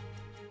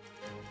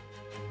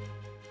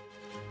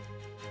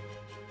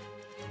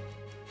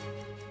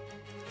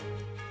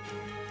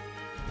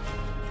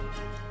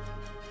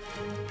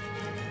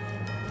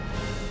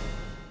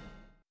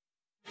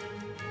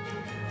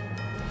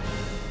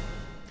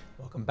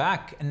 Welcome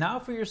back. And now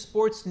for your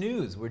sports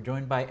news. We're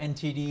joined by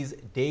NTD's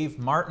Dave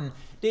Martin.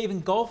 Dave, in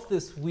golf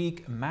this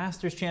week,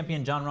 Masters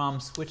champion Jon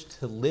Rahm switched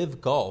to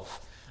Live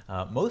Golf.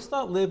 Most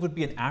thought Live would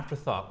be an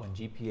afterthought when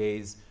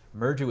GPA's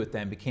merger with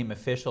them became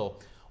official.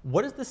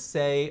 What does this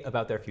say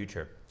about their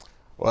future?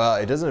 Well,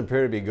 it doesn't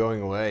appear to be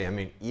going away. I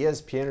mean,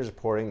 ESPN is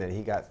reporting that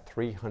he got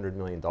 $300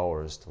 million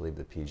to leave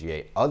the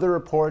PGA. Other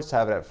reports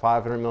have it at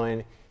 $500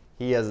 million.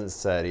 He hasn't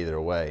said either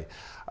way.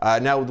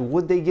 Now,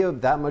 would they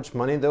give that much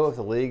money, though, if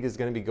the league is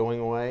going to be going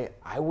away?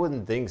 I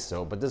wouldn't think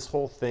so, but this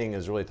whole thing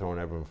is really throwing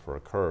everyone for a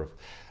curve.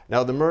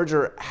 Now, the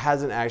merger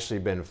hasn't actually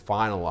been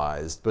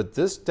finalized, but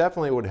this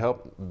definitely would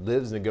help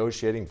Live's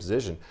negotiating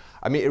position.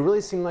 I mean, it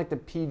really seemed like the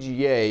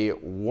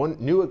PGA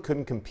knew it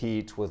couldn't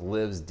compete with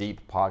Live's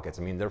deep pockets.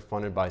 I mean, they're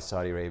funded by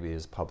Saudi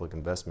Arabia's public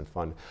investment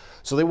fund.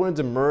 So they wanted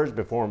to merge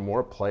before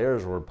more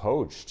players were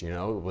poached, you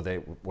know,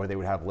 where they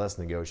would have less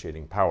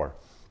negotiating power.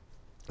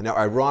 Now,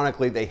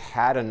 ironically, they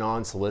had a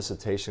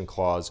non-solicitation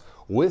clause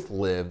with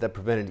Live that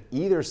prevented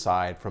either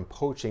side from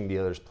poaching the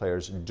other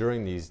players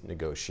during these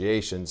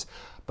negotiations.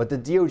 But the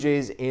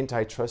DOJ's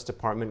antitrust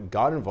department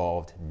got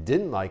involved,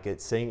 didn't like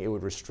it, saying it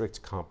would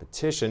restrict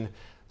competition,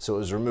 so it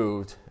was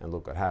removed, and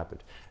look what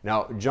happened.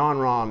 Now, Jon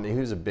Rahm, he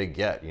was a big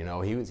get, you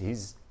know,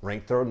 he's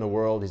ranked 3rd in the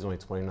world, he's only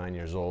 29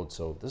 years old,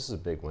 so this is a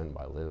big win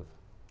by Live.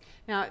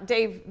 Now,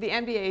 Dave, the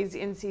NBA's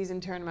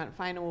in-season tournament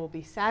final will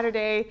be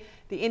Saturday.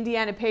 The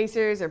Indiana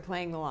Pacers are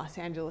playing the Los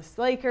Angeles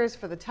Lakers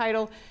for the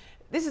title.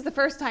 This is the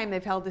first time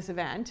they've held this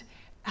event.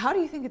 How do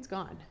you think it's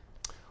gone?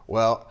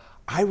 Well,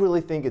 I really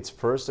think its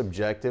first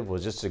objective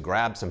was just to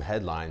grab some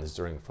headlines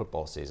during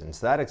football season.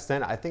 To that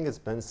extent, I think it's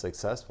been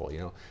successful. You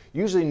know,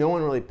 usually no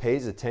one really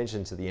pays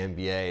attention to the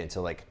NBA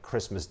until like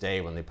Christmas Day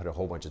when they put a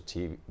whole bunch of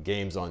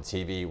games on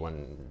TV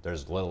when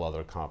there's little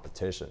other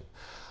competition.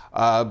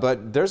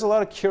 But there's a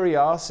lot of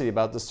curiosity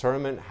about this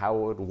tournament, how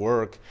it would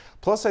work.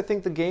 Plus, I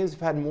think the games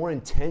have had more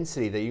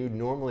intensity that you'd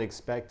normally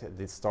expect at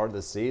the start of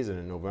the season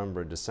in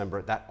November,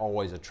 December. That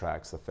always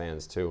attracts the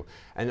fans too.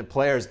 And the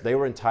players, they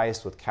were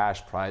enticed with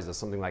cash prizes,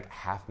 something like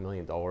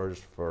 $500,000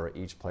 for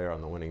each player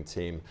on the winning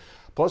team.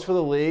 Plus for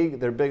the league,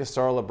 their biggest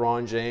star,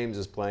 LeBron James,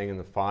 is playing in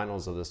the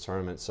finals of this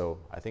tournament. So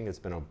I think it's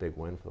been a big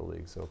win for the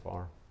league so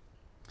far.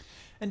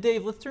 And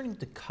Dave, let's turn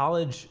to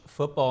college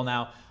football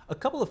now. A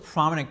couple of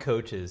prominent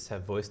coaches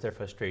have voiced their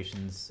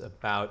frustrations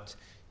about,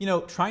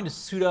 trying to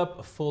suit up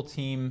a full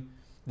team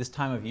this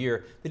time of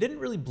year. They didn't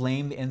really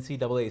blame the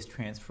NCAA's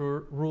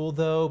transfer rule,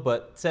 though,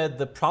 but said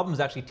the problem is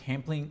actually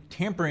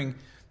tampering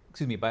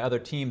by other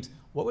teams.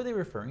 What were they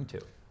referring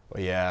to?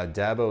 Well, yeah,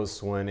 Dabo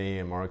Swinney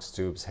and Mark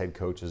Stoops, head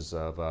coaches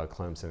of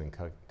Clemson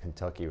and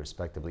Kentucky,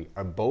 respectively,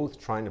 are both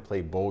trying to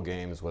play bowl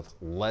games with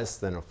less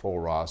than a full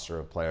roster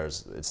of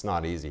players. It's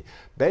not easy.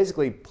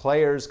 Basically,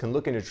 players can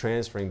look into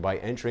transferring by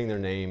entering their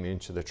name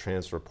into the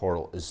transfer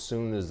portal as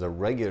soon as the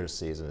regular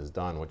season is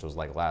done, which was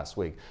like last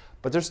week.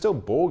 But there's still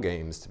bowl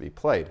games to be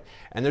played.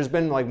 And there's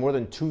been like more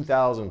than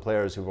 2,000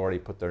 players who've already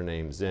put their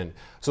names in.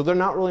 So they're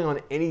not really on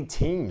any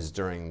teams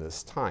during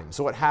this time.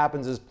 So what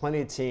happens is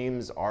plenty of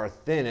teams are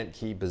thin at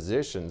key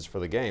positions for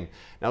the game.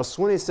 Now,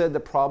 Swinney said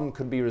the problem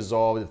could be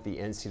resolved if the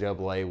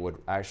NCAA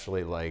would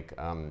actually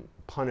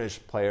punish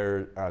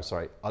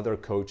other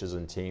coaches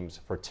and teams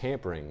for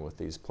tampering with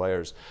these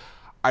players.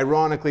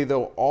 Ironically,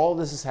 though, all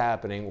this is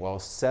happening while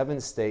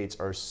 7 states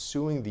are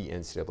suing the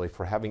NCAA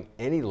for having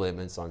any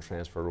limits on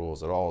transfer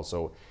rules at all.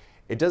 So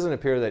it doesn't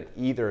appear that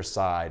either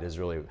side is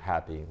really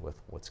happy with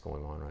what's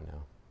going on right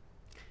now.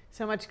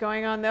 So much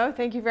going on, though.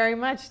 Thank you very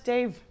much,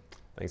 Dave.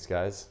 Thanks,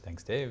 guys.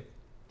 Thanks, Dave.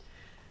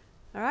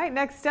 All right,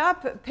 next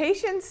up,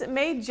 patience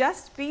may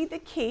just be the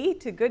key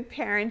to good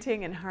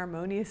parenting and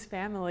harmonious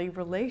family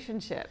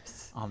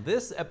relationships. On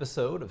this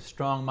episode of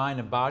Strong Mind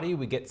and Body,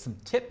 we get some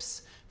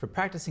tips for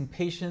practicing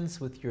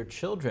patience with your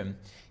children.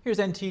 Here's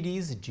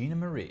NTD's Gina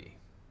Marie.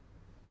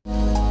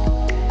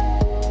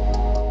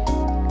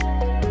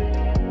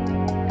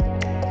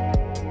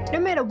 No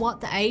matter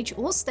what the age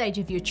or stage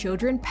of your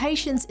children,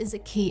 patience is a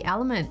key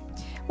element.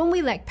 When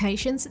we lack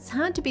patience, it's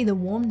hard to be the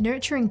warm,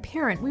 nurturing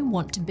parent we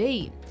want to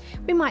be.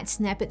 We might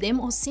snap at them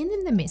or send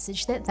them the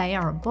message that they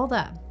are a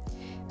bother.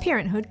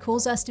 Parenthood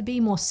calls us to be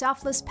more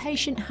selfless,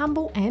 patient,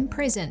 humble, and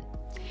present.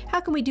 How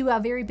can we do our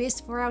very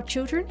best for our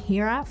children?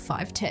 Here are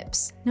 5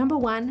 tips. Number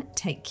 1,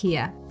 take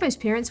care.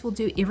 Most parents will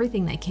do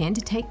everything they can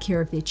to take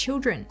care of their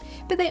children,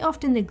 but they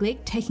often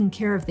neglect taking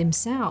care of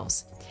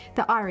themselves.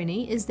 The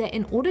irony is that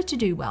in order to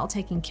do well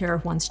taking care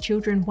of one's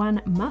children,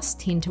 one must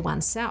tend to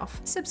oneself.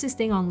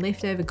 Subsisting on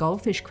leftover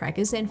goldfish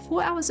crackers and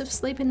 4 hours of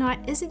sleep a night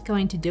isn't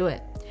going to do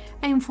it.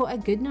 Aim for a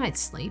good night's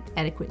sleep,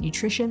 adequate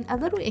nutrition, a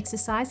little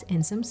exercise,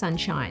 and some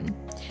sunshine.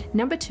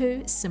 Number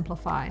 2,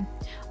 simplify.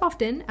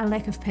 Often, a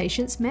lack of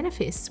patience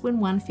manifests when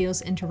one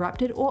feels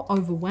interrupted or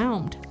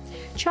overwhelmed.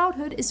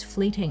 Childhood is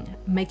fleeting.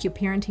 Make your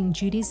parenting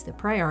duties the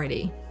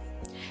priority.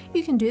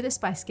 You can do this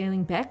by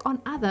scaling back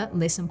on other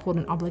less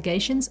important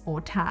obligations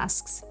or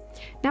tasks.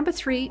 Number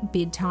 3,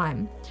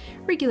 bedtime.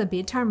 Regular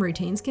bedtime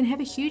routines can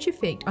have a huge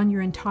effect on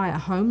your entire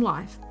home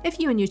life. If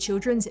you and your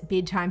children's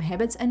bedtime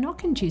habits are not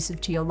conducive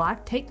to your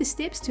life, take the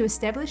steps to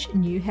establish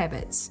new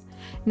habits.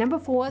 Number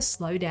 4,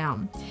 slow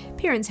down.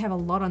 Parents have a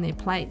lot on their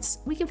plates.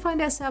 We can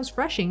find ourselves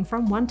rushing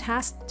from one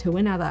task to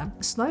another.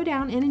 Slow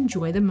down and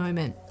enjoy the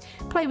moment.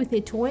 Play with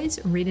their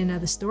toys, read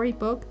another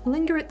storybook,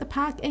 linger at the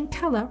park, and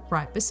colour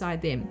right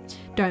beside them.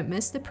 Don't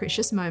miss the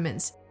precious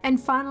moments. And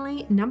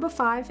finally, number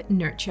 5,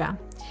 nurture.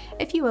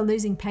 If you are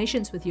losing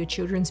patience with your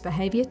children's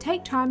behaviour,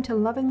 take time to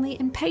lovingly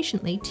and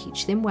patiently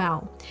teach them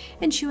well.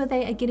 Ensure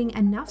they are getting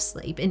enough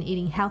sleep and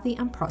eating healthy,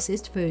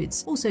 unprocessed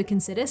foods. Also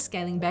consider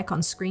scaling back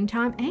on screen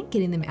time and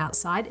getting them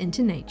outside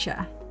into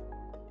nature.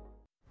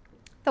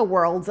 The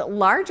world's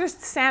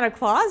largest Santa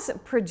Claus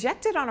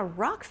projected on a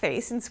rock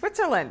face in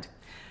Switzerland.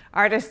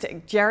 Artist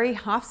Jerry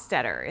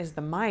Hofstetter is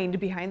the mind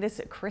behind this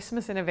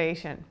Christmas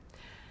innovation.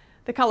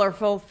 The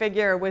colorful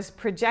figure was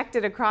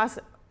projected across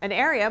an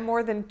area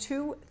more than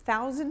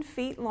 2,000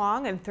 feet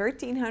long and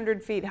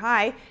 1,300 feet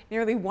high,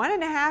 nearly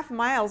 1.5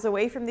 miles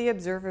away from the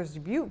observer's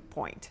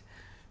viewpoint.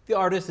 The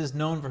artist is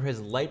known for his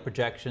light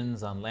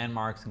projections on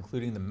landmarks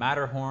including the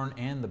Matterhorn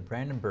and the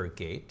Brandenburg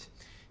Gate.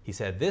 He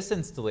said this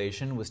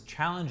installation was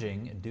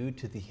challenging due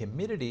to the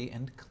humidity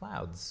and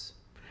clouds.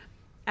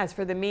 As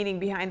for the meaning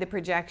behind the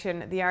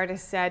projection, the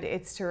artist said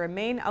it's to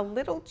remain a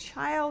little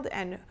child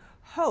and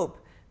hope,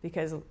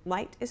 because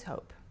light is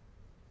hope.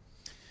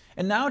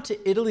 And now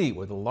to Italy,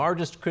 where the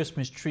largest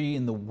Christmas tree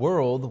in the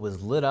world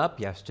was lit up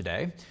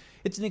yesterday.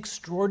 It's an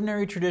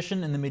extraordinary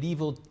tradition in the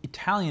medieval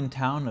Italian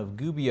town of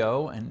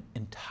Gubbio. An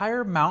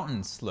entire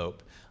mountain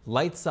slope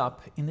lights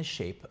up in the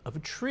shape of a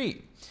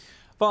tree.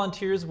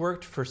 Volunteers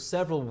worked for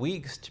several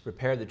weeks to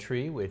prepare the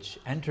tree, which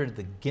entered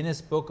the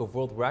Guinness Book of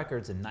World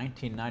Records in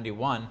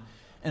 1991.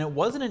 And it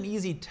wasn't an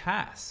easy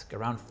task.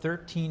 Around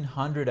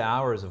 1,300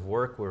 hours of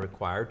work were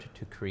required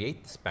to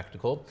create the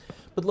spectacle.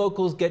 But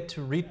locals get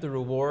to reap the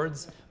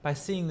rewards by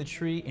seeing the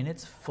tree in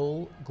its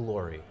full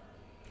glory.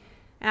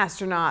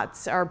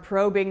 Astronauts are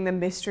probing the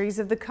mysteries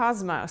of the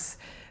cosmos.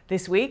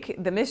 This week,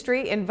 the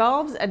mystery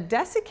involves a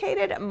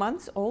desiccated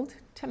months-old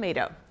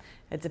tomato.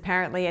 It's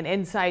apparently an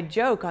inside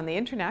joke on the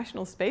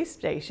International Space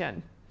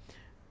Station.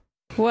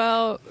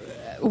 Well,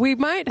 we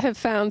might have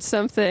found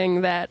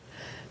something that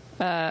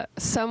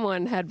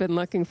someone had been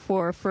looking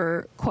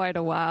for quite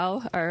a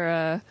while.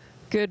 Our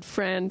good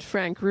friend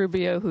Frank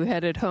Rubio, who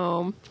headed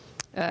home,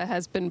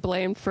 has been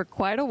blamed for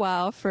quite a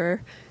while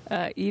for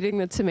eating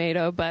the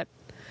tomato, but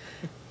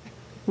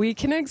we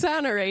can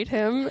exonerate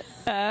him.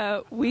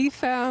 We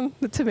found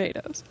the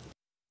tomatoes.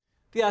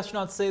 The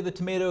astronauts say the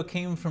tomato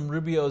came from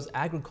Rubio's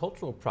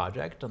agricultural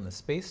project on the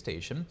space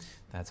station.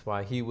 That's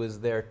why he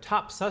was their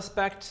top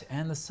suspect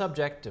and the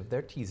subject of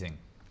their teasing.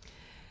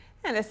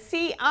 And a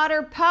sea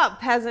otter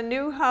pup has a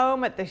new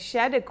home at the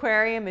Shed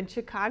Aquarium in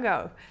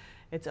Chicago.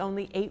 It's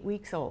only 8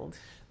 weeks old.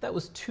 That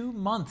was 2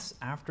 months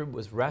after it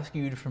was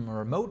rescued from a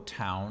remote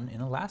town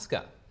in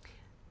Alaska.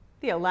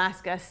 The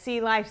Alaska Sea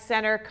Life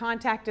Center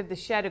contacted the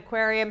Shed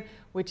Aquarium,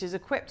 which is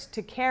equipped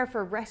to care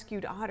for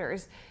rescued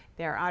otters.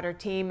 Their otter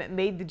team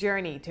made the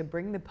journey to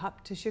bring the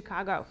pup to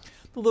Chicago.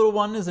 The little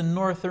one is a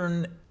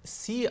northern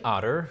sea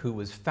otter who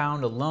was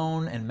found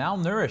alone and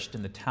malnourished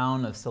in the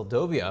town of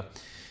Seldovia.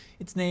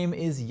 Its name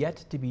is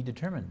yet to be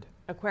determined.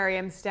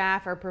 Aquarium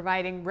staff are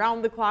providing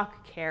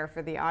round-the-clock care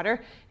for the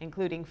otter,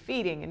 including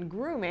feeding and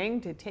grooming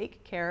to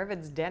take care of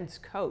its dense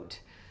coat.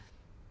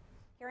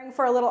 Caring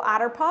for a little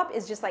otter pup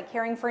is just like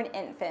caring for an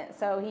infant.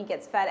 So he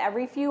gets fed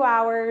every few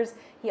hours.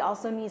 He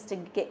also needs to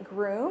get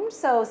groomed.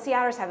 So sea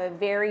otters have a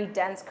very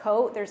dense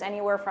coat. There's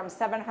anywhere from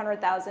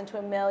 700,000 to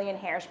 1 million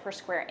hairs per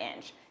square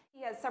inch.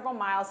 He has several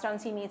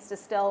milestones he needs to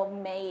still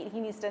mate. He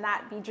needs to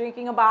not be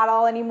drinking a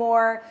bottle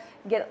anymore,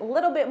 get a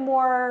little bit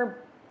more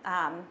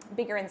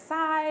bigger in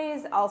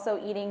size, also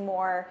eating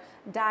more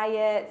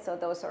diet, so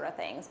those sort of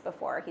things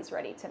before he's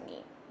ready to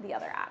meet the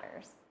other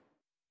otters.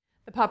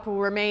 The pup will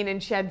remain in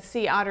Shed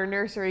Sea Otter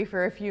Nursery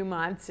for a few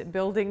months,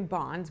 building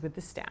bonds with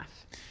the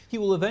staff. He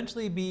will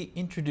eventually be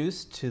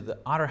introduced to the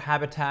otter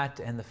habitat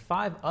and the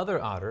 5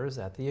 other otters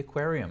at the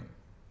aquarium.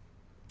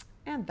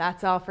 And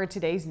that's all for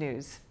today's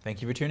news.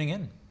 Thank you for tuning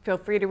in. Feel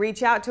free to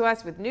reach out to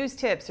us with news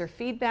tips or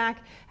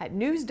feedback at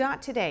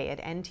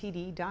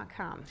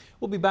news.today@ntd.com.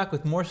 We'll be back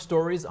with more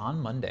stories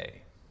on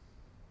Monday.